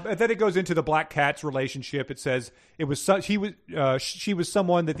 And then it goes into the Black Cat's relationship. It says she was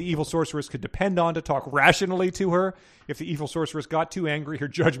someone that the evil sorceress could depend on to talk rationally to her. If the evil sorceress got too angry, her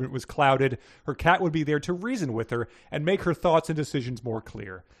judgment was clouded. Her cat would be there to reason with her and make her thoughts and decisions more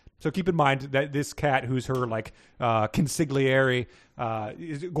clear. So keep in mind that this cat, who's her like consigliere,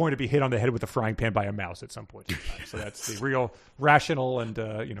 is going to be hit on the head with a frying pan by a mouse at some point in time. So that's the real rational and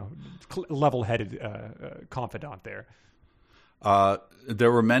level-headed confidant there.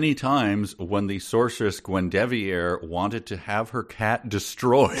 There were many times when the sorceress Gwendevier wanted to have her cat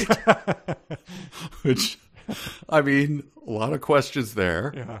destroyed. Which, I mean, a lot of questions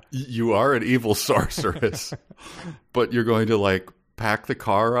there. Yeah. You are an evil sorceress, but you're going to like pack the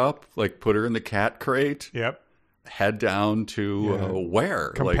car up, like put her in the cat crate. Yep. Head down to where?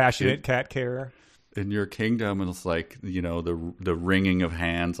 Compassionate cat care. In your kingdom, and it's like, the wringing of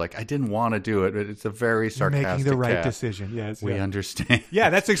hands. Like, I didn't want to do it, but it's a very sarcastic making the right cat. decision. Yes, we understand. Yeah,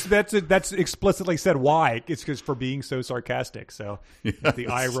 that's explicitly said why. It's because for being so sarcastic. So the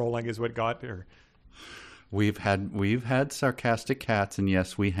eye rolling is what got her. We've had sarcastic cats, and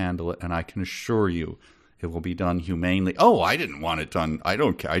yes, we handle it, and I can assure you, it will be done humanely. Oh, I didn't want it done. I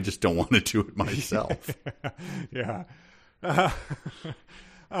don't care. I just don't want to do it myself. Yeah.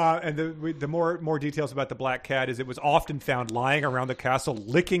 And the more details about the Black Cat is it was often found lying around the castle,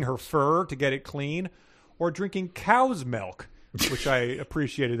 licking her fur to get it clean, or drinking cow's milk, which I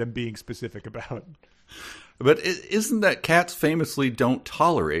appreciated them being specific about. But isn't that cats famously don't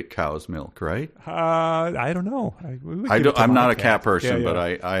tolerate cow's milk, right? I don't know. I'm not a cat person, but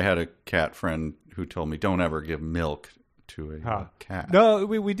I had a cat friend who told me don't ever give milk to a cat. No,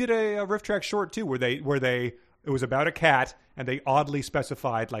 we did a Riff Track short too, where they it was about a cat, and they oddly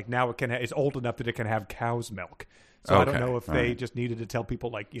specified like now it's old enough that it can have cow's milk. So I don't know if they just needed to tell people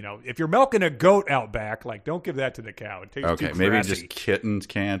like, if you're milking a goat out back, like don't give that to the cow. It tastes too maybe grassy. Just kittens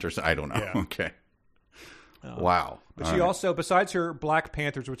can't, or I don't know. Yeah. Okay. Wow. But she also, besides her Black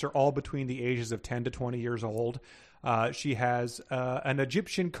Panthers, which are all between the ages of 10 to 20 years old, she has an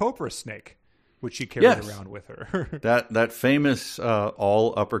Egyptian cobra snake, which she carried around with her. that famous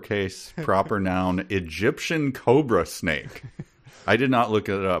all uppercase proper noun Egyptian cobra snake. I did not look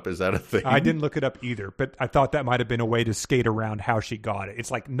it up. Is that a thing? I didn't look it up either, but I thought that might have been a way to skate around how she got it. It's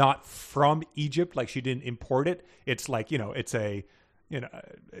like not from Egypt, like she didn't import it. It's like, it's a,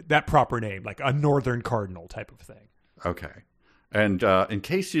 that proper name, like a northern cardinal type of thing. Okay. And in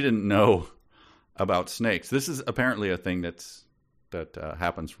case you didn't know about snakes, this is apparently a thing that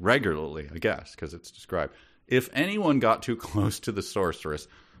happens regularly, I guess, because it's described. If anyone got too close to the sorceress,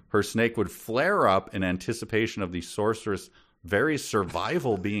 her snake would flare up in anticipation of the sorceress' very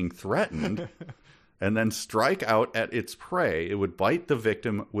survival being threatened, and then strike out at its prey. It would bite the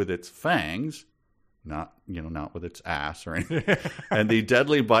victim with its fangs, not with its ass or anything, and the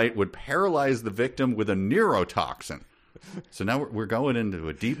deadly bite would paralyze the victim with a neurotoxin. So now we're going into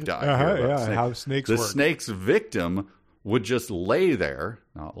a deep dive here about snakes. How snakes work. The snake's victim would just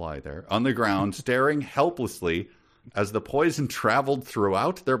not lie there, on the ground, staring helplessly as the poison traveled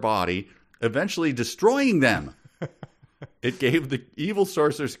throughout their body, eventually destroying them. It gave the evil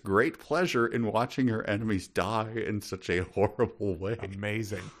sorceress great pleasure in watching her enemies die in such a horrible way.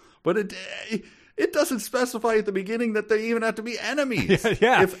 Amazing. But it doesn't specify at the beginning that they even have to be enemies.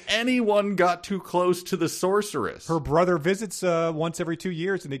 Yeah. If anyone got too close to the sorceress. Her brother visits once every 2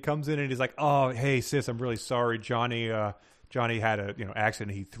 years, and he comes in and he's like, "Oh, hey sis, I'm really sorry. Johnny had a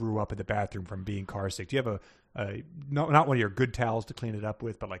accident. He threw up in the bathroom from being car sick. Do you have not one of your good towels to clean it up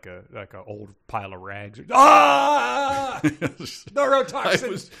with, but like a old pile of rags?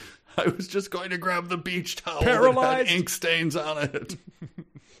 Neurotoxin. I was just going to grab the beach towel Paralyzed. that had ink stains on it."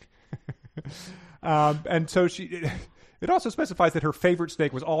 And so it also specifies that her favorite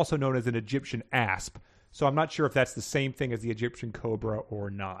snake was also known as an Egyptian asp. So I'm not sure if that's the same thing as the Egyptian cobra or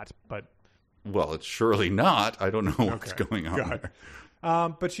not. But well, it's surely not. I don't know what's going on there.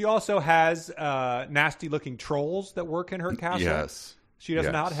 But she also has nasty-looking trolls that work in her castle. Yes. She does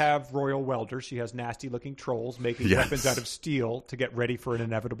not have royal welders. She has nasty-looking trolls making weapons out of steel to get ready for an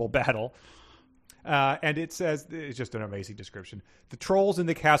inevitable battle. And it says, it's just an amazing description. The trolls in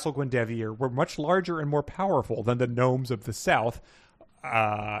the Castle Gwendevier were much larger and more powerful than the gnomes of the south.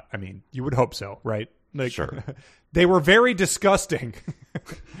 I mean, you would hope so, right? Like, sure. They were very disgusting.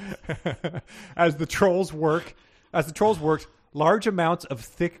 As the trolls worked, large amounts of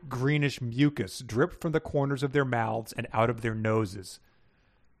thick greenish mucus dripped from the corners of their mouths and out of their noses.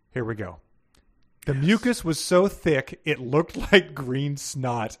 Here we go. The mucus was so thick, it looked like green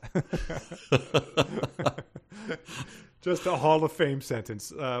snot. Just a Hall of Fame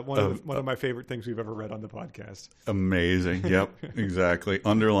sentence. One of my favorite things we've ever read on the podcast. Amazing. Yep, exactly.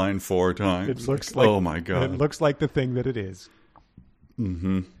 Underlined 4 times. It looks like, oh, my God. It looks like the thing that it is.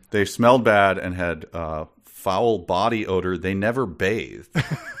 Mm-hmm. They smelled bad and had foul body odor. They never bathed.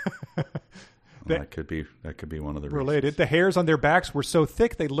 That could be one of the related. reasons. The hairs on their backs were so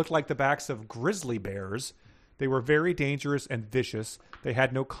thick they looked like the backs of grizzly bears. They were very dangerous and vicious. They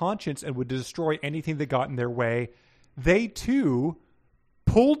had no conscience and would destroy anything that got in their way. They too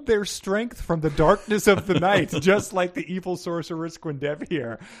pulled their strength from the darkness of the night, just like the evil sorceress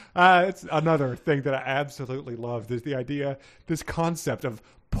Gwendevier. It's another thing that I absolutely love. There's the idea, this concept of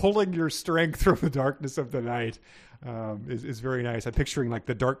pulling your strength from the darkness of the night. Is very nice. I'm picturing like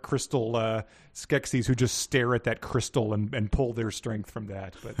the dark crystal Skeksis who just stare at that crystal and pull their strength from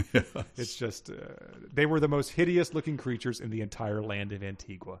that. But yes. It's just, they were the most hideous looking creatures in the entire land of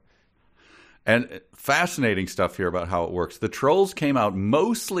Antigua. And fascinating stuff here about how it works. The trolls came out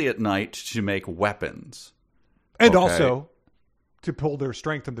mostly at night to make weapons. And also to pull their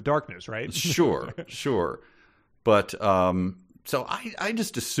strength from the darkness, right? Sure. But so I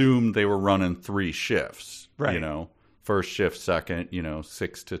just assumed they were running 3 shifts. Right. You know, first shift, second,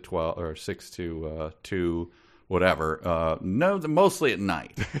 6 to 12 or 6 to 2, whatever. No, mostly at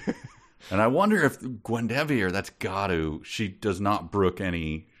night. And I wonder if Gwendevier, that's Gadu, she does not brook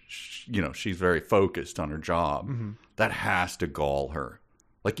any, she's very focused on her job. Mm-hmm. That has to gall her.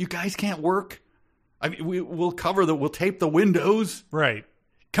 Like, you guys can't work? I mean, we'll tape the windows. Right.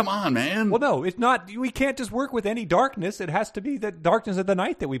 Come on, man. Well, no, it's not. We can't just work with any darkness. It has to be the darkness of the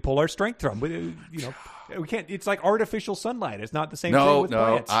night that we pull our strength from. We can't. It's like artificial sunlight. It's not the same thing with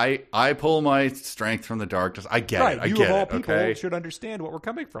plants. I pull my strength from the darkness. I get it. I you get of all it. people okay? should understand what we're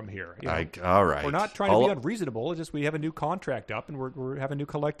coming from here. All right. We're not trying to be unreasonable. It's just we have a new contract up, and we're having a new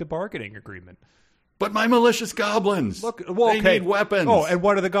collective bargaining agreement. But my malicious goblins. Look, they need weapons. Oh, and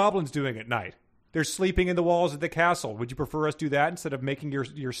what are the goblins doing at night? They're sleeping in the walls of the castle. Would you prefer us do that instead of making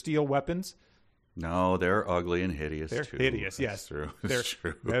your steel weapons? No, they're ugly and hideous. They're too. Hideous, That's yes. True. That's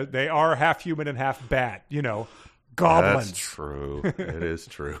true. They are half human and half bat. Goblins. That's true. It is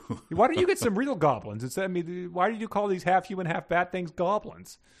true. Why don't you get some real goblins? Why do you call these half human, half bat things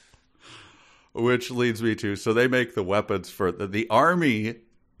goblins? Which leads me to, so they make the weapons for the army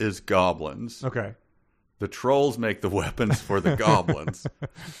is goblins. Okay. The trolls make the weapons for the goblins.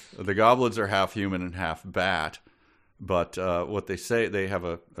 The goblins are half human and half bat. But what they say, they have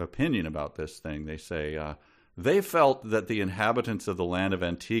an opinion about this thing. They say they felt that the inhabitants of the land of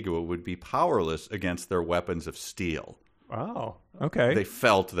Antigua would be powerless against their weapons of steel. Oh, okay. They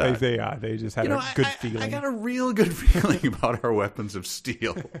felt that. They just had a good feeling. I got a real good feeling about our weapons of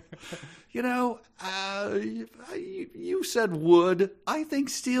steel. You said wood. I think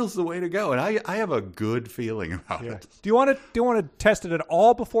steel's the way to go, and I have a good feeling about it. Do you want to test it at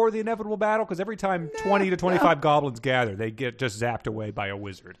all before the inevitable battle? Because every time 20 to 25 goblins gather, they get just zapped away by a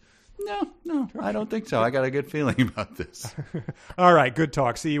wizard. No, I don't think so. I got a good feeling about this. All right, good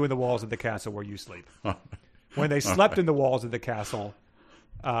talk. See you in the walls of the castle where you sleep. When they slept in the walls of the castle,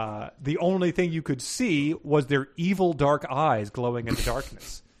 the only thing you could see was their evil dark eyes glowing in the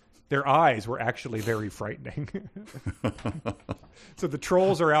darkness. Their eyes were actually very frightening. So the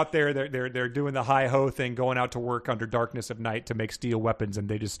trolls are out there. They're doing the hi-ho thing, going out to work under darkness of night to make steel weapons, and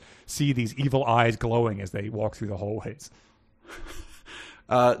they just see these evil eyes glowing as they walk through the hallways.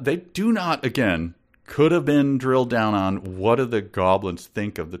 They do not, again, could have been drilled down on what do the goblins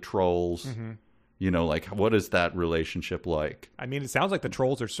think of the trolls. Mm-hmm. What is that relationship like? I mean, it sounds like the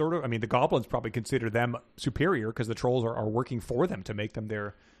trolls are the goblins probably consider them superior because the trolls are working for them to make them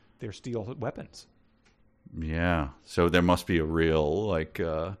their steel weapons. Yeah. So there must be a real,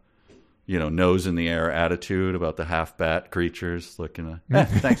 nose in the air attitude about the half bat creatures looking.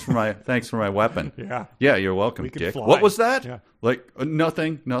 Thanks for my weapon. Yeah, you're welcome, Dick. Fly. What was that? Yeah.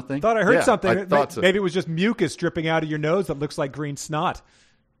 Nothing. Thought I heard something. I thought so. Maybe it was just mucus dripping out of your nose that looks like green snot.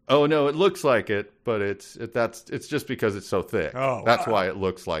 Oh no, it looks like it, but it's just because it's so thick. Oh, that's why it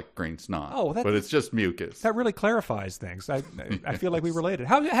looks like green snot. Oh, but it's just mucus. That really clarifies things. I feel like we related.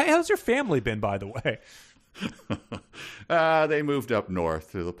 How's your family been, by the way? They moved up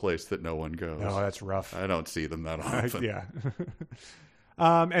north to the place that no one goes. Oh, that's rough. I don't see them that often. Yeah.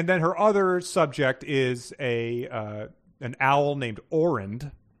 And then her other subject is an owl named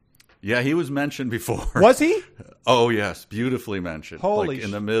Orend. Yeah, he was mentioned before. Was he? Oh, yes. Beautifully mentioned. Holy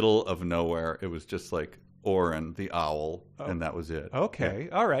in the middle of nowhere. It was just like Oren, the owl, and that was it. Okay.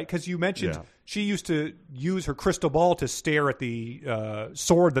 Yeah. All right. Because you mentioned Yeah. she used to use her crystal ball to stare at the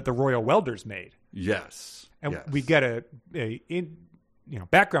sword that the royal welders made. Yes. And yes. we get a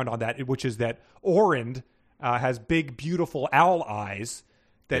background on that, which is that Orend has big, beautiful owl eyes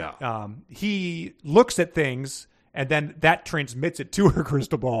that he looks at things, and then that transmits it to her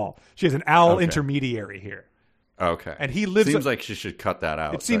crystal ball. She has an owl intermediary here. Okay. And he lives. Seems like she should cut that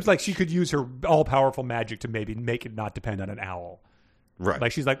out. It seems like she could use her all-powerful magic to maybe make it not depend on an owl. Right.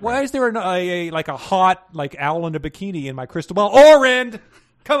 Like she's like, why is there a hot owl in a bikini in my crystal ball? Orend,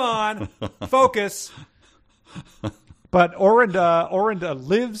 come on, focus. But Orend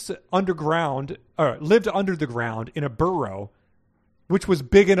lives underground, lived under the ground in a burrow, which was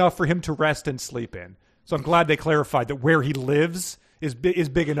big enough for him to rest and sleep in. So I'm glad they clarified that where he lives is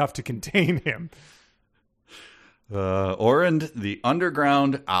big enough to contain him. Orend, the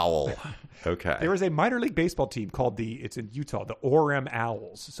underground owl. Okay. There is a minor league baseball team called it's in Utah, the Orem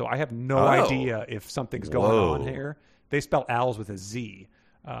Owls. So I have no idea if something's going on here. They spell owls with a Z.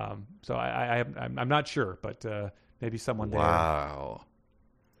 So I'm not sure, but maybe someone there. Wow.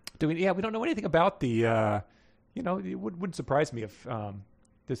 We don't know anything about the. It wouldn't surprise me if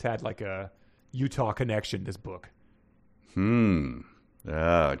this had like a Utah connection. This book.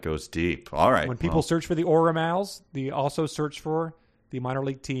 Yeah, it goes deep. All right. When people search for the Orem Owls, they also search for the minor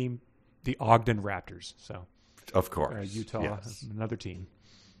league team, the Ogden Raptors. So, of course, Utah, yes. Another team.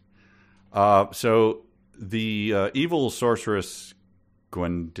 So the evil sorceress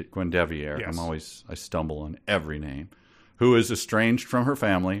Gwendevier. Yes. I stumble on every name. Who is estranged from her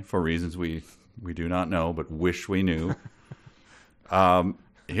family for reasons we do not know, but wish we knew.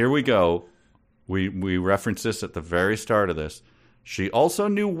 Here we go. We reference this at the very start of this. She also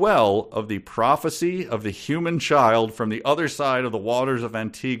knew well of the prophecy of the human child from the other side of the waters of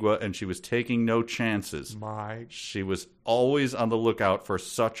Antigua, and she was taking no chances. She was always on the lookout for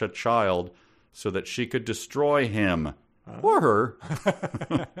such a child so that she could destroy him. Or her.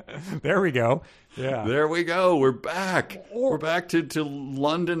 There we go. Yeah. There we go. We're back. We're back to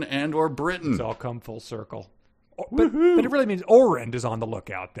London and or Britain. It's all come full circle. But it really means Orend is on the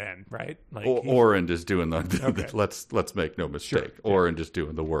lookout then, right? Like Orend is doing the Okay. let's make no mistake. Sure. Orend is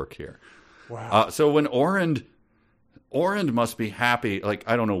doing the work here. Wow. So when Orend must be happy, like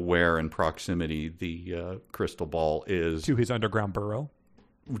I don't know where in proximity the crystal ball is to his underground burrow.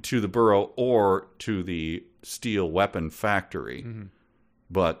 To the burrow or to the steel weapon factory. Mm-hmm.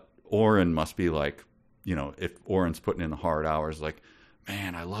 But Orend must be like, if Orend's putting in the hard hours, like,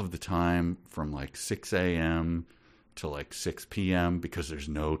 man, I love the time from like 6 a.m. to like 6 p.m. because there's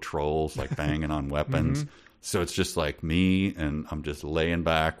no trolls like banging on weapons. Mm-hmm. So it's just like me, and I'm just laying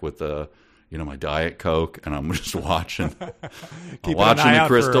back with my Diet Coke, and I'm just watching the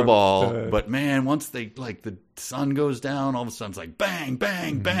crystal ball. But man, once the sun goes down, all of a sudden it's like bang,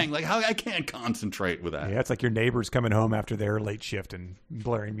 bang, bang. Like I can't concentrate with that. Yeah, it's like your neighbors coming home after their late shift and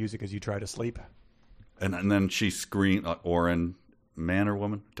blaring music as you try to sleep. And then she screamed, Orend, man or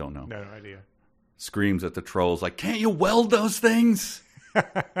woman? Don't know. No idea. Screams at the trolls like, can't you weld those things?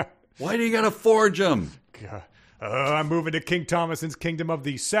 Why do you got to forge them? God. I'm moving to King Thomason's Kingdom of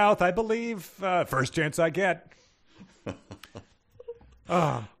the South, I believe. First chance I get.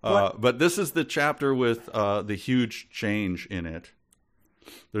 But this is the chapter with the huge change in it.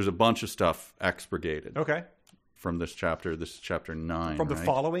 There's a bunch of stuff expurgated. Okay. From this chapter. This is chapter 9. From the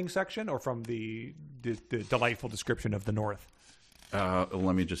following section, or from the delightful description of the North?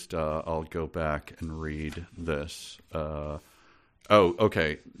 Let me just, I'll go back and read this.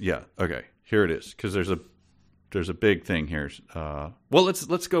 Okay. Yeah. Okay. Here it is. Because there's a big thing here. Well,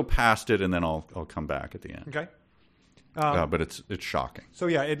 let's go past it, and then I'll come back at the end. Okay. But it's shocking. So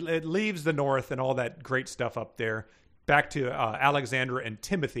yeah, it leaves the North and all that great stuff up there, back to Alexandra and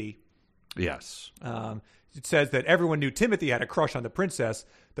Timothy. Yes. it says that everyone knew Timothy had a crush on the princess.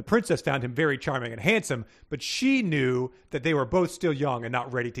 The princess found him very charming and handsome, but she knew that they were both still young and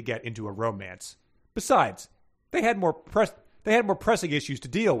not ready to get into a romance. Besides, they had more pressing issues to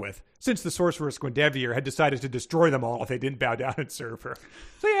deal with, since the sorceress Gwyndevere had decided to destroy them all if they didn't bow down and serve her.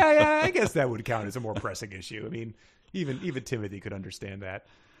 So yeah, I guess that would count as a more pressing issue. I mean, even Timothy could understand that.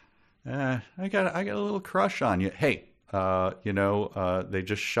 I got a little crush on you. Hey, they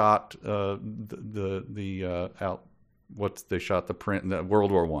just shot they shot the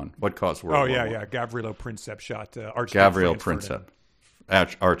World War I. What caused World War I? Yeah. Gavrilo Princip shot Archduke. Gavrilo Princip,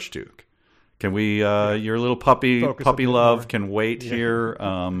 Archduke. Can we? Your little puppy love can wait here,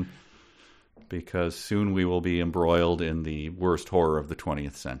 because soon we will be embroiled in the worst horror of the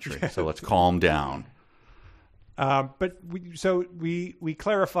 20th century. So let's calm down. But we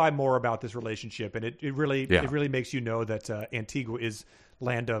clarify more about this relationship, and it really makes you know that Antigua is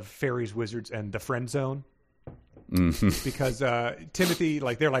land of fairies, wizards, and the friend zone. Mm-hmm. Because Timothy,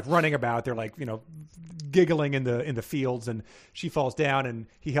 they're running about, they're giggling in the fields, and she falls down, and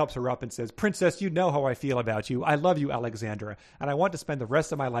he helps her up and says, "Princess, you know how I feel about you. I love you, Alexandra, and I want to spend the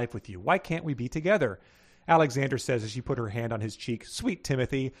rest of my life with you. Why can't we be together?" Alexandra says as she put her hand on his cheek, "Sweet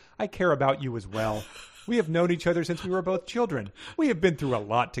Timothy, I care about you as well. We have known each other since we were both children. We have been through a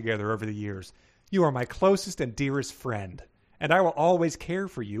lot together over the years. You are my closest and dearest friend, and I will always care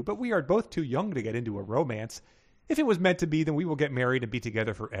for you, but we are both too young to get into a romance. If it was meant to be, then we will get married and be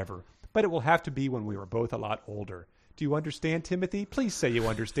together forever. But it will have to be when we are both a lot older. Do you understand, Timothy? Please say you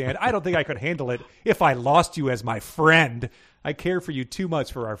understand. I don't think I could handle it if I lost you as my friend. I care for you too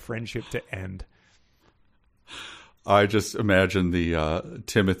much for our friendship to end." I just imagine the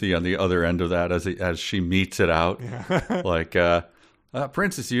Timothy on the other end of that as she meets it out. Yeah.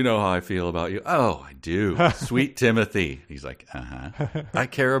 "Princess, you know how I feel about you." "Oh, I do. Sweet Timothy." He's like, "Uh-huh. I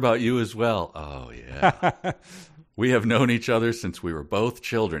care about you as well." "Oh, yeah. We have known each other since we were both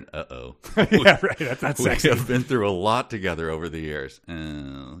children." Uh-oh. Yeah, right. That's not sexy. We have been through a lot together over the years.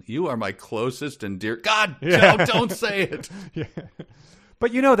 You are my closest and dear... God, yeah. No, don't say it. Yeah.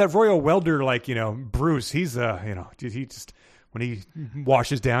 But that royal welder, Bruce, he's, he just, when he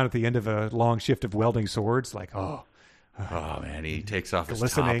washes down at the end of a long shift of welding swords, oh, man, he takes off his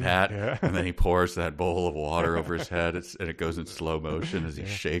top hat, and then he pours that bowl of water over his head, and it goes in slow motion as he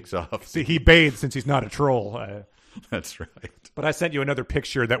shakes off. See, he bathes since he's not a troll. That's right. But I sent you another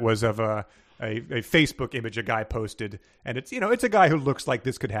picture that was of a Facebook image a guy posted, and it's it's a guy who looks like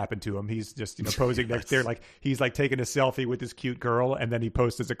this could happen to him. He's just posing next there, he's taking a selfie with this cute girl, and then he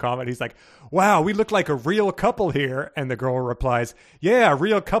posts as a comment, he's like, "Wow, we look like a real couple here," and the girl replies, "Yeah, a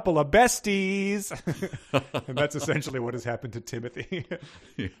real couple of besties." And that's essentially what has happened to Timothy.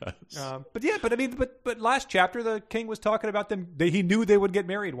 Yes. But last chapter the king was talking about them. He knew they would get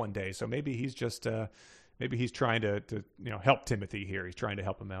married one day, so maybe he's just maybe he's trying to help Timothy here. He's trying to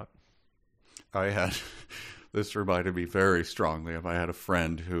help him out. This reminded me very strongly of, I had a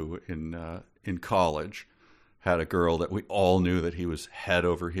friend who in college had a girl that we all knew that he was head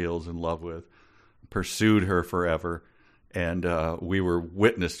over heels in love with, pursued her forever, and we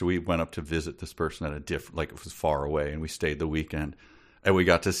went up to visit this person at a different, it was far away, and we stayed the weekend. And we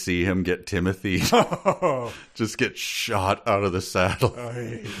got to see him get Timothy just get shot out of the saddle.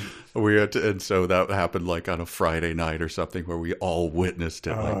 And so that happened on a Friday night or something where we all witnessed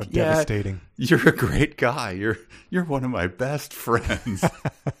it. Devastating. You're a great guy. You're one of my best friends.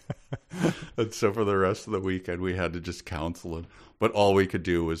 And so for the rest of the weekend, we had to just counsel him. But all we could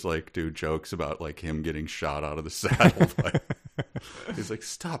do was do jokes about him getting shot out of the saddle. He's like,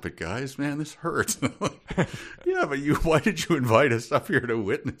 "Stop it, guys, man, this hurts." Yeah, but why did you invite us up here to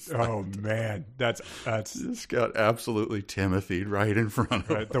witness that? Oh man, that's this got absolutely Timothy'd right in front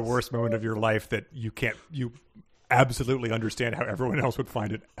of us. The worst moment of your life that you absolutely understand how everyone else would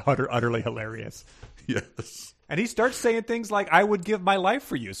find it utterly hilarious. Yes. And he starts saying things like, "I would give my life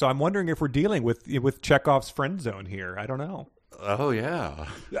for you." So I'm wondering if we're dealing with Chekhov's friend zone here. I don't know. Oh yeah,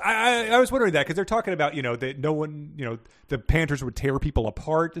 I was wondering that because they're talking about that no one the Panthers would tear people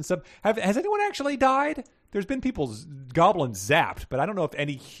apart and stuff. Has anyone actually died? There's been people's goblins zapped, but I don't know if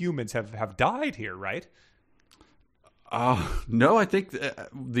any humans have died here, right? No, I think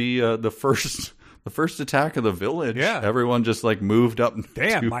the first attack of the village, everyone just moved up.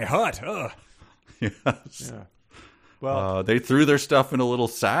 Damn, my hut. Ugh. Yes. Yeah. Well, they threw their stuff in a little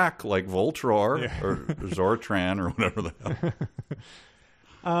sack like Voltron or Zortran or whatever the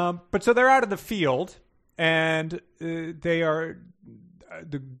hell. But so they're out of the field, and the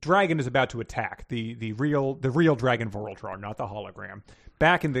dragon is about to attack the real dragon Voltron, not the hologram.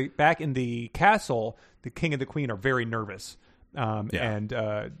 Back in the castle, the king and the queen are very nervous. And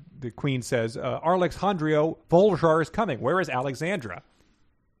the queen says, Alexandrio Voljar is coming. Where is Alexandra?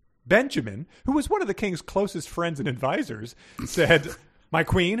 Benjamin, who was one of the king's closest friends and advisors, said, my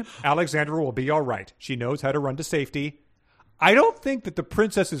queen, Alexandra will be all right. She knows how to run to safety. I don't think that the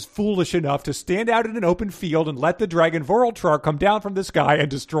princess is foolish enough to stand out in an open field and let the dragon Vorultrar come down from the sky and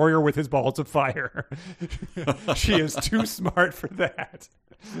destroy her with his balls of fire. She is too smart for that.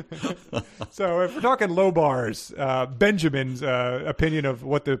 So if we're talking low bars, Benjamin's opinion of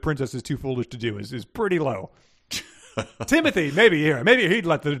what the princess is too foolish to do is pretty low. Timothy, maybe he'd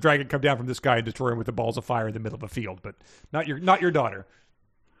let the dragon come down from the sky and destroy him with the balls of fire in the middle of a field, but not your daughter.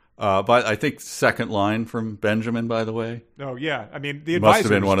 But I think second line from Benjamin, by the way. Oh yeah, I mean the advisors must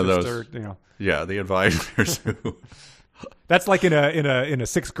have been one of those. Are, Yeah, the advisors. Who... That's like in a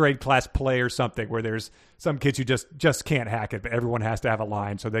sixth grade class play or something where there's some kids who just can't hack it, but everyone has to have a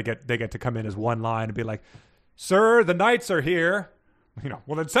line, so they get to come in as one line and be like, "Sir, the knights are here."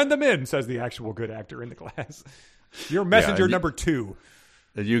 Well then send them in, says the actual good actor in the class. You're messenger number 2.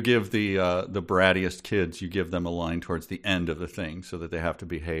 You give the brattiest kids, you give them a line towards the end of the thing so that they have to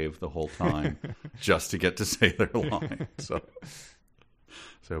behave the whole time just to get to say their line. So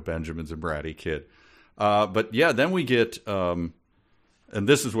Benjamin's a bratty kid. But yeah, then we get, and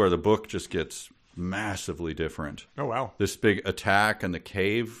this is where the book just gets massively different. Oh, wow. This big attack and the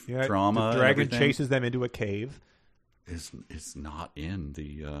cave drama. The dragon chases them into a cave. It's not in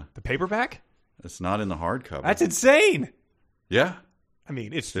the paperback? It's not in the hardcover. That's insane. Yeah. I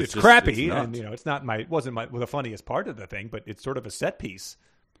mean, it's crappy, and it wasn't the funniest part of the thing, but it's sort of a set piece.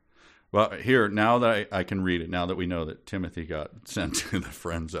 Well, here, now that I can read it, now that we know that Timothy got sent to the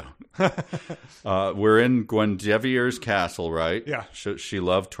friend zone, we're in Gwendevir's castle, right? Yeah. She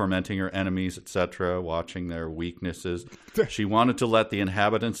loved tormenting her enemies, etc., watching their weaknesses. She wanted to let the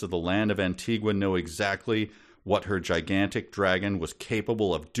inhabitants of the land of Antigua know exactly what her gigantic dragon was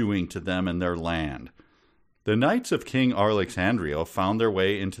capable of doing to them and their land. The knights of King Alexandrio found their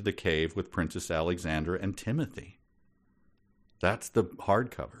way into the cave with Princess Alexandra and Timothy. That's the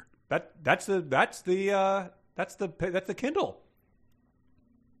hardcover. That's the Kindle.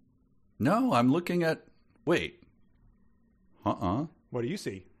 No, I'm looking at. Wait. What do you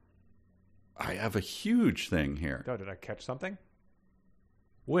see? I have a huge thing here. Oh, did I catch something?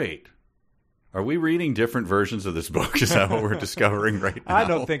 Wait. Are we reading different versions of this book? Is that what we're discovering right now? I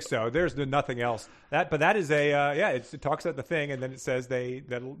don't think so. There's nothing else. But that is it talks about the thing, and then it says the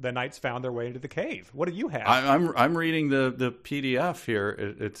knights found their way into the cave. What do you have? I'm reading the PDF here.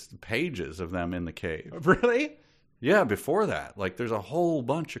 It's pages of them in the cave. Really? Yeah. Before that, there's a whole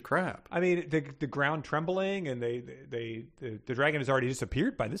bunch of crap. I mean, the ground trembling, and the dragon has already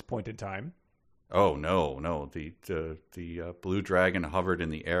disappeared by this point in time. Oh, no. The blue dragon hovered in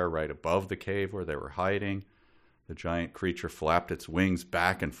the air right above the cave where they were hiding. The giant creature flapped its wings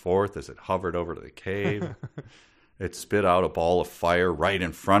back and forth as it hovered over the cave. It spit out a ball of fire right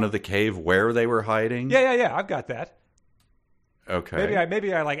in front of the cave where they were hiding. Yeah. I've got that. Okay.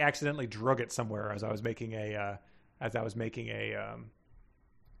 Maybe I accidentally drug it somewhere as I was making a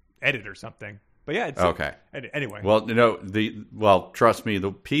edit or something. But yeah, it's okay. Anyway, well, trust me,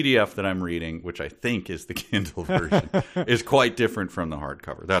 the PDF that I'm reading, which I think is the Kindle version, is quite different from the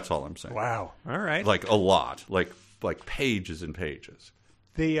hardcover. That's all I'm saying. Wow. All right. A lot, like pages and pages.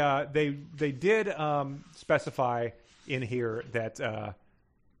 They did specify in here that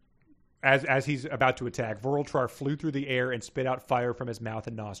as he's about to attack, Vorultrar flew through the air and spit out fire from his mouth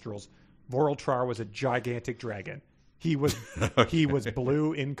and nostrils. Vorultrar was a gigantic dragon. He was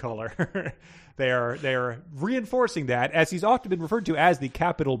blue in color. They are reinforcing that, as he's often been referred to as the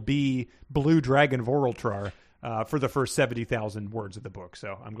capital B Blue Dragon Vorultrar for the first 70,000 words of the book.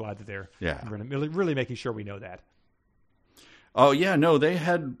 So I'm glad that they're really making sure we know that. Oh yeah, no, they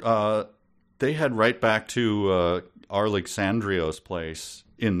had right back to Alexandrio's place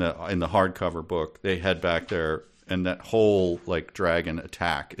in the hardcover book. They head back there. And that whole dragon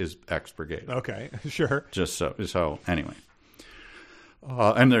attack is expurgated. Okay, sure. Just so anyway.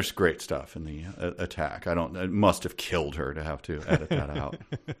 And there's great stuff in the attack. It must have killed her to have to edit that out.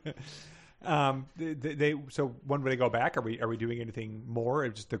 So when they go back, are we doing anything more?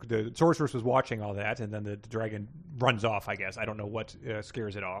 Just the sorceress was watching all that, and then the dragon runs off. I guess I don't know what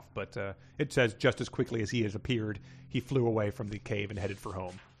scares it off, but it says just as quickly as he has appeared, he flew away from the cave and headed for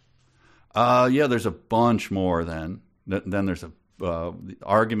home. Yeah, there's a bunch more then. Then there's the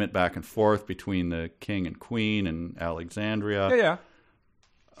argument back and forth between the king and queen and Alexandria.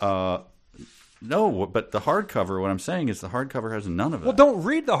 Yeah. No, but the hardcover, what I'm saying is the hardcover has none of that. Well, don't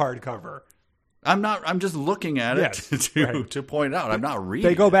read the hardcover. I'm just looking at it to point out. I'm not reading.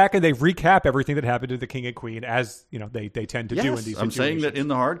 They go back and they recap everything that happened to the king and queen, as they tend to do in these situations. I'm saying that in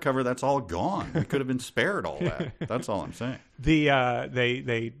the hardcover, that's all gone. We could have been spared all that. That's all I'm saying.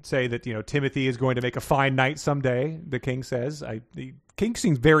 They say that Timothy is going to make a fine knight someday. The king says. The king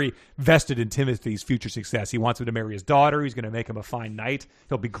seems very vested in Timothy's future success. He wants him to marry his daughter. He's going to make him a fine knight.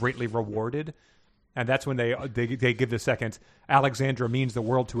 He'll be greatly rewarded. And that's when they give the second, Alexandra means the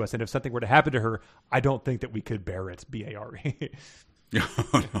world to us, and if something were to happen to her, I don't think that we could bear it, B-A-R-E. No.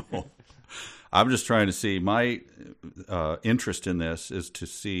 I'm just trying to see, my interest in this is to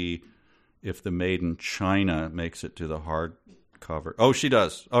see if the maiden China makes it to the hardcover. Oh, she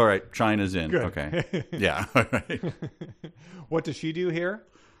does. All right, China's in. Good. Okay. Yeah, all right. What does she do here?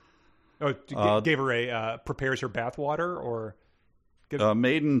 Oh, gave her prepares her bathwater, or...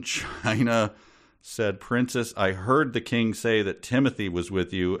 Maiden China... said, Princess, I heard the king say that Timothy was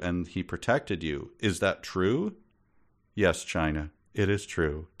with you and he protected you. Is that true? Yes, China, it is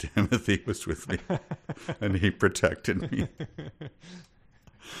true. Timothy was with me and he protected me.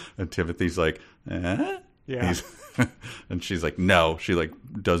 And Timothy's like, eh? Yeah. And she's like, no. She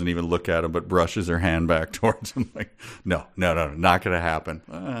doesn't even look at him but brushes her hand back towards him like, no, not going to happen.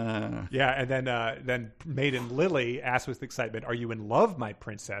 Yeah, and then Maiden Lily asks with excitement, are you in love, my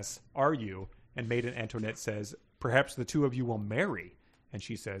princess? Are you? And Maiden Antoinette says, perhaps the two of you will marry. And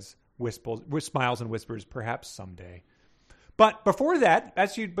she says, smiles and whispers, perhaps someday. But before that,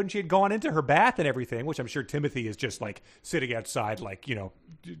 when she had gone into her bath and everything, which I'm sure Timothy is just sitting outside,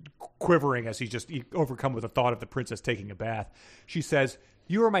 quivering as he's just overcome with the thought of the princess taking a bath. She says,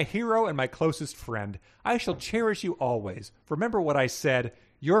 you are my hero and my closest friend. I shall cherish you always. Remember what I said.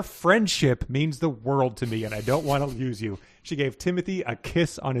 Your friendship means the world to me, and I don't want to lose you. She gave Timothy a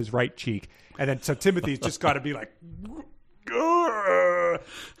kiss on his right cheek. And then so Timothy's just got to be like,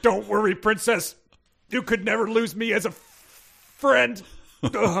 don't worry, princess. You could never lose me as a friend.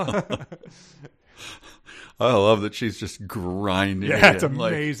 I love that she's just grinding. Yeah, it's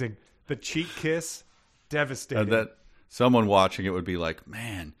amazing. The cheek kiss, devastating. And that someone watching it would be like,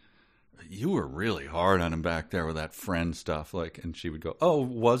 man, you were really hard on him back there with that friend stuff. And she would go, oh,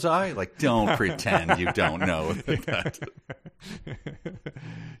 was I? Don't pretend you don't know that.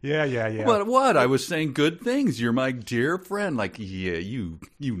 Yeah. But what? I was saying good things. You're my dear friend. Yeah, you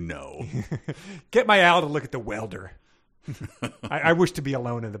know. Get my Al to look at the welder. I wish to be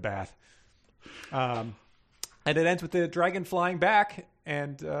alone in the bath. And it ends with the dragon flying back,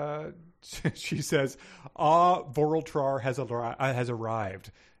 and she says, Vorultrar has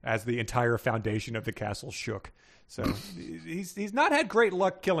arrived, as the entire foundation of the castle shook. So he's not had great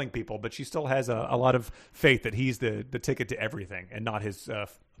luck killing people, but she still has a lot of faith that he's the ticket to everything and not his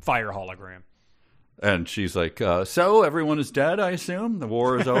fire hologram. And she's like, so everyone is dead, I assume? The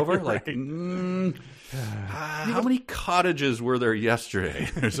war is over? Right. How many cottages were there yesterday?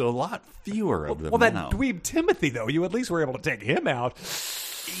 There's a lot fewer of them now. Well, that dweeb Timothy, though, you at least were able to take him out.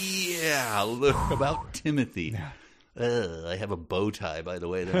 Yeah, look about Timothy. I have a bow tie, by the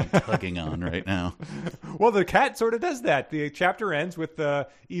way, that I'm tugging on right now. Well, the cat sort of does that. The chapter ends with the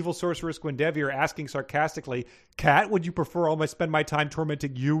evil sorceress Gwendevere asking sarcastically, Cat, would you prefer spend my time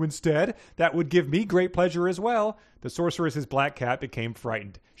tormenting you instead? That would give me great pleasure as well. The sorceress's black cat became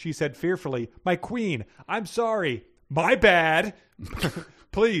frightened. She said fearfully, my queen, I'm sorry. My bad.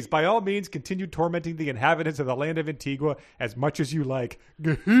 Please, by all means, continue tormenting the inhabitants of the land of Antigua as much as you like.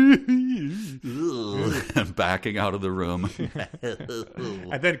 Backing out of the room.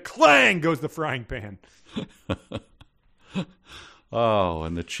 And then clang goes the frying pan. Oh,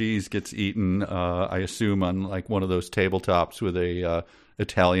 and the cheese gets eaten, I assume, on one of those tabletops with a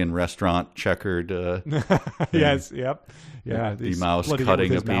Italian restaurant checkered. Yes, yep. Yeah, the mouse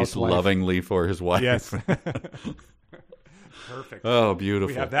cutting a piece lovingly for his wife. Yes. Perfect. Oh, beautiful.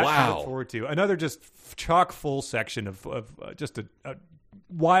 We have that to look forward to. Another just chock full section of just a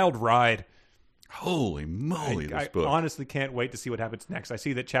wild ride. Holy moly, this book. I honestly can't wait to see what happens next. I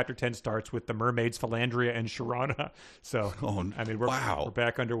see that chapter 10 starts with the mermaids Philandria and Sharana. So, we're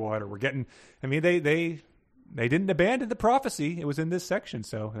back underwater. We're getting, they didn't abandon the prophecy. It was in this section.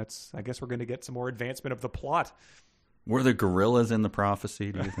 So I guess we're going to get some more advancement of the plot. Were the gorillas in the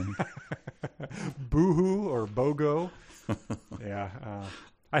prophecy, do you think? Boohoo or Bogo. Yeah.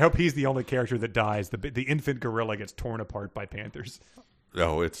 I hope he's the only character that dies. The infant gorilla gets torn apart by panthers.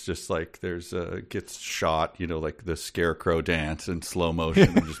 Oh, it's just gets shot, like the scarecrow dance in slow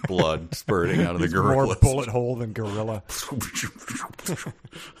motion and just blood spurting out of the gorilla. More bullet hole than gorilla.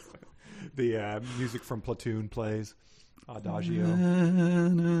 The music from Platoon plays. Adagio.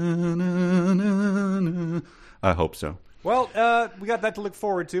 I hope so. Well, we got that to look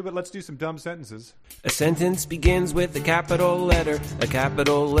forward to, but let's do some dumb sentences. A sentence begins with a capital letter. A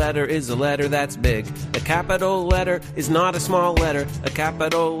capital letter is a letter that's big. A capital letter is not a small letter. A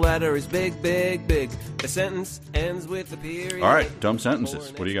capital letter is big, big, big. A sentence ends with a period. All right, dumb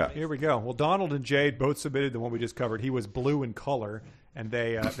sentences. What do you got? Here we go. Well, Donald and Jade both submitted the one we just covered. He was blue in color, and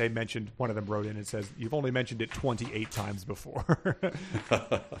they mentioned, one of them wrote in and says, you've only mentioned it 28 times before.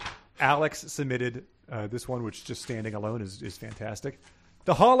 Alex submitted this one, which just standing alone is fantastic.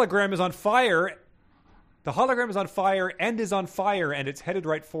 The hologram is on fire. The hologram is on fire and is on fire, and it's headed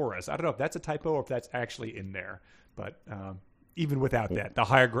right for us. I don't know if that's a typo or if that's actually in there, but even without that, the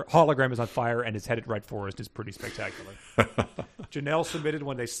hologram is on fire and is headed right for us is pretty spectacular. Janelle submitted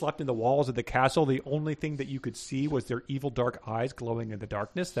when they slept in the walls of the castle, the only thing that you could see was their evil dark eyes glowing in the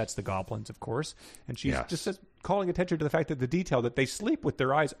darkness. That's the goblins, of course. And she's just calling attention to the fact that the detail that they sleep with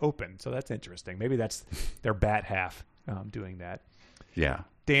their eyes open. So that's interesting. Maybe that's their bat half doing that. Yeah.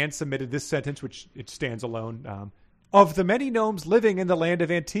 Dan submitted this sentence, which it stands alone. Of the many gnomes living in the land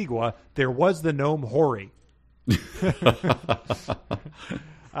of Antigua, there was the gnome Hori.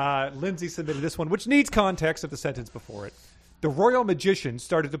 Lindsay submitted this one, which needs context of the sentence before it. The royal magicians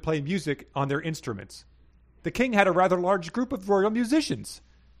started to play music on their instruments. The king had a rather large group of royal musicians.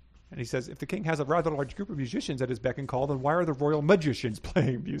 And he says, if the king has a rather large group of musicians at his beck and call, then why are the royal magicians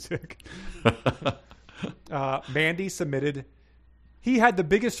playing music? Mandy submitted, he had the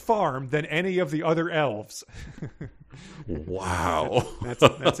biggest farm than any of the other elves. Wow.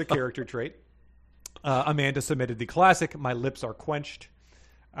 That's a character trait. Amanda submitted the classic, my lips are quenched.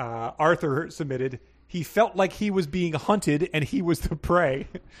 Arthur submitted, he felt like he was being hunted and he was the prey.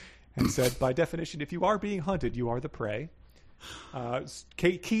 And said, by definition, if you are being hunted, you are the prey.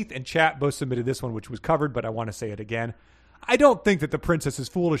 Keith and Chat both submitted this one, which was covered, but I want to say it again. I don't think that the princess is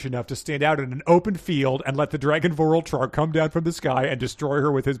foolish enough to stand out in an open field and let the dragon Vorultrog come down from the sky and destroy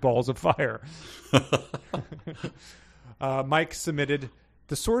her with his balls of fire. Mike submitted,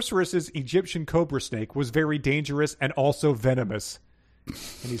 the sorceress's Egyptian cobra snake was very dangerous and also venomous.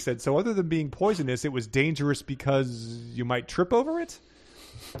 And he said, so other than being poisonous, it was dangerous because you might trip over it?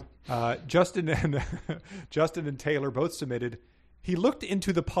 Justin and Taylor both submitted, he looked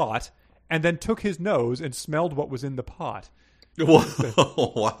into the pot and then took his nose and smelled what was in the pot.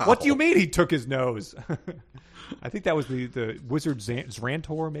 Wow. What do you mean he took his nose? I think that was the wizard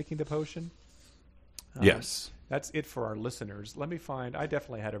Zrantor making the potion. Yes. That's it for our listeners. Let me find, I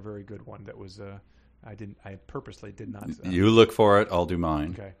definitely had a very good one that was, I purposely did not. You look for it, I'll do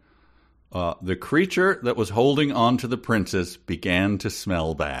mine. Okay. The creature that was holding on to the princess began to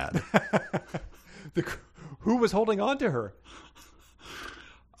smell bad. Who was holding on to her?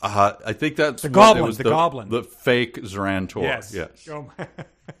 I think that's the goblin. The goblin, the fake Zrantor. Yes. Oh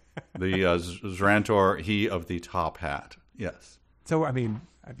the Zrantor, he of the top hat. Yes. So I mean,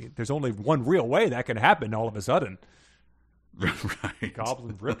 there's only one real way that can happen. All of a sudden, right?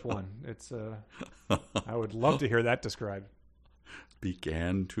 Goblin ripped one. It's. I would love to hear that described.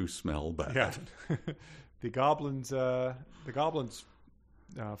 Began to smell bad. Yeah. The goblin's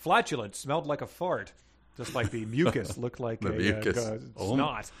flatulence smelled like a fart, just like the mucus looked like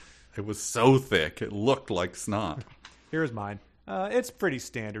snot. It was so thick, it looked like snot. Here's mine. It's pretty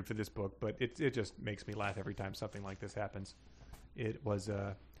standard for this book, but it just makes me laugh every time something like this happens. It was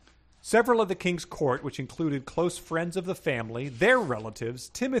several of the king's court, which included close friends of the family, their relatives,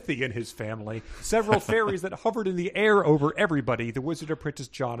 Timothy and his family, several fairies that hovered in the air over everybody, the Wizard Apprentice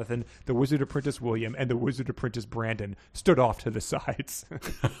Jonathan, the Wizard Apprentice William, and the Wizard Apprentice Brandon stood off to the sides.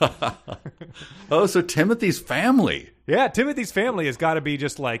 Oh, so Timothy's family. Yeah, Timothy's family has got to be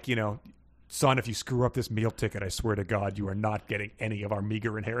just like, son, if you screw up this meal ticket, I swear to God, you are not getting any of our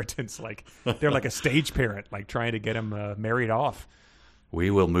meager inheritance. Like, they're like a stage parent, like trying to get him married off. We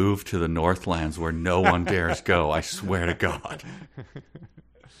will move to the Northlands where no one dares go. I swear to God.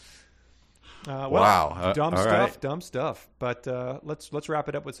 Wow. Dumb stuff, right. Dumb stuff. But let's wrap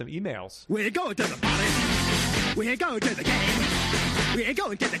it up with some emails. We're going to the party. We're going to the game. We're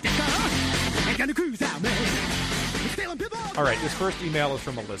going to the disco. We're going to cruise out, man. All right, this first email is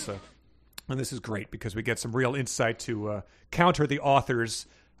from Alyssa. And this is great because we get some real insight to counter the author's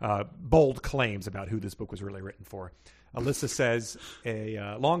bold claims about who this book was really written for. Alyssa says,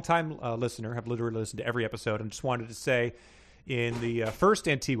 a longtime listener, have literally listened to every episode, and just wanted to say, in the first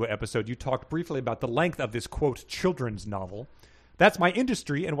Antigua episode, you talked briefly about the length of this, quote, children's novel. That's my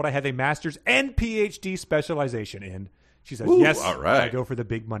industry and what I have a master's and PhD specialization in. She says, yes, all right. I go for the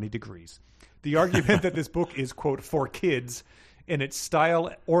big money degrees. The argument that this book is, quote, for kids in its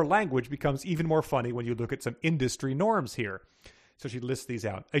style or language becomes even more funny when you look at some industry norms here. So she lists these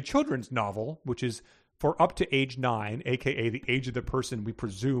out. A children's novel, which is for up to age 9, aka the age of the person we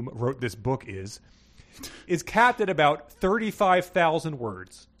presume wrote this book is capped at about 35,000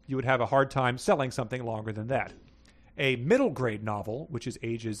 words. You would have a hard time selling something longer than that. A middle grade novel, which is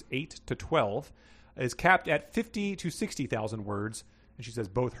ages 8 to 12, is capped at 50 to 60,000 words. And she says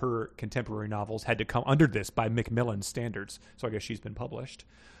both her contemporary novels had to come under this by Macmillan standards. So I guess she's been published.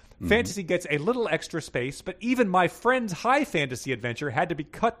 Fantasy gets a little extra space, but even my friend's high fantasy adventure had to be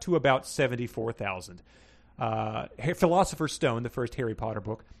cut to about 74,000. Philosopher's Stone, the first Harry Potter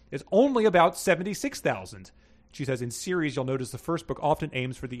book, is only about 76,000. She says, in series, you'll notice the first book often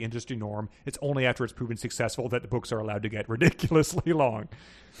aims for the industry norm. It's only after it's proven successful that the books are allowed to get ridiculously long.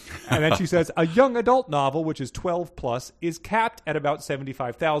 And then she says, a young adult novel, which is 12 plus, is capped at about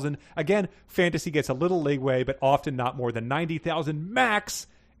 75,000. Again, fantasy gets a little leeway, but often not more than 90,000 max,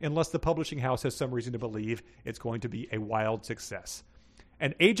 unless the publishing house has some reason to believe it's going to be a wild success.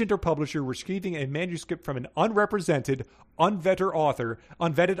 An agent or publisher receiving a manuscript from an unrepresented, unvetted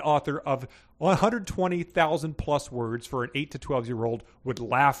author of 120,000 plus words for an 8 to 12-year-old would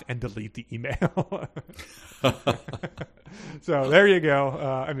laugh and delete the email. So there you go.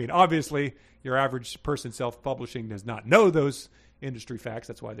 I mean, obviously, your average person self-publishing does not know those industry facts.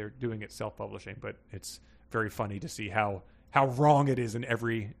 That's why they're doing it self-publishing. But it's very funny to see how wrong it is on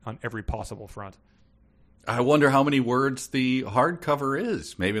every possible front. I wonder how many words the hardcover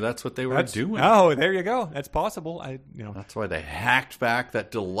is. Maybe that's what they were doing. Oh, there you go. That's possible. That's why they hacked back that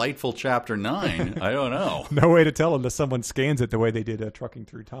delightful chapter 9. I don't know. No way to tell unless someone scans it the way they did Trucking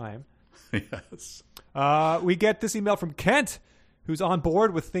Through Time. Yes. We get this email from Kent, who's on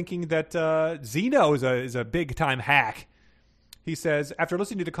board with thinking that Zeno is a big time hack. He says, after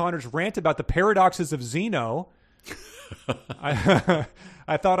listening to Connor's rant about the paradoxes of Zeno,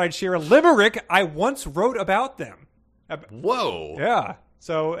 I thought I'd share a limerick I once wrote about them. Whoa. Yeah.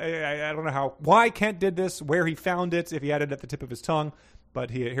 So I don't know why Kent did this, where he found it, if he had it at the tip of his tongue. But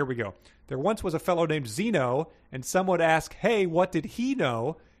here we go. There once was a fellow named Zeno, and some would ask, hey, what did he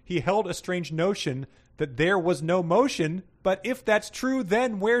know? He held a strange notion that there was no motion, but if that's true,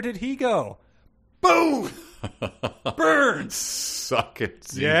 then where did he go? Boom! Burns! Suck it,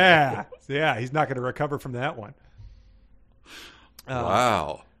 Zeno. Yeah, he's not going to recover from that one.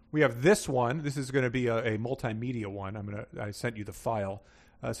 Wow. We have this one. This is going to be a multimedia one. I sent you the file.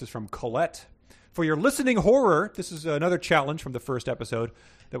 This is from Colette. For your listening horror, this is another challenge from the first episode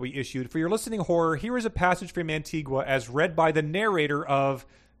that we issued. For your listening horror, here is a passage from Antigua as read by the narrator of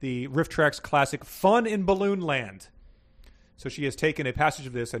the Riff Tracks classic Fun in Balloon Land. So she has taken a passage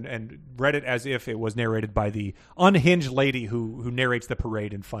of this and read it as if it was narrated by the unhinged lady who narrates the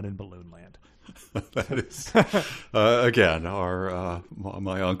parade in Fun in Balloon Land. That is, again,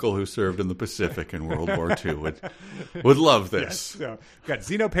 my uncle who served in the Pacific in World War II would love this. Yes. So, we've got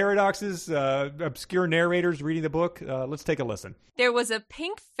Zeno paradoxes, obscure narrators reading the book. Let's take a listen. There was a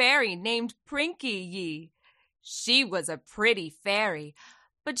pink fairy named Prinky-Yee. She was a pretty fairy,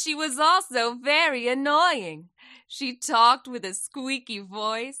 but she was also very annoying. She talked with a squeaky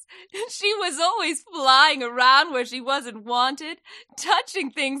voice. She was always flying around where she wasn't wanted,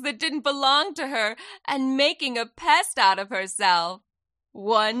 touching things that didn't belong to her, and making a pest out of herself.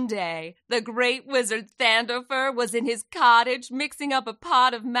 One day, the great wizard Thandorfer was in his cottage mixing up a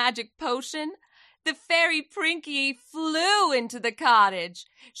pot of magic potion. The fairy Prinky flew into the cottage.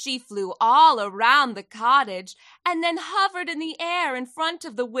 She flew all around the cottage and then hovered in the air in front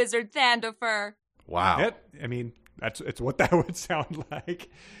of the wizard Thandorfer. Wow. It's what that would sound like.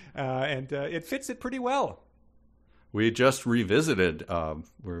 And it fits it pretty well. We just revisited,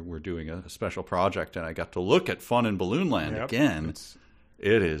 we're doing a special project, and I got to look at Fun in Balloon Land again.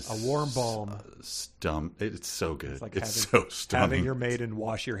 It is a warm balm. It's so good. It's like so stunning. Having your maiden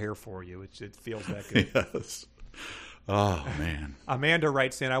wash your hair for you. It feels that good. Yes. Oh, man. Amanda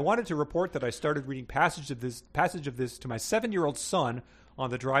writes in, I wanted to report that I started reading passage of this to my 7-year-old son on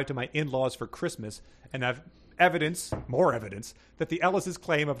the drive to my in-laws for Christmas, and I've more evidence, that the Ellis's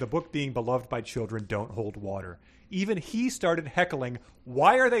claim of the book being beloved by children don't hold water. Even he started heckling,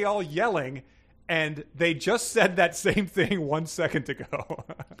 why are they all yelling? And they just said that same thing 1 second ago.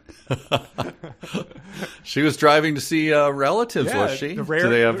 She was driving to see relatives, was she? Do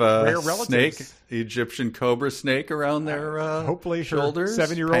they have a relatives. snake, Egyptian cobra snake around their hopefully shoulders? Her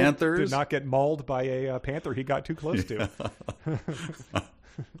 7-year-old Panthers? did not get mauled by a panther he got too close to.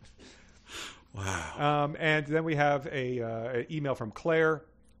 Wow. And then we have an email from Claire,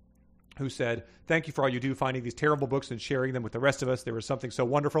 who said, thank you for all you do finding these terrible books and sharing them with the rest of us. There was something so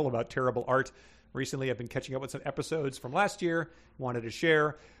wonderful about terrible art. Recently, I've been catching up with some episodes from last year. Wanted to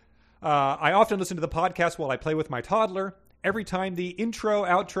share. I often listen to the podcast while I play with my toddler. Every time the intro,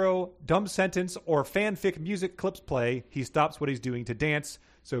 outro, dumb sentence, or fanfic music clips play, he stops what he's doing to dance.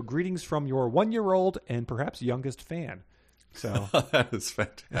 So greetings from your 1-year-old and perhaps youngest fan. So that is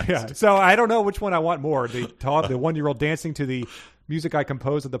fantastic. Yeah. So I don't know which one I want more: the 1-year-old dancing to the music I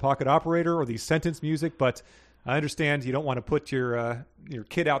composed of the Pocket Operator, or the sentence music. But I understand you don't want to put your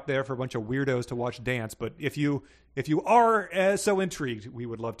kid out there for a bunch of weirdos to watch dance. But if you are so intrigued, we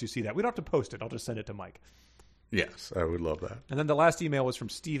would love to see that. We don't have to post it. I'll just send it to Mike. Yes, I would love that. And then the last email was from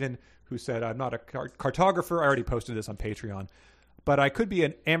Steven, who said, I'm not a cartographer. I already posted this on Patreon. But I could be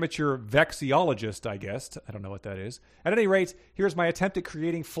an amateur vexiologist, I guess. I don't know what that is. At any rate, here's my attempt at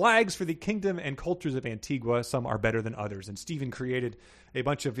creating flags for the kingdom and cultures of Antigua. Some are better than others. And Steven created a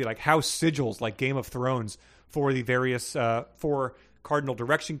bunch of house sigils like Game of Thrones for the various 4 cardinal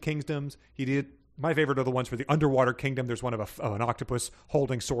direction kingdoms. He did. My favorite are the ones for the underwater kingdom. There's one of an octopus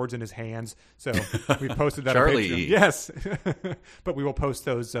holding swords in his hands. So we posted that Charlie. on Patreon. Yes. But we will post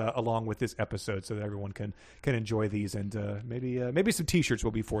those along with this episode so that everyone can enjoy these. And maybe some T-shirts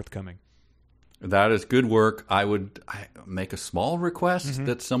will be forthcoming. That is good work. I make a small request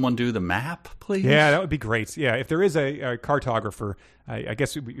that someone do the map, please. Yeah, that would be great. Yeah, if there is a cartographer, I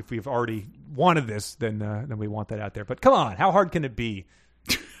guess if we've already wanted this, then we want that out there. But come on, how hard can it be?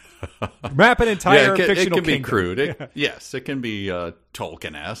 Map an entire fictional it can be kingdom. crude. Yes, it can be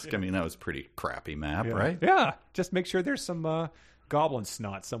Tolkien-esque. Yeah. I mean, that was a pretty crappy map, right? Yeah, just make sure there's some goblin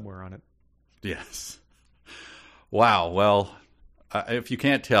snot somewhere on it. Yes. Wow. Well, if you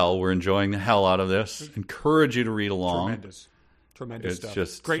can't tell, we're enjoying the hell out of this. Encourage you to read along. Tremendous stuff.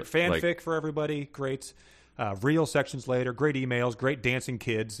 Just great fanfic for everybody. Great real sections later. Great emails. Great dancing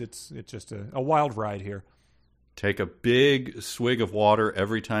kids. It's just a wild ride here. Take a big swig of water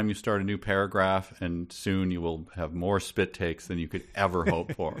every time you start a new paragraph, and soon you will have more spit takes than you could ever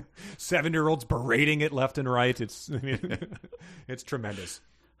hope for. 7-year-olds berating it left and right. It's it's tremendous.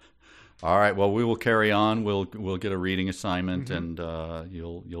 All right. Well, we will carry on. We'll get a reading assignment, and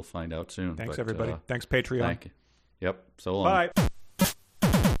you'll find out soon. Thanks, everybody. Thanks, Patreon. Thank you. Yep. So long. Bye.